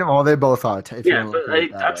 Well, I mean, well, they both are. Yeah, but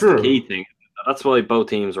that's the key thing. That's why both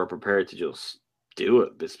teams were prepared to just do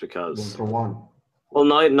it. It's because 1 for 1.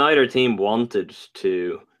 Well, neither team wanted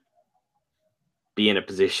to be in a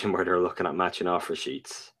position where they're looking at matching offer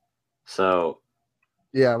sheets. So,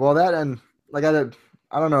 yeah, well, that and like I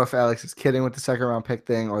don't know if Alex is kidding with the second-round pick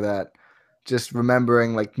thing or that just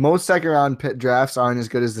remembering like most second-round drafts aren't as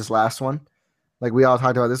good as this last one. Like we all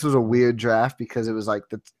talked about, this was a weird draft because it was like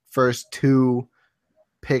the first 2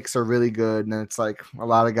 picks are really good, and then it's like a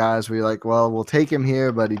lot of guys where you're like, well, we'll take him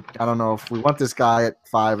here, but I don't know if we want this guy at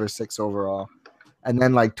 5 or 6 overall. And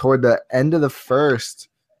then like toward the end of the first,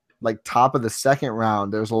 like top of the second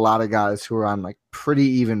round, there's a lot of guys who are on like pretty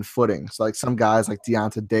even footing. So like some guys like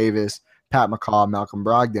Deonta Davis, Pat McCaw, Malcolm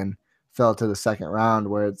Brogdon fell to the second round,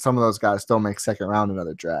 where some of those guys still make second round in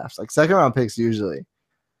other drafts. Like second round picks usually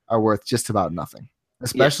are worth just about nothing,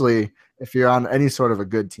 especially if you're on any sort of a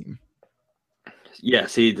good team. Yeah,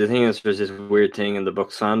 see, the thing is, there's this weird thing in the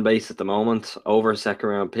Bucks fan base at the moment over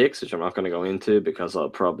second-round picks, which I'm not going to go into because I'll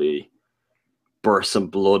probably burst some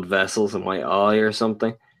blood vessels in my eye or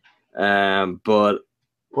something. But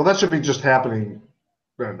well, that should be just happening.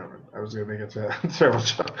 No, I was going to make it a terrible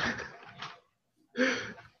joke.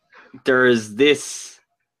 There is this,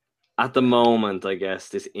 at the moment, I guess,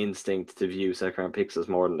 this instinct to view second-round picks as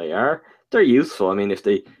more than they are. They're useful. I mean,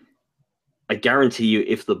 I guarantee you,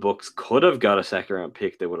 if the Bucks could have got a second-round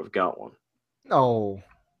pick, they would have got one. No.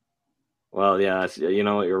 Well, yeah, you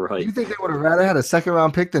know what, you're right. You think they would have rather had a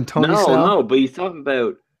second-round pick than Tony Snell? No, but he's talking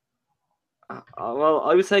about... well,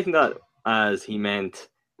 I was taking that as he meant...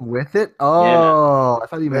 With it? Oh, yeah. I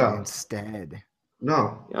thought he meant instead.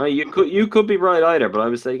 No. You could be right either, but I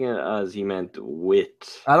was taking it as he meant with.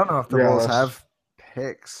 I don't know if the Bulls have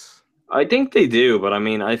picks. I think they do, but I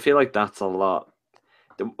mean, I feel like that's a lot.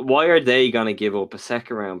 Why are they going to give up a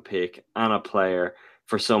second-round pick and a player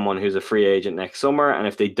for someone who's a free agent next summer? And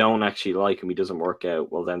if they don't actually like him, he doesn't work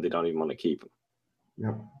out, well, then they don't even want to keep him.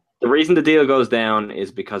 Yep. The reason the deal goes down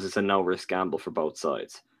is because it's a no-risk gamble for both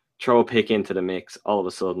sides. Throw a pick into the mix, all of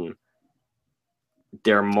a sudden,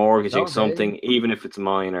 they're mortgaging something, even if it's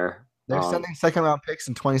minor. They're sending second-round picks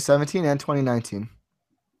in 2017 and 2019.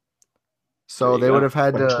 So they would have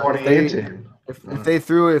had to. If they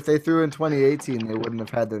threw in 2018, they wouldn't have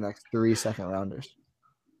had their next 3 second rounders.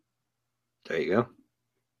 There you go.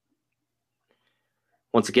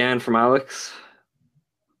 Once again from Alex,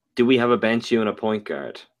 do we have a bench you and a point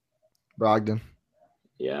guard? Brogdon.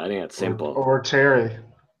 Yeah, I think that's simple. Or Terry.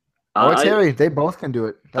 Terry, they both can do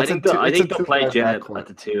it. I think they'll play Jet at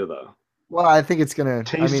the 2, though. Well, I think it's gonna.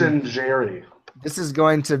 Taysom Jerry. This is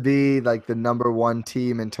going to be like the number 1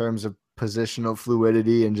 team in terms of positional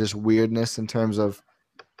fluidity and just weirdness in terms of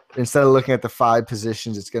instead of looking at the 5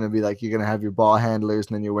 positions, it's going to be like you're going to have your ball handlers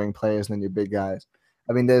and then your wing players and then your big guys.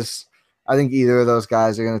 I think either of those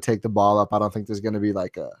guys are going to take the ball up. I don't think there's going to be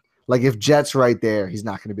like if Jet's right there, he's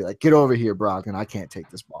not going to be like, get over here, Brogdon. I can't take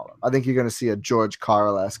this ball up. I think you're going to see a George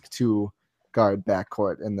Karl-esque 2-guard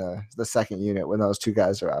backcourt in the second unit when those 2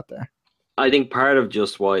 guys are out there. I think part of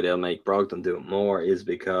just why they'll make Brogdon do it more is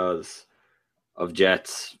because of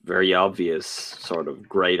Jet's very obvious sort of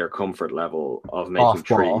greater comfort level of making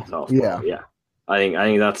trees off ball. Yeah. I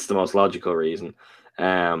think that's the most logical reason.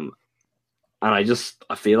 And I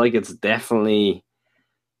feel like it's definitely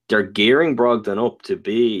they're gearing Brogdon up to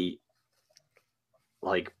be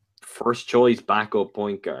like first choice backup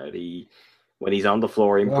point guard. When he's on the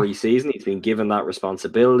floor in preseason, he's been given that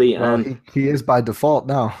responsibility, and he is by default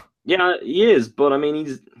now. Yeah, he is, but I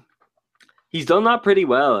mean he's done that pretty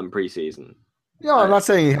well in preseason. No, I'm not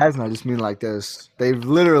saying he hasn't. I just mean like they've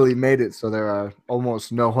literally made it so there are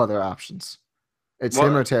almost no other options. It's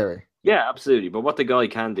him or Terry. Yeah, absolutely. But what the guy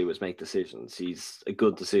can do is make decisions. He's a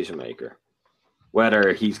good decision maker.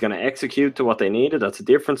 Whether he's going to execute to what they needed, that's a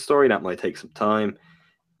different story. That might take some time.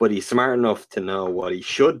 But he's smart enough to know what he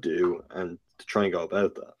should do and to try and go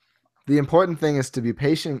about that. The important thing is to be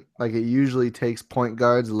patient. Like it usually takes point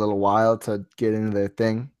guards a little while to get into their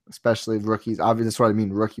thing, especially rookies. Obviously, that's what I mean,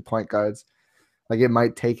 rookie point guards. Like it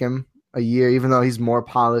might take him a year, even though he's more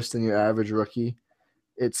polished than your average rookie.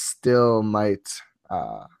 It still might.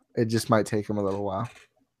 It just might take him a little while.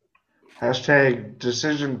 Hashtag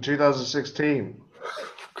decision 2016.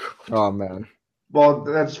 Oh man. Well,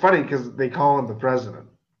 that's funny because they call him the president.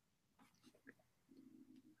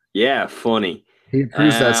 Yeah, funny. He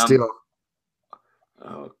approves that steal.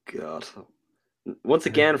 Oh, God. Once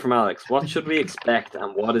again from Alex, what should we expect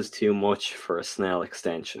and what is too much for a Snell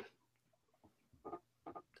extension?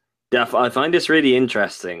 I find this really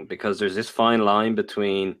interesting because there's this fine line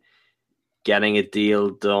between getting a deal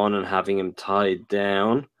done and having him tied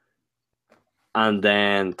down and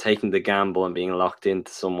then taking the gamble and being locked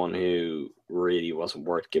into someone who really wasn't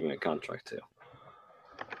worth giving a contract to.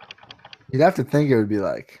 You'd have to think it would be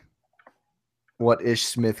like what Ish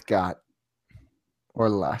Smith got or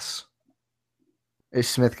less. Ish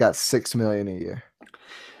Smith got $6 million a year.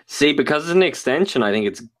 See, because it's an extension, I think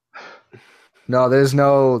it's no.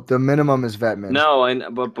 The minimum is vet min. No,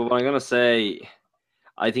 but what I'm gonna say,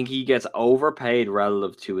 I think he gets overpaid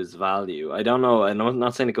relative to his value. I don't know. I'm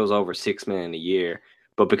not saying it goes over $6 million a year,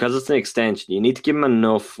 but because it's an extension, you need to give him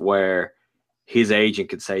enough where his agent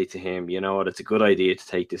could say to him, you know what, it's a good idea to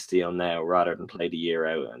take this deal now rather than play the year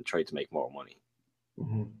out and try to make more money.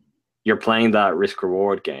 Mm-hmm. You're playing that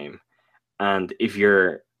risk-reward game. And if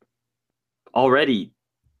you're already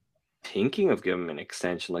thinking of giving him an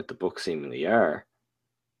extension like the Bucks seemingly are,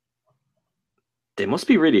 they must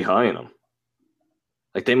be really high on him.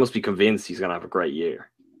 Like, they must be convinced he's going to have a great year.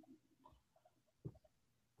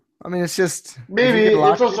 I mean, it's just... Maybe.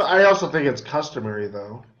 I also think it's customary,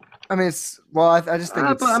 though. I mean, I just think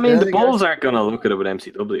it's... But, I mean, the Bulls aren't going to look at it with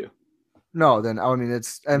MCW. No, then, I mean,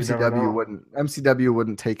 it's MCW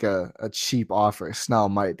wouldn't take a cheap offer. Snell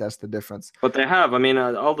might. That's the difference. But they have. I mean,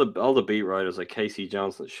 all the beat writers like Casey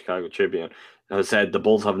Johnson, the Chicago Tribune, have said the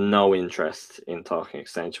Bulls have no interest in talking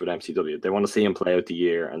extension with MCW. They want to see him play out the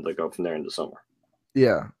year and they go from there in the summer.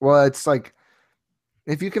 Yeah. Well, it's like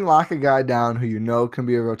if you can lock a guy down who you know can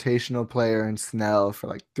be a rotational player in Snell for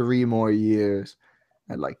like 3 more years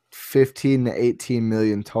at like 15 to 18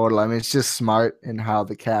 million total. I mean, it's just smart in how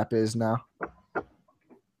the cap is now.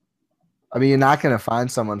 I mean, you're not going to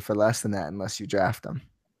find someone for less than that unless you draft them.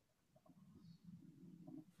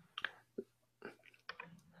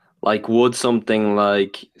 Like, would something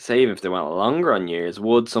like, say, if they went longer on years,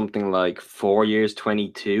 would something like 4 years,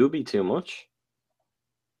 22 be too much?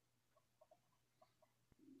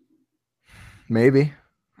 Maybe.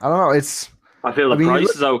 I don't know. I feel the price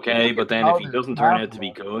is okay, but then if he doesn't turn out to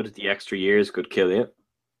be good, the extra years could kill you.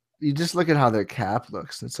 You just look at how their cap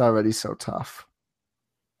looks. It's already so tough.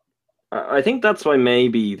 I think that's why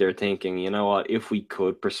maybe they're thinking, you know what, if we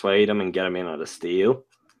could persuade him and get him in at a steal,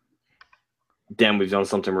 then we've done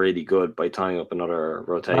something really good by tying up another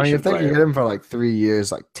rotation. I mean, if they player. can get him for like 3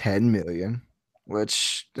 years, like 10 million,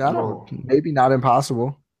 which I don't Whoa. maybe not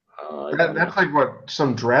impossible. That's like what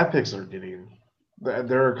some draft picks are getting.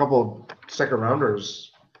 There are a couple second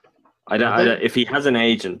rounders. If he has an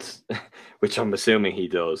agent, which I'm assuming he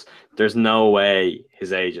does, there's no way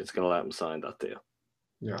his agent's going to let him sign that deal.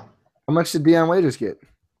 Yeah. How much did Deion Waiters get?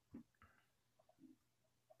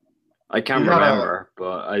 I can't remember,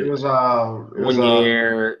 but it was 1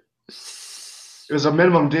 year. It was a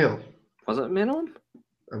minimum deal. Was it minimum?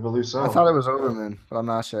 I believe so. I thought it was Overman, but I'm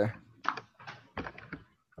not sure.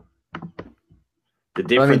 The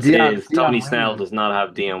difference is Deion Tony Snell does not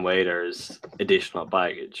have Deion Waiters' additional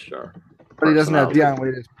baggage, but he doesn't have Deion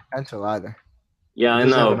Waiters' potential either. Yeah, I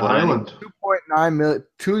know, but Island. 2.9 million,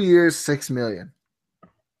 2 years, $6 million.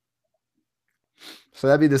 So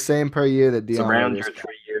that'd be the same per year that Deion. It's around Waiters your 3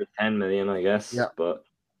 years, 10 million, I guess. Yeah. But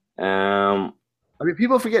I mean,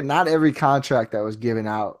 people forget not every contract that was given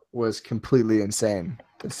out was completely insane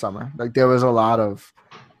this summer. Like there was a lot of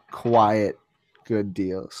quiet, good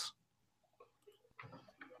deals.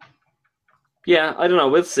 yeah, I don't know.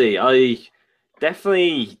 We'll see. I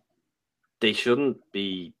definitely they shouldn't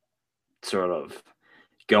be sort of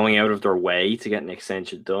going out of their way to get an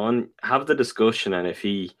extension done. Have the discussion, and if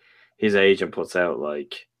his agent puts out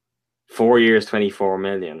like 4 years, 24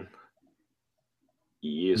 million,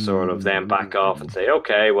 you sort of then back off and say,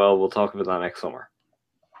 okay, well, we'll talk about that next summer.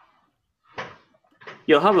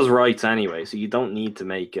 You'll have his rights anyway, so you don't need to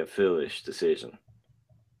make a foolish decision.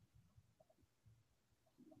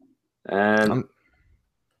 And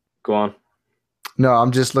go on. No,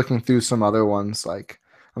 I'm just looking through some other ones. Like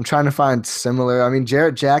I'm trying to find similar. I mean,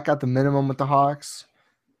 Jarrett Jack got the minimum with the Hawks.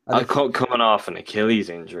 Coming off an Achilles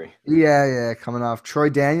injury. Yeah, coming off. Troy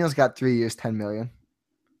Daniels got 3 years, $10 million.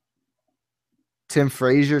 Tim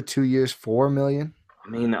Frazier, 2 years, $4 million. I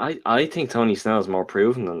mean, I think Tony Snell is more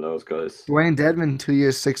proven than those guys. Dwayne Dedmon, 2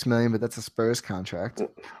 years, $6 million, but that's a Spurs contract.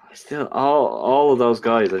 Still, all of those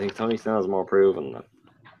guys, I think Tony Snell is more proven than.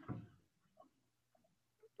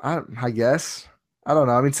 I guess. I don't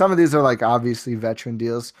know. I mean, some of these are like obviously veteran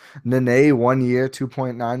deals. Nene, 1 year,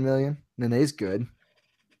 $2.9 million. Nene's good.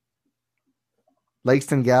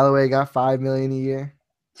 Langston Galloway got $5 million a year.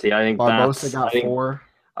 See, I think Barbosa got $4 million.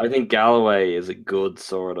 I think Galloway is a good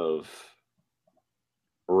sort of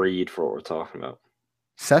read for what we're talking about.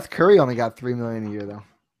 Seth Curry only got $3 million a year though.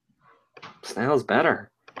 Snell's better.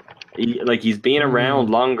 He's been around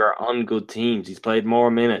longer on good teams. He's played more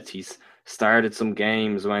minutes. He's started some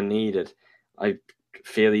games when needed. I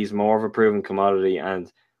feel he's more of a proven commodity,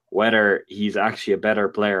 and whether he's actually a better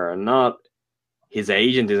player or not, his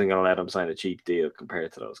agent isn't going to let him sign a cheap deal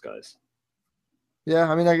compared to those guys. Yeah,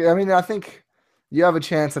 I mean, I think you have a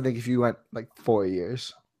chance. I think if you went like 4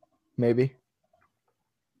 years, maybe.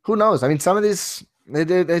 Who knows? I mean, some of these,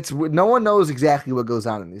 it's no one knows exactly what goes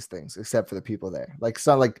on in these things except for the people there. Like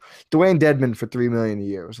Dwayne Dedmon for $3 million a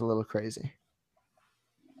year was a little crazy.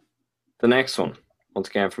 The next one, once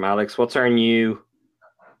again from Alex, what's our new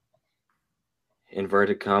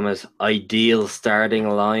inverted commas ideal starting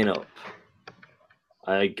lineup?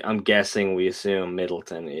 I'm guessing we assume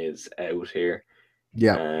Middleton is out here.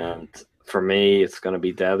 Yeah. And for me, it's going to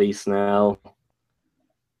be Deli, Snell,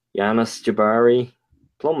 Giannis, Jabari,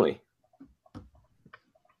 Plumlee.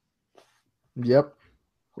 Yep.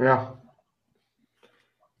 Yeah.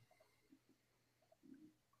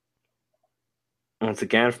 Once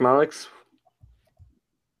again from Alex,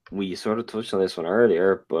 we sort of touched on this one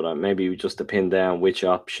earlier, but maybe just to pin down which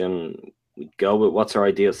option we go with. What's our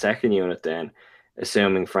ideal second unit then?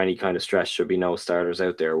 Assuming for any kind of stretch there'll be no starters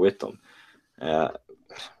out there with them.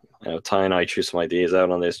 Ty and I threw some ideas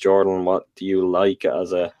out on this. Jordan, what do you like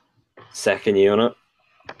as a second unit?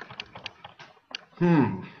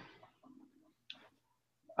 Maybe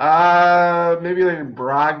like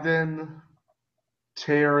Brogdon,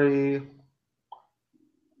 Terry.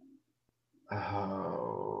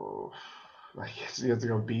 I guess you have to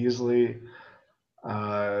go Beasley,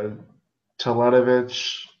 Teletovic.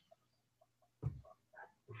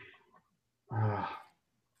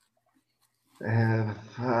 And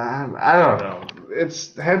I don't know.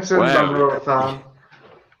 It's Henson's number one thumb.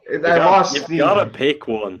 I lost You've Steve. got to pick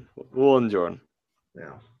one. One, Jordan.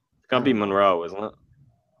 Yeah. It's got to be Monroe, isn't it?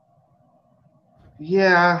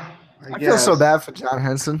 Yeah. I feel so bad for John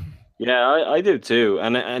Henson. Yeah, I do too.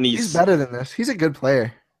 And he's better than this. He's a good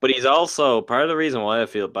player. But he's also, part of the reason why I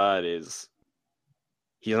feel bad is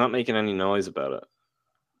he's not making any noise about it.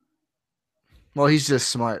 Well, he's just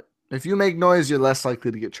smart. If you make noise, you're less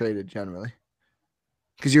likely to get traded generally.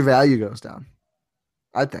 Because your value goes down.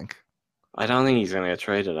 I think. I don't think he's going to get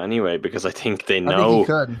traded anyway because I think they know he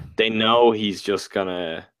could. They know he's just going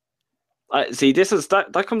to See, this is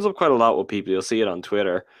that comes up quite a lot with people. You'll see it on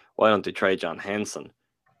Twitter. Why don't they trade John Henson?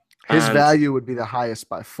 His And- value would be the highest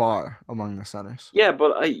by far among the centers. Yeah,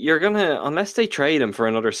 but you're gonna unless they trade him for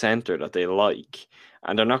another center that they like,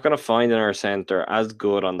 and they're not gonna find another center as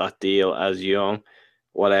good on that deal as Young,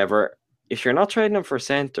 whatever. If you're not trading him for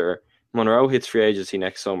center, Monroe hits free agency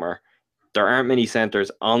next summer. There aren't many centers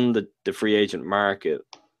on the free agent market,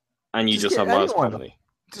 and you just have Miles Plumlee.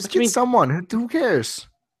 Just get someone. Who cares?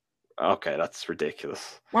 Okay, that's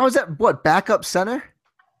ridiculous. Why was that? What, backup center?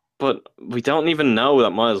 But we don't even know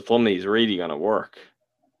that Miles Plumlee is really gonna work.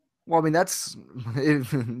 Well, I mean, that's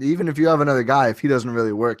even if you have another guy, if he doesn't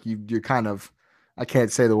really work, you're kind of, I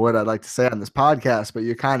can't say the word I'd like to say on this podcast, but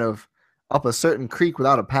you're kind of up a certain creek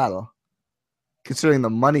without a paddle, considering the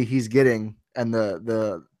money he's getting and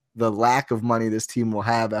the lack of money this team will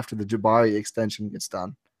have after the Jabari extension gets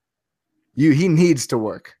done. He needs to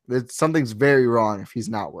work. Something's very wrong if he's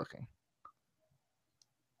not working.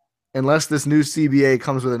 Unless this new CBA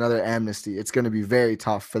comes with another amnesty, it's going to be very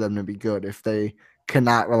tough for them to be good if they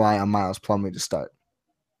cannot rely on Miles Plumlee to start.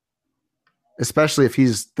 Especially if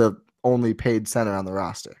he's the only paid center on the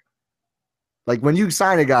roster. Like when you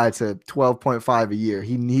sign a guy to 12.5 a year,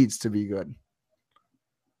 he needs to be good.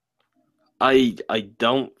 I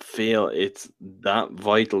don't feel it's that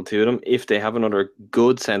vital to them if they have another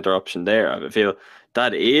good center option there. I feel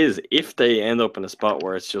that is if they end up in a spot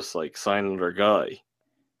where it's just like sign another guy,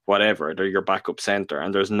 whatever, they're your backup center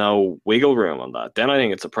and there's no wiggle room on that, then I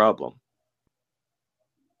think it's a problem.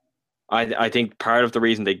 I think part of the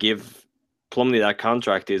reason they give Plumlee that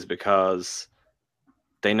contract is because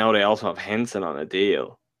they know they also have Henson on a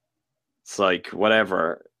deal. It's like,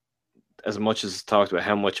 whatever, as much as talked about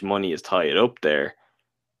how much money is tied up there,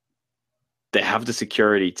 they have the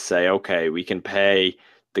security to say, okay, we can pay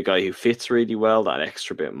the guy who fits really well that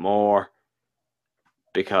extra bit more,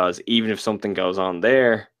 because even if something goes on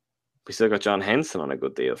there, we still got John Henson on a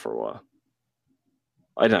good deal for a while.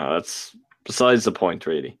 I don't know. That's besides the point,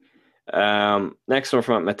 really. Next one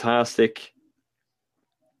from Metastic.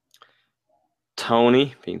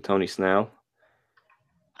 Tony, being Tony Snell,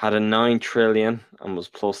 had a 9 trillion and was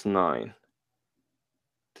 +9.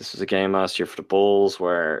 This was a game last year for the Bulls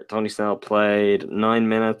where Tony Snell played 9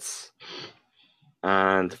 minutes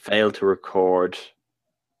and failed to record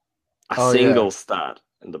a single stat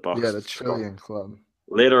in the box. Yeah, the Trillion Club.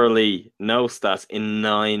 Literally no stats in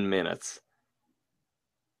 9 minutes.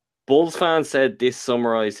 Bulls fans said this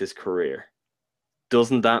summarized his career.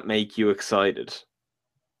 Doesn't that make you excited?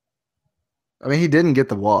 I mean, he didn't get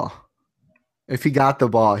the ball. If he got the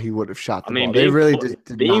ball, he would have shot the ball. They really did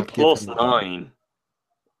being not give him the ball. +9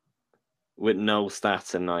 with no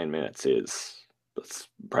stats in 9 minutes that's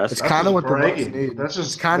impressive. It's kind of what the Bucks bragging. need. That's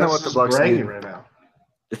just kind of what the Bucks bragging need right now.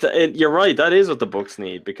 You're right. That is what the Bucks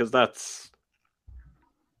need, because that's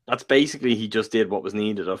basically he just did what was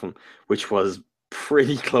needed of him, which was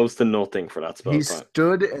pretty close to nothing for that spell. He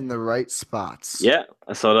stood in the right spots. Yeah,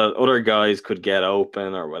 so that other guys could get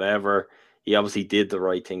open or whatever. He obviously did the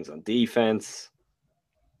right things on defense.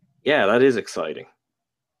 Yeah, that is exciting.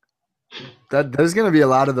 There's going to be a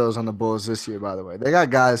lot of those on the Bulls this year, by the way. They got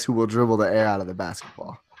guys who will dribble the air out of the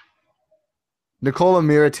basketball. Nikola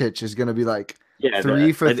Mirotic is going to be like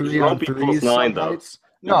 3 for 3 on threes.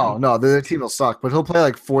 No, the team will suck, but he'll play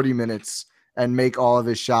like 40 minutes and make all of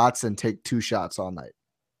his shots and take 2 shots all night.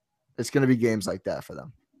 It's going to be games like that for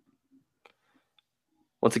them.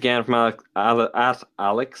 Once again, from at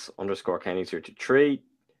Alex_Kenny's here to trade.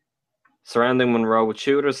 Surrounding Monroe with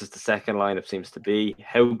shooters, as the second lineup seems to be.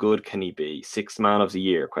 How good can he be? 6th man of the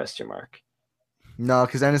year? ? No,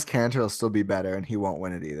 because Enes Kanter will still be better, and he won't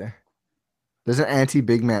win it either. There's an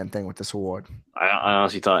anti-big man thing with this award. I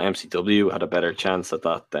honestly thought MCW had a better chance at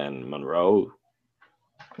that than Monroe.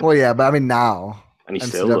 Well, yeah, but I mean now. And he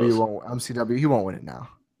still does. MCW, he won't win it now.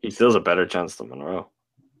 He still has a better chance than Monroe.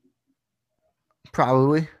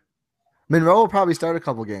 Probably. Monroe will probably start a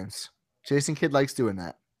couple games. Jason Kidd likes doing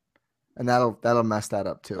that. And that'll mess that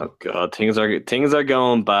up too. Oh god, things are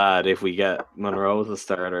going bad if we get Monroe as a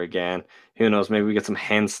starter again. Who knows? Maybe we get some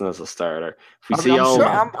Henson as a starter. If we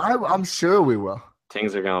I'm sure we will.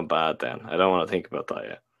 Things are going bad then. I don't want to think about that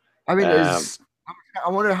yet. I mean, I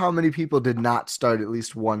wonder how many people did not start at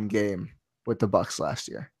least one game with the Bucks last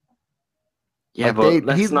year. Yeah, like but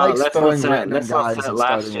let's not set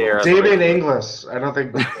last year. David Inglis, I don't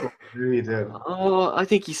think he did. Oh, I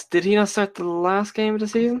think did he not start the last game of the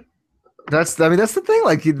season? That's the thing.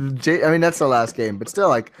 Like, that's the last game, but still,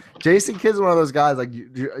 like, Jason Kidd's one of those guys. Like,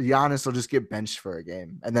 Giannis will just get benched for a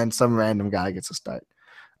game, and then some random guy gets a start.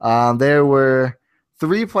 There were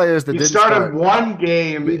 3 players that didn't start. He started one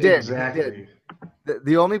game. He did. Exactly.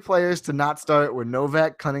 The only players to not start were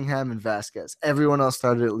Novak, Cunningham, and Vasquez. Everyone else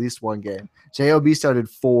started at least one game. JOB started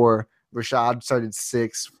 4. Rashad started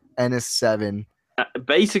 6. Ennis 7.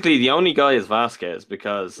 Basically, the only guy is Vasquez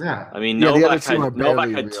because Yeah. I mean Yeah, the other Novak two are had Novak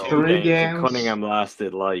barely had real. 2 3 games, and games. Cunningham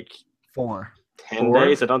lasted like 4. 10 4?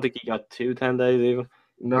 days. I don't think he got 10 days even.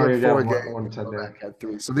 No, He you had 4 got games. one 10 days. Novak had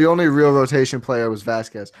 3. So the only real rotation player was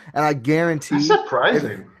Vasquez. And I guarantee That's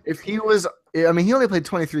surprising. if he was – I mean, he only played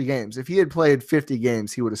 23 games. If he had played 50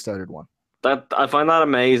 games, he would have started one. That I find that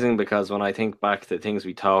amazing because when I think back to things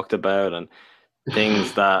we talked about and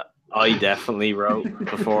things that I definitely wrote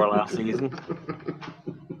before last season,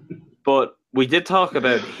 but we did talk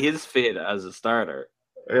about his fit as a starter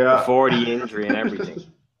before the injury and everything.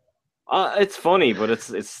 It's funny, but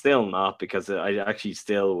it's still not because I actually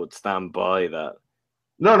still would stand by that.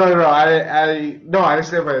 No. I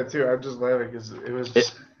stand by it too. I'm just laughing because it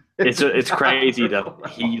was. It's crazy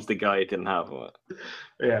that he's the guy that didn't have one.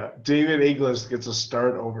 Yeah, David Inglis gets a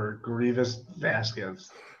start over Grievous Vasquez.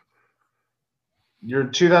 Your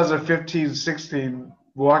 2015-16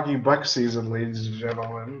 Milwaukee Bucks season, ladies and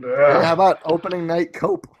gentlemen. Hey, how about opening night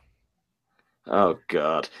Cope? Oh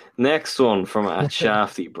God! Next one from at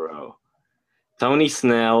Shafty Bro. Tony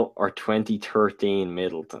Snell or 2013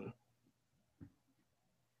 Middleton?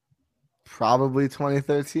 Probably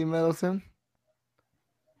 2013 Middleton.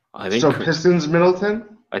 I think so. Pistons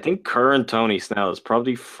Middleton. I think current Tony Snell is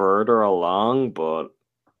probably further along, but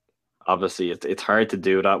obviously it's hard to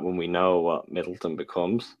do that when we know what Middleton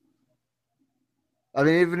becomes. I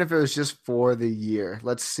mean, even if it was just for the year,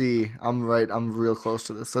 let's see. I'm right. I'm real close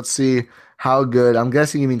to this. Let's see how good. I'm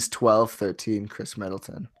guessing he means 12-13 Chris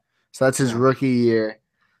Middleton. So that's his rookie year.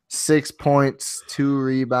 6 points, 2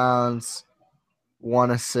 rebounds,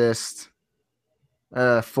 1 assist.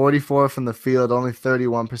 44 from the field, only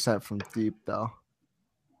 31% from deep, though.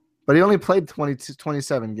 But he only played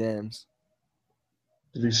 27 games.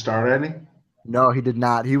 Did he start any? No, he did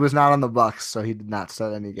not. He was not on the Bucks, so he did not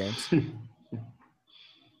start any games.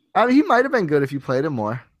 I mean, he might have been good if you played him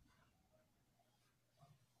more.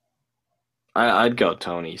 I'd go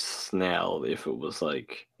Tony Snell if it was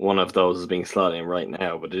like one of those is being slotted in right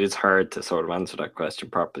now, but it is hard to sort of answer that question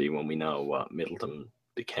properly when we know what Middleton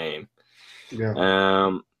became.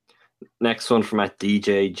 Yeah. Next one from at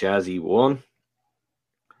DJ Jazzy 1.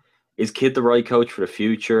 Is Kidd the right coach for the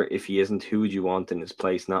future? If he isn't, who would you want in his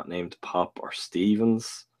place? Not named Pop or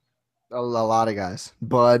Stevens. A lot of guys.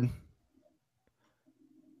 Bud.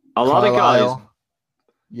 A lot of guys.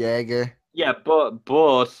 Jaeger. Yeah, but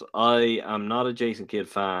I am not a Jason Kidd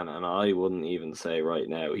fan, and I wouldn't even say right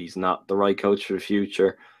now he's not the right coach for the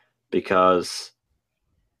future because,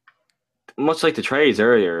 much like the trades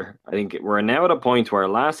earlier, I think we're now at a point where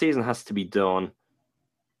last season has to be done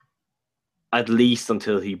at least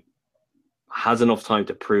until he has enough time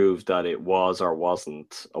to prove that it was or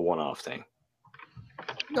wasn't a one-off thing.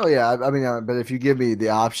 No, yeah, I mean, but if you give me the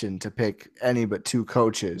option to pick any but 2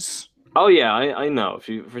 coaches. Oh yeah, I know. If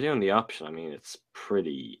we're doing the option, I mean, it's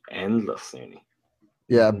pretty endless, nearly.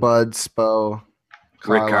 Yeah, Bud, Spo,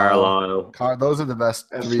 Rick Carlisle. Those are the best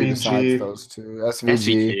 3 besides those 2.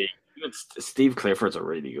 SVG. Even Steve Clifford's a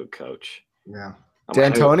really good coach. Yeah.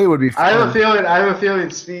 D'Antoni would be fun. I have a feeling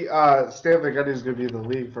Stan McGundy's going to be in the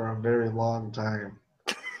league for a very long time.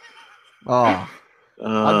 Oh.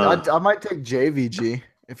 I might take JVG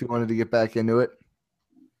if you wanted to get back into it.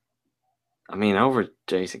 I mean, over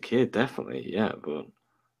Jason Kidd, definitely, yeah, but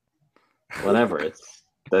whatever.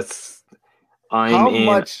 How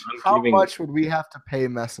much would we have to pay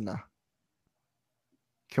Messina?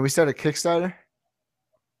 Can we start a Kickstarter?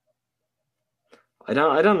 I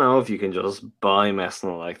don't know if you can just buy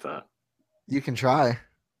Messina like that. You can try.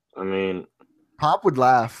 I mean, Pop would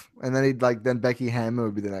laugh, and then then Becky Hammond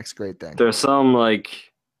would be the next great thing. There's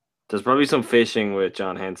probably some fishing with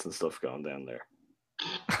John Henson stuff going down there.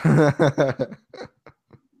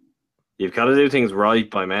 You've got to do things right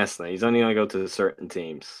by Messina. He's only going to go to certain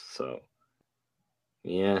teams. So,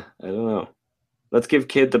 yeah, I don't know. Let's give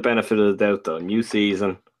Kidd the benefit of the doubt, though. New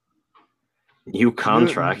season, new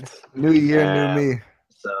contract. New year, new me.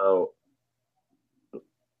 So,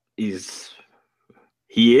 he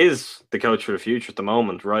is the coach for the future at the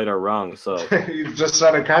moment, right or wrong. So he just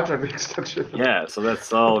signed a contract extension. Yeah, so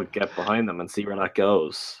let's all get behind them and see where that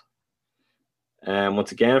goes.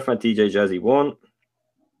 Once again, from DJ Jazzy 1,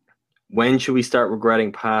 when should we start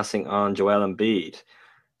regretting passing on Joel Embiid?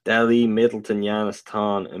 Delhi, Middleton, Giannis,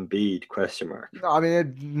 Ton, Embiid, question mark. No, I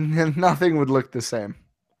mean, nothing would look the same.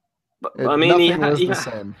 But, I mean, nothing was the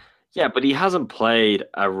same. Yeah, but he hasn't played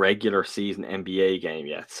a regular season NBA game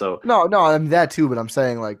yet. So No, I mean that too, but I'm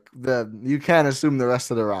saying like you can't assume the rest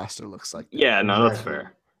of the roster looks like that. yeah, no, that's Exactly.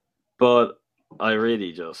 fair. But I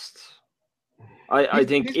really just I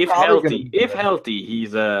think He's if probably gonna healthy, be if good. healthy,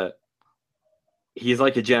 he's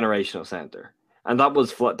like a generational center. And that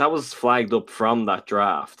was flagged up from that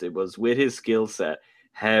draft. It was with his skill set,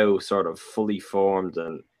 how sort of fully formed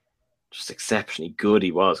and just exceptionally good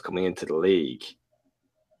he was coming into the league.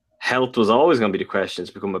 Health was always going to be the question.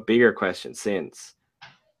 It's become a bigger question since.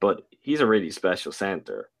 But he's a really special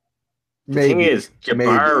center. The thing is,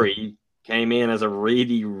 Jabari came in as a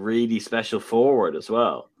really, really special forward as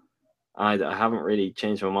well. I haven't really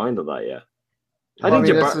changed my mind on that yet. Well, I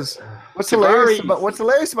mean, what's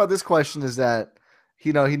hilarious about this question is that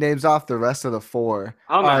he names off the rest of the four.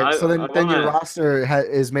 Oh, man, All right, so then your roster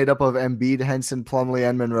is made up of Embiid, Henson, Plumlee,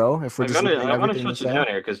 and Monroe. If we're just looking at I want to everything shut you down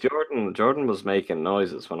here because Jordan was making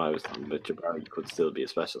noises when I was thinking that Jabari could still be a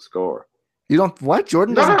special scorer. You don't what?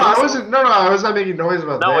 Jordan No, doesn't. I wasn't. No, I was not making noise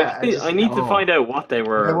about No, that. I need to find out what they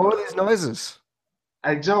were. Okay, what were these noises?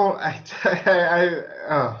 I don't.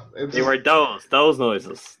 They were those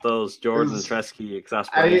noises, those Jordan Treske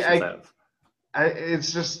exasperation sounds.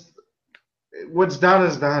 It's just what's done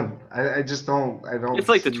is done. I just don't. I don't. It's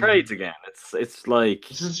like the trades again. It's like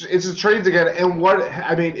it's the trades again. And what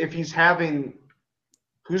I mean, if he's having,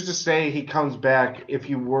 who's to say he comes back if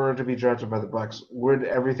he were to be drafted by the Bucks? Would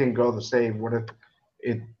everything go the same? Would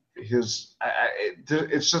it's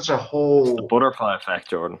such a whole. It's the butterfly effect,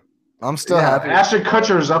 Jordan. I'm still happy. Ashton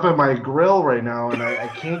Kutcher is up in my grill right now, and I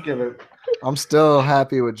can't give it. I'm still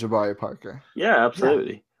happy with Jabari Parker. Yeah,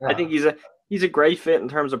 absolutely. Yeah. I think he's a great fit in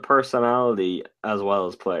terms of personality as well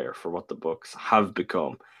as player for what the Bucks have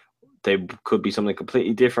become. They could be something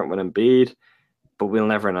completely different with Embiid, but we'll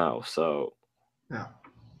never know. So, yeah,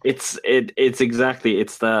 it's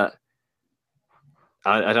that.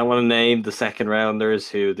 I don't want to name the second rounders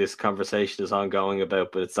who this conversation is ongoing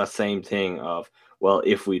about, but it's that same thing of, well,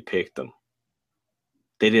 if we picked them.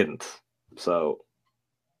 They didn't. So,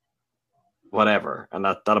 whatever. And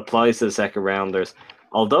that applies to the second rounders.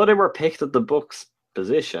 Although they were picked at the Bucks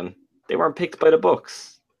position, they weren't picked by the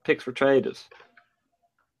Bucks. Picks were traded.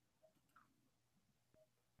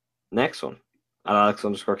 Next one. At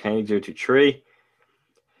Alex_Kenny023.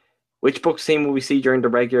 Which Bucks team will we see during the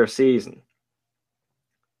regular season?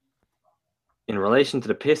 In relation to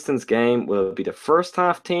the Pistons game, will it be the first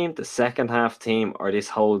half team, the second half team, or this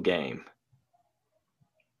whole game?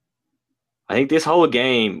 I think this whole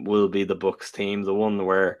game will be the Bucks team, the one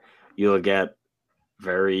where you'll get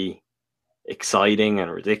very exciting and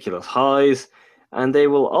ridiculous highs, and they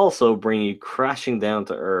will also bring you crashing down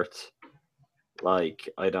to earth like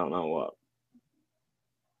I don't know what.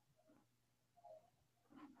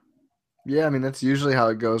 Yeah, I mean, that's usually how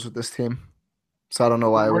it goes with this team. So I don't know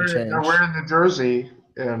why it would change. I'm wearing the jersey,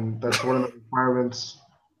 and that's one of the requirements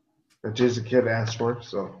that Jason Kidd asked for.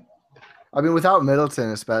 So, I mean, without Middleton,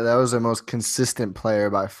 especially, that was their most consistent player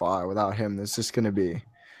by far. Without him, there's going to be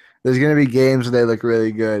games where they look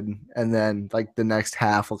really good, and then like the next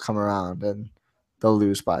half will come around and they'll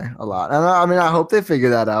lose by a lot. And I mean, I hope they figure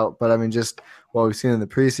that out. But I mean, just what we've seen in the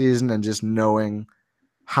preseason and just knowing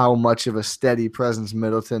how much of a steady presence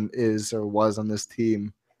Middleton is or was on this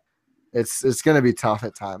team. It's going to be tough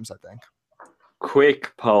at times, I think.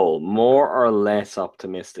 Quick poll. More or less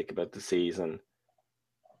optimistic about the season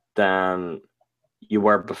than you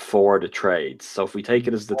were before the trades. So if we take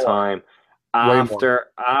it as the time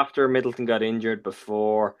after Middleton got injured,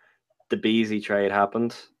 before the Beasley trade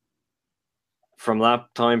happened, from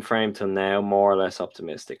that time frame to now, more or less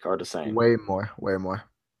optimistic or the same? Way more. Way more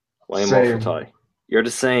for Ty. You're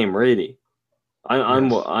the same, really. I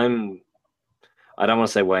don't want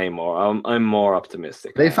to say way more. I'm more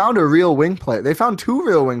optimistic. They found a real wing player. They found two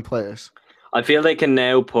real wing players. I feel they can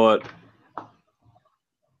now put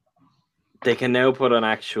an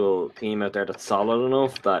actual team out there that's solid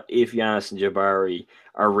enough that if Giannis and Jabari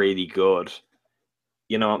are really good,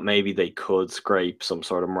 you know what, maybe they could scrape some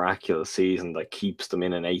sort of miraculous season that keeps them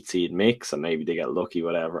in an 8-seed mix and maybe they get lucky,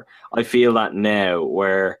 whatever. I feel that now,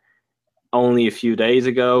 where only a few days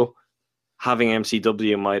ago, having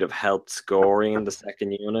MCW might have helped scoring in the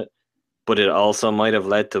second unit, but it also might have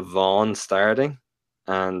led to Vaughn starting,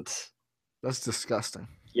 and that's disgusting.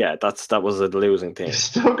 Yeah, that was a losing team. He's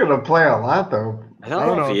still gonna play a lot, though. I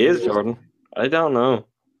don't know if he is, Jordan. I don't know.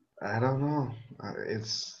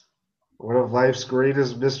 It's one of life's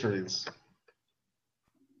greatest mysteries.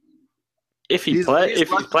 If he's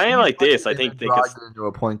playing like this, I think they could into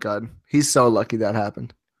a point guard. He's so lucky that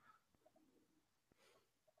happened.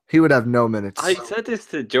 He would have no minutes. I said this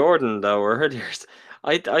to Jordan though earlier.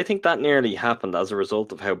 I think that nearly happened as a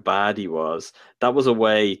result of how bad he was. That was a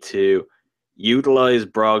way to utilize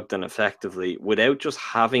Brogdon effectively without just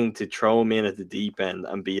having to throw him in at the deep end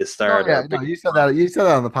and be a No, starter. yeah, no, you said that. You said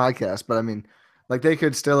that on the podcast, but I mean, like they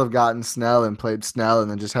could still have gotten Snell and played Snell,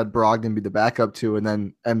 and then just had Brogdon be the backup too, and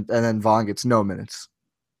then Vaughn gets no minutes.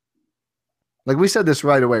 Like we said this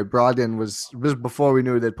right away. Brogdon was before we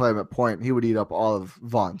knew they'd play him at point. He would eat up all of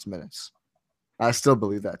Vaughn's minutes. I still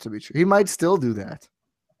believe that to be true. He might still do that.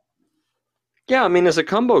 Yeah, I mean, as a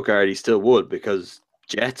combo guard, he still would because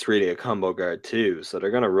Jet's really a combo guard too. So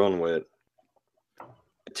they're going to run with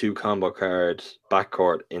a 2 combo guard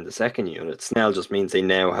backcourt in the second unit. Snell just means they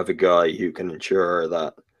now have a guy who can ensure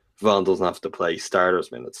that Vaughn doesn't have to play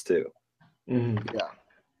starters minutes too. Mm-hmm. Yeah.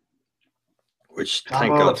 Which,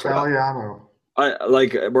 thank God for that. Italiano.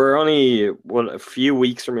 We're only a few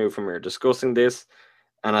weeks removed from here discussing this,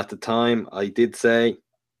 and at the time I did say,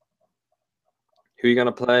 who are you going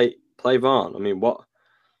to play? Play Vaughn. I mean, what?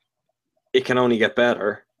 It can only get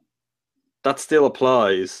better. That still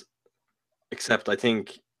applies, except I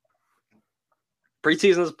think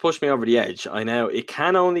preseason has pushed me over the edge. I know it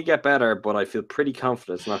can only get better, but I feel pretty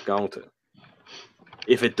confident it's not going to.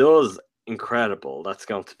 If it does, incredible. It's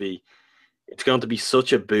going to be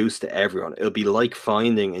such a boost to everyone. It'll be like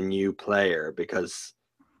finding a new player because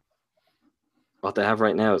what they have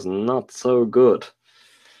right now is not so good.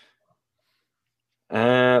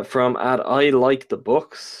 From I like the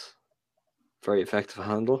Bucks. Very effective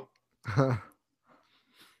handle.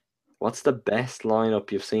 What's the best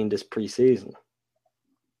lineup you've seen this preseason?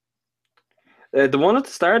 The one at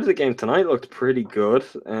the start of the game tonight looked pretty good.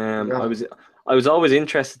 Yeah. I was always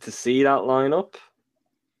interested to see that lineup.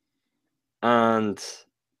 And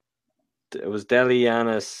it was Deli,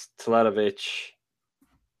 Yanis, Teletovic,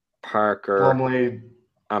 Parker,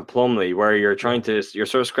 Plumlee, where you're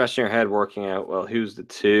sort of scratching your head working out, well, who's the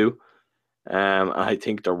 2? I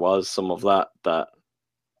think there was some of that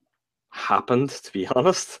happened, to be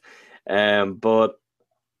honest. But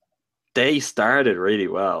they started really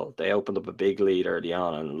well. They opened up a big lead early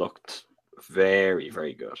on and looked very,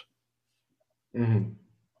 very good. Mm-hmm.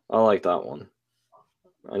 I like that one.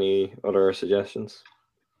 Any other suggestions?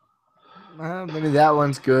 Maybe that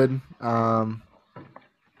one's good. I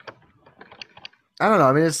don't know.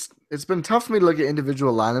 I mean, it's been tough for me to look at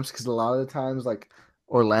individual lineups because a lot of the times, like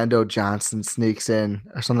Orlando Johnson sneaks in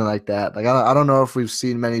or something like that. Like I don't know if we've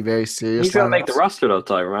seen many very serious. He's gonna make the roster though,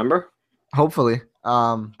 Ty. Remember? Hopefully,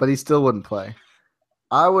 but he still wouldn't play.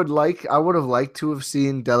 I would have liked to have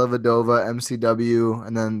seen Dellavedova, MCW,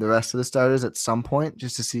 and then the rest of the starters at some point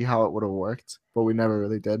just to see how it would have worked, but we never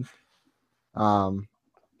really did. It's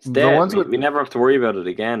dead. We never have to worry about it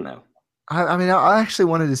again now. I mean, I actually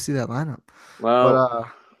wanted to see that lineup.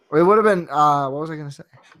 Well, but it would have been. What was I going to say?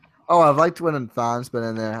 Oh, I've liked when Thon's been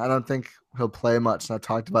in there. I don't think he'll play much, and I've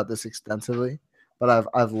talked about this extensively. But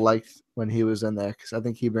I've liked when he was in there because I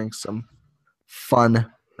think he brings some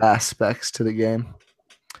fun aspects to the game.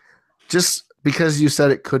 Just because you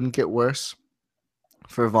said it couldn't get worse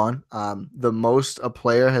for Vaughn, the most a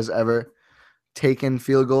player has ever taken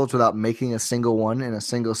field goals without making a single one in a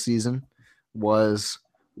single season was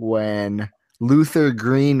when Luther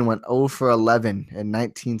Green went 0 for 11 in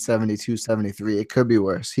 1972-73. It could be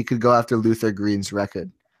worse. He could go after Luther Green's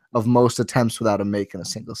record of most attempts without a make in a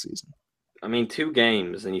single season. I mean, 2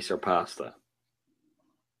 games and he surpassed that.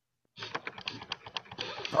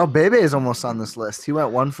 Oh, Bebe is almost on this list. He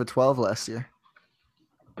went 1 for 12 last year.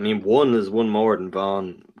 I mean, 1 is 1 more than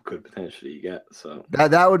Vaughn could potentially get. So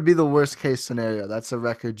that would be the worst case scenario. That's a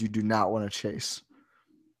record you do not want to chase.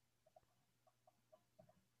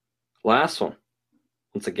 Last one.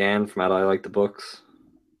 Once again, from I like the Bucks.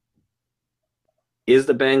 Is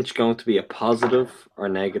the bench going to be a positive or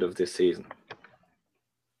negative this season?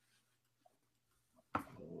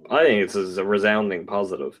 I think it's a resounding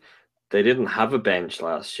positive. They didn't have a bench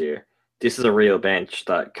last year. This is a real bench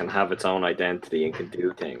that can have its own identity and can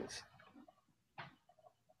do things.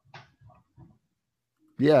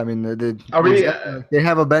 Yeah, I mean, they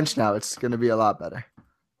have a bench now. It's going to be a lot better.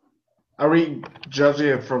 Are we judging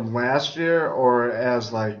it from last year or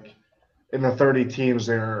as like in the 30 teams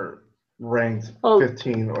they're ranked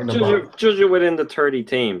 15 or above? Judge it within the 30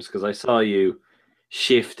 teams because I saw you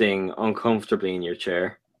shifting uncomfortably in your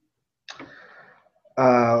chair.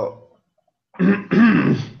 I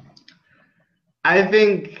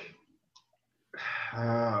think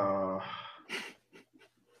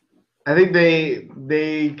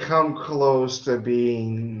they come close to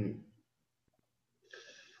being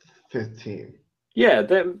 15. Yeah,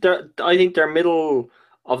 I think they're middle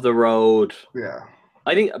of the road. Yeah.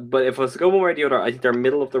 I think, but if I was to go one way or the other, I think they're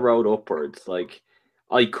middle of the road upwards. Like,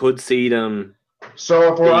 I could see them.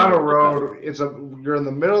 So if we're on a Being- road, you're in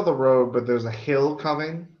the middle of the road, but there's a hill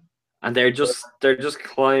coming. And they're just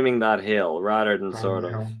climbing that hill rather than sort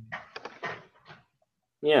of.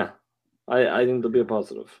 Yeah, I think there'll be a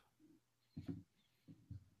positive.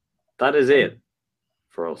 That is it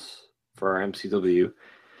for us, for our MCW.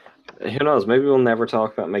 Who knows? Maybe we'll never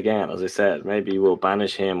talk about him again. As I said, maybe we'll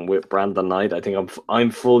banish him with Brandon Knight. I think I'm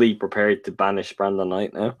fully prepared to banish Brandon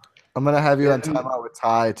Knight now. I'm gonna have you on timeout with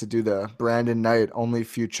Ty to do the Brandon Knight only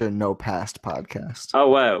future no past podcast. Oh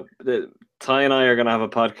wow, Ty and I are gonna have a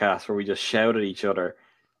podcast where we just shout at each other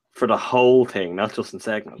for the whole thing, not just in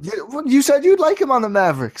segments. You said you'd like him on the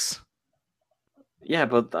Mavericks. Yeah,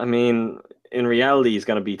 but I mean, in reality, he's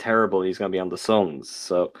gonna be terrible. He's gonna be on the Suns.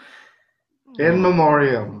 So In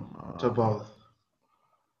memoriam to both.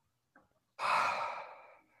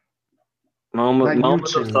 moment Not of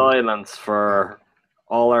you two. silence for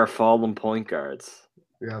all our fallen point guards.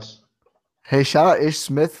 Yes. Hey, shout out Ish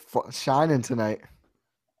Smith shining tonight.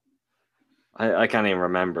 I can't even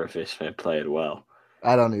remember if Ish Smith played well.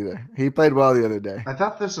 I don't either. He played well the other day. I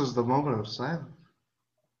thought this was the moment of silence.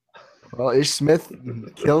 Well, Ish Smith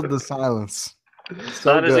killed the silence.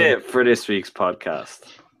 So That is good. it for this week's podcast.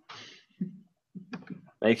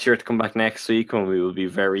 Make sure to come back next week when we will be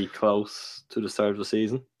very close to the start of the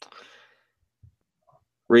season.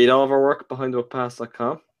 Read all of our work at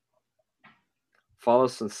behindthebuckpass.com. Follow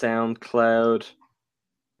us on SoundCloud.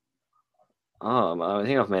 Oh, I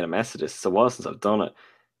think I've made a mess of this. It's a while since I've done it.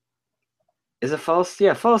 Is it false?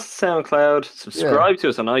 Yeah, follow us on SoundCloud. Subscribe to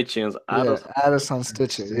us on iTunes. Add Add us on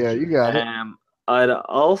Stitcher. Yeah, you got it. I'd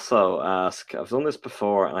also ask, I've done this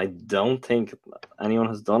before, and I don't think anyone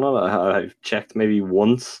has done it. I've checked maybe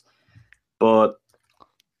once. But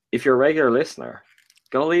if you're a regular listener,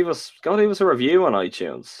 go leave us a review on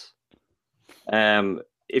iTunes.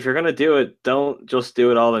 If you're gonna do it, don't just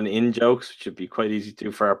do it all in jokes, which would be quite easy to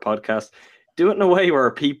do for our podcast. Do it in a way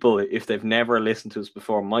where people, if they've never listened to us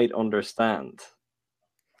before, might understand.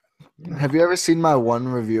 Have you ever seen my one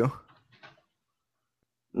review?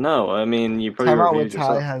 No, I mean you probably Timeout reviewed with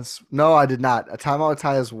yourself. Ty has no, I did not. A Timeout with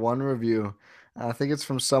Ty has one review. I think it's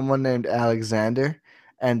from someone named Alexander,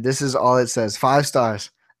 and this is all it says: 5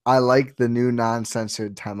 stars. I like the new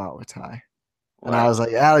non-censored Timeout with Ty. And I was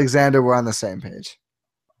like, Alexander, we're on the same page.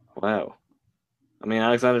 Wow. I mean,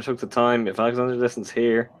 Alexander took the time. If Alexander listens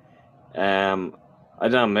here, I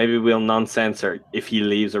don't know, maybe we'll non-censor if he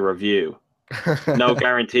leaves a review. No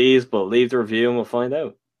guarantees, but leave the review and we'll find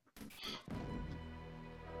out.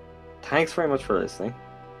 Thanks very much for listening.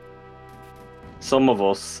 Some of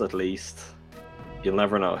us, at least. You'll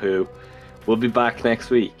never know who. We'll be back next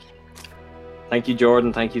week. Thank you,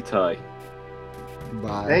 Jordan. Thank you, Ty.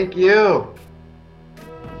 Bye. Thank you.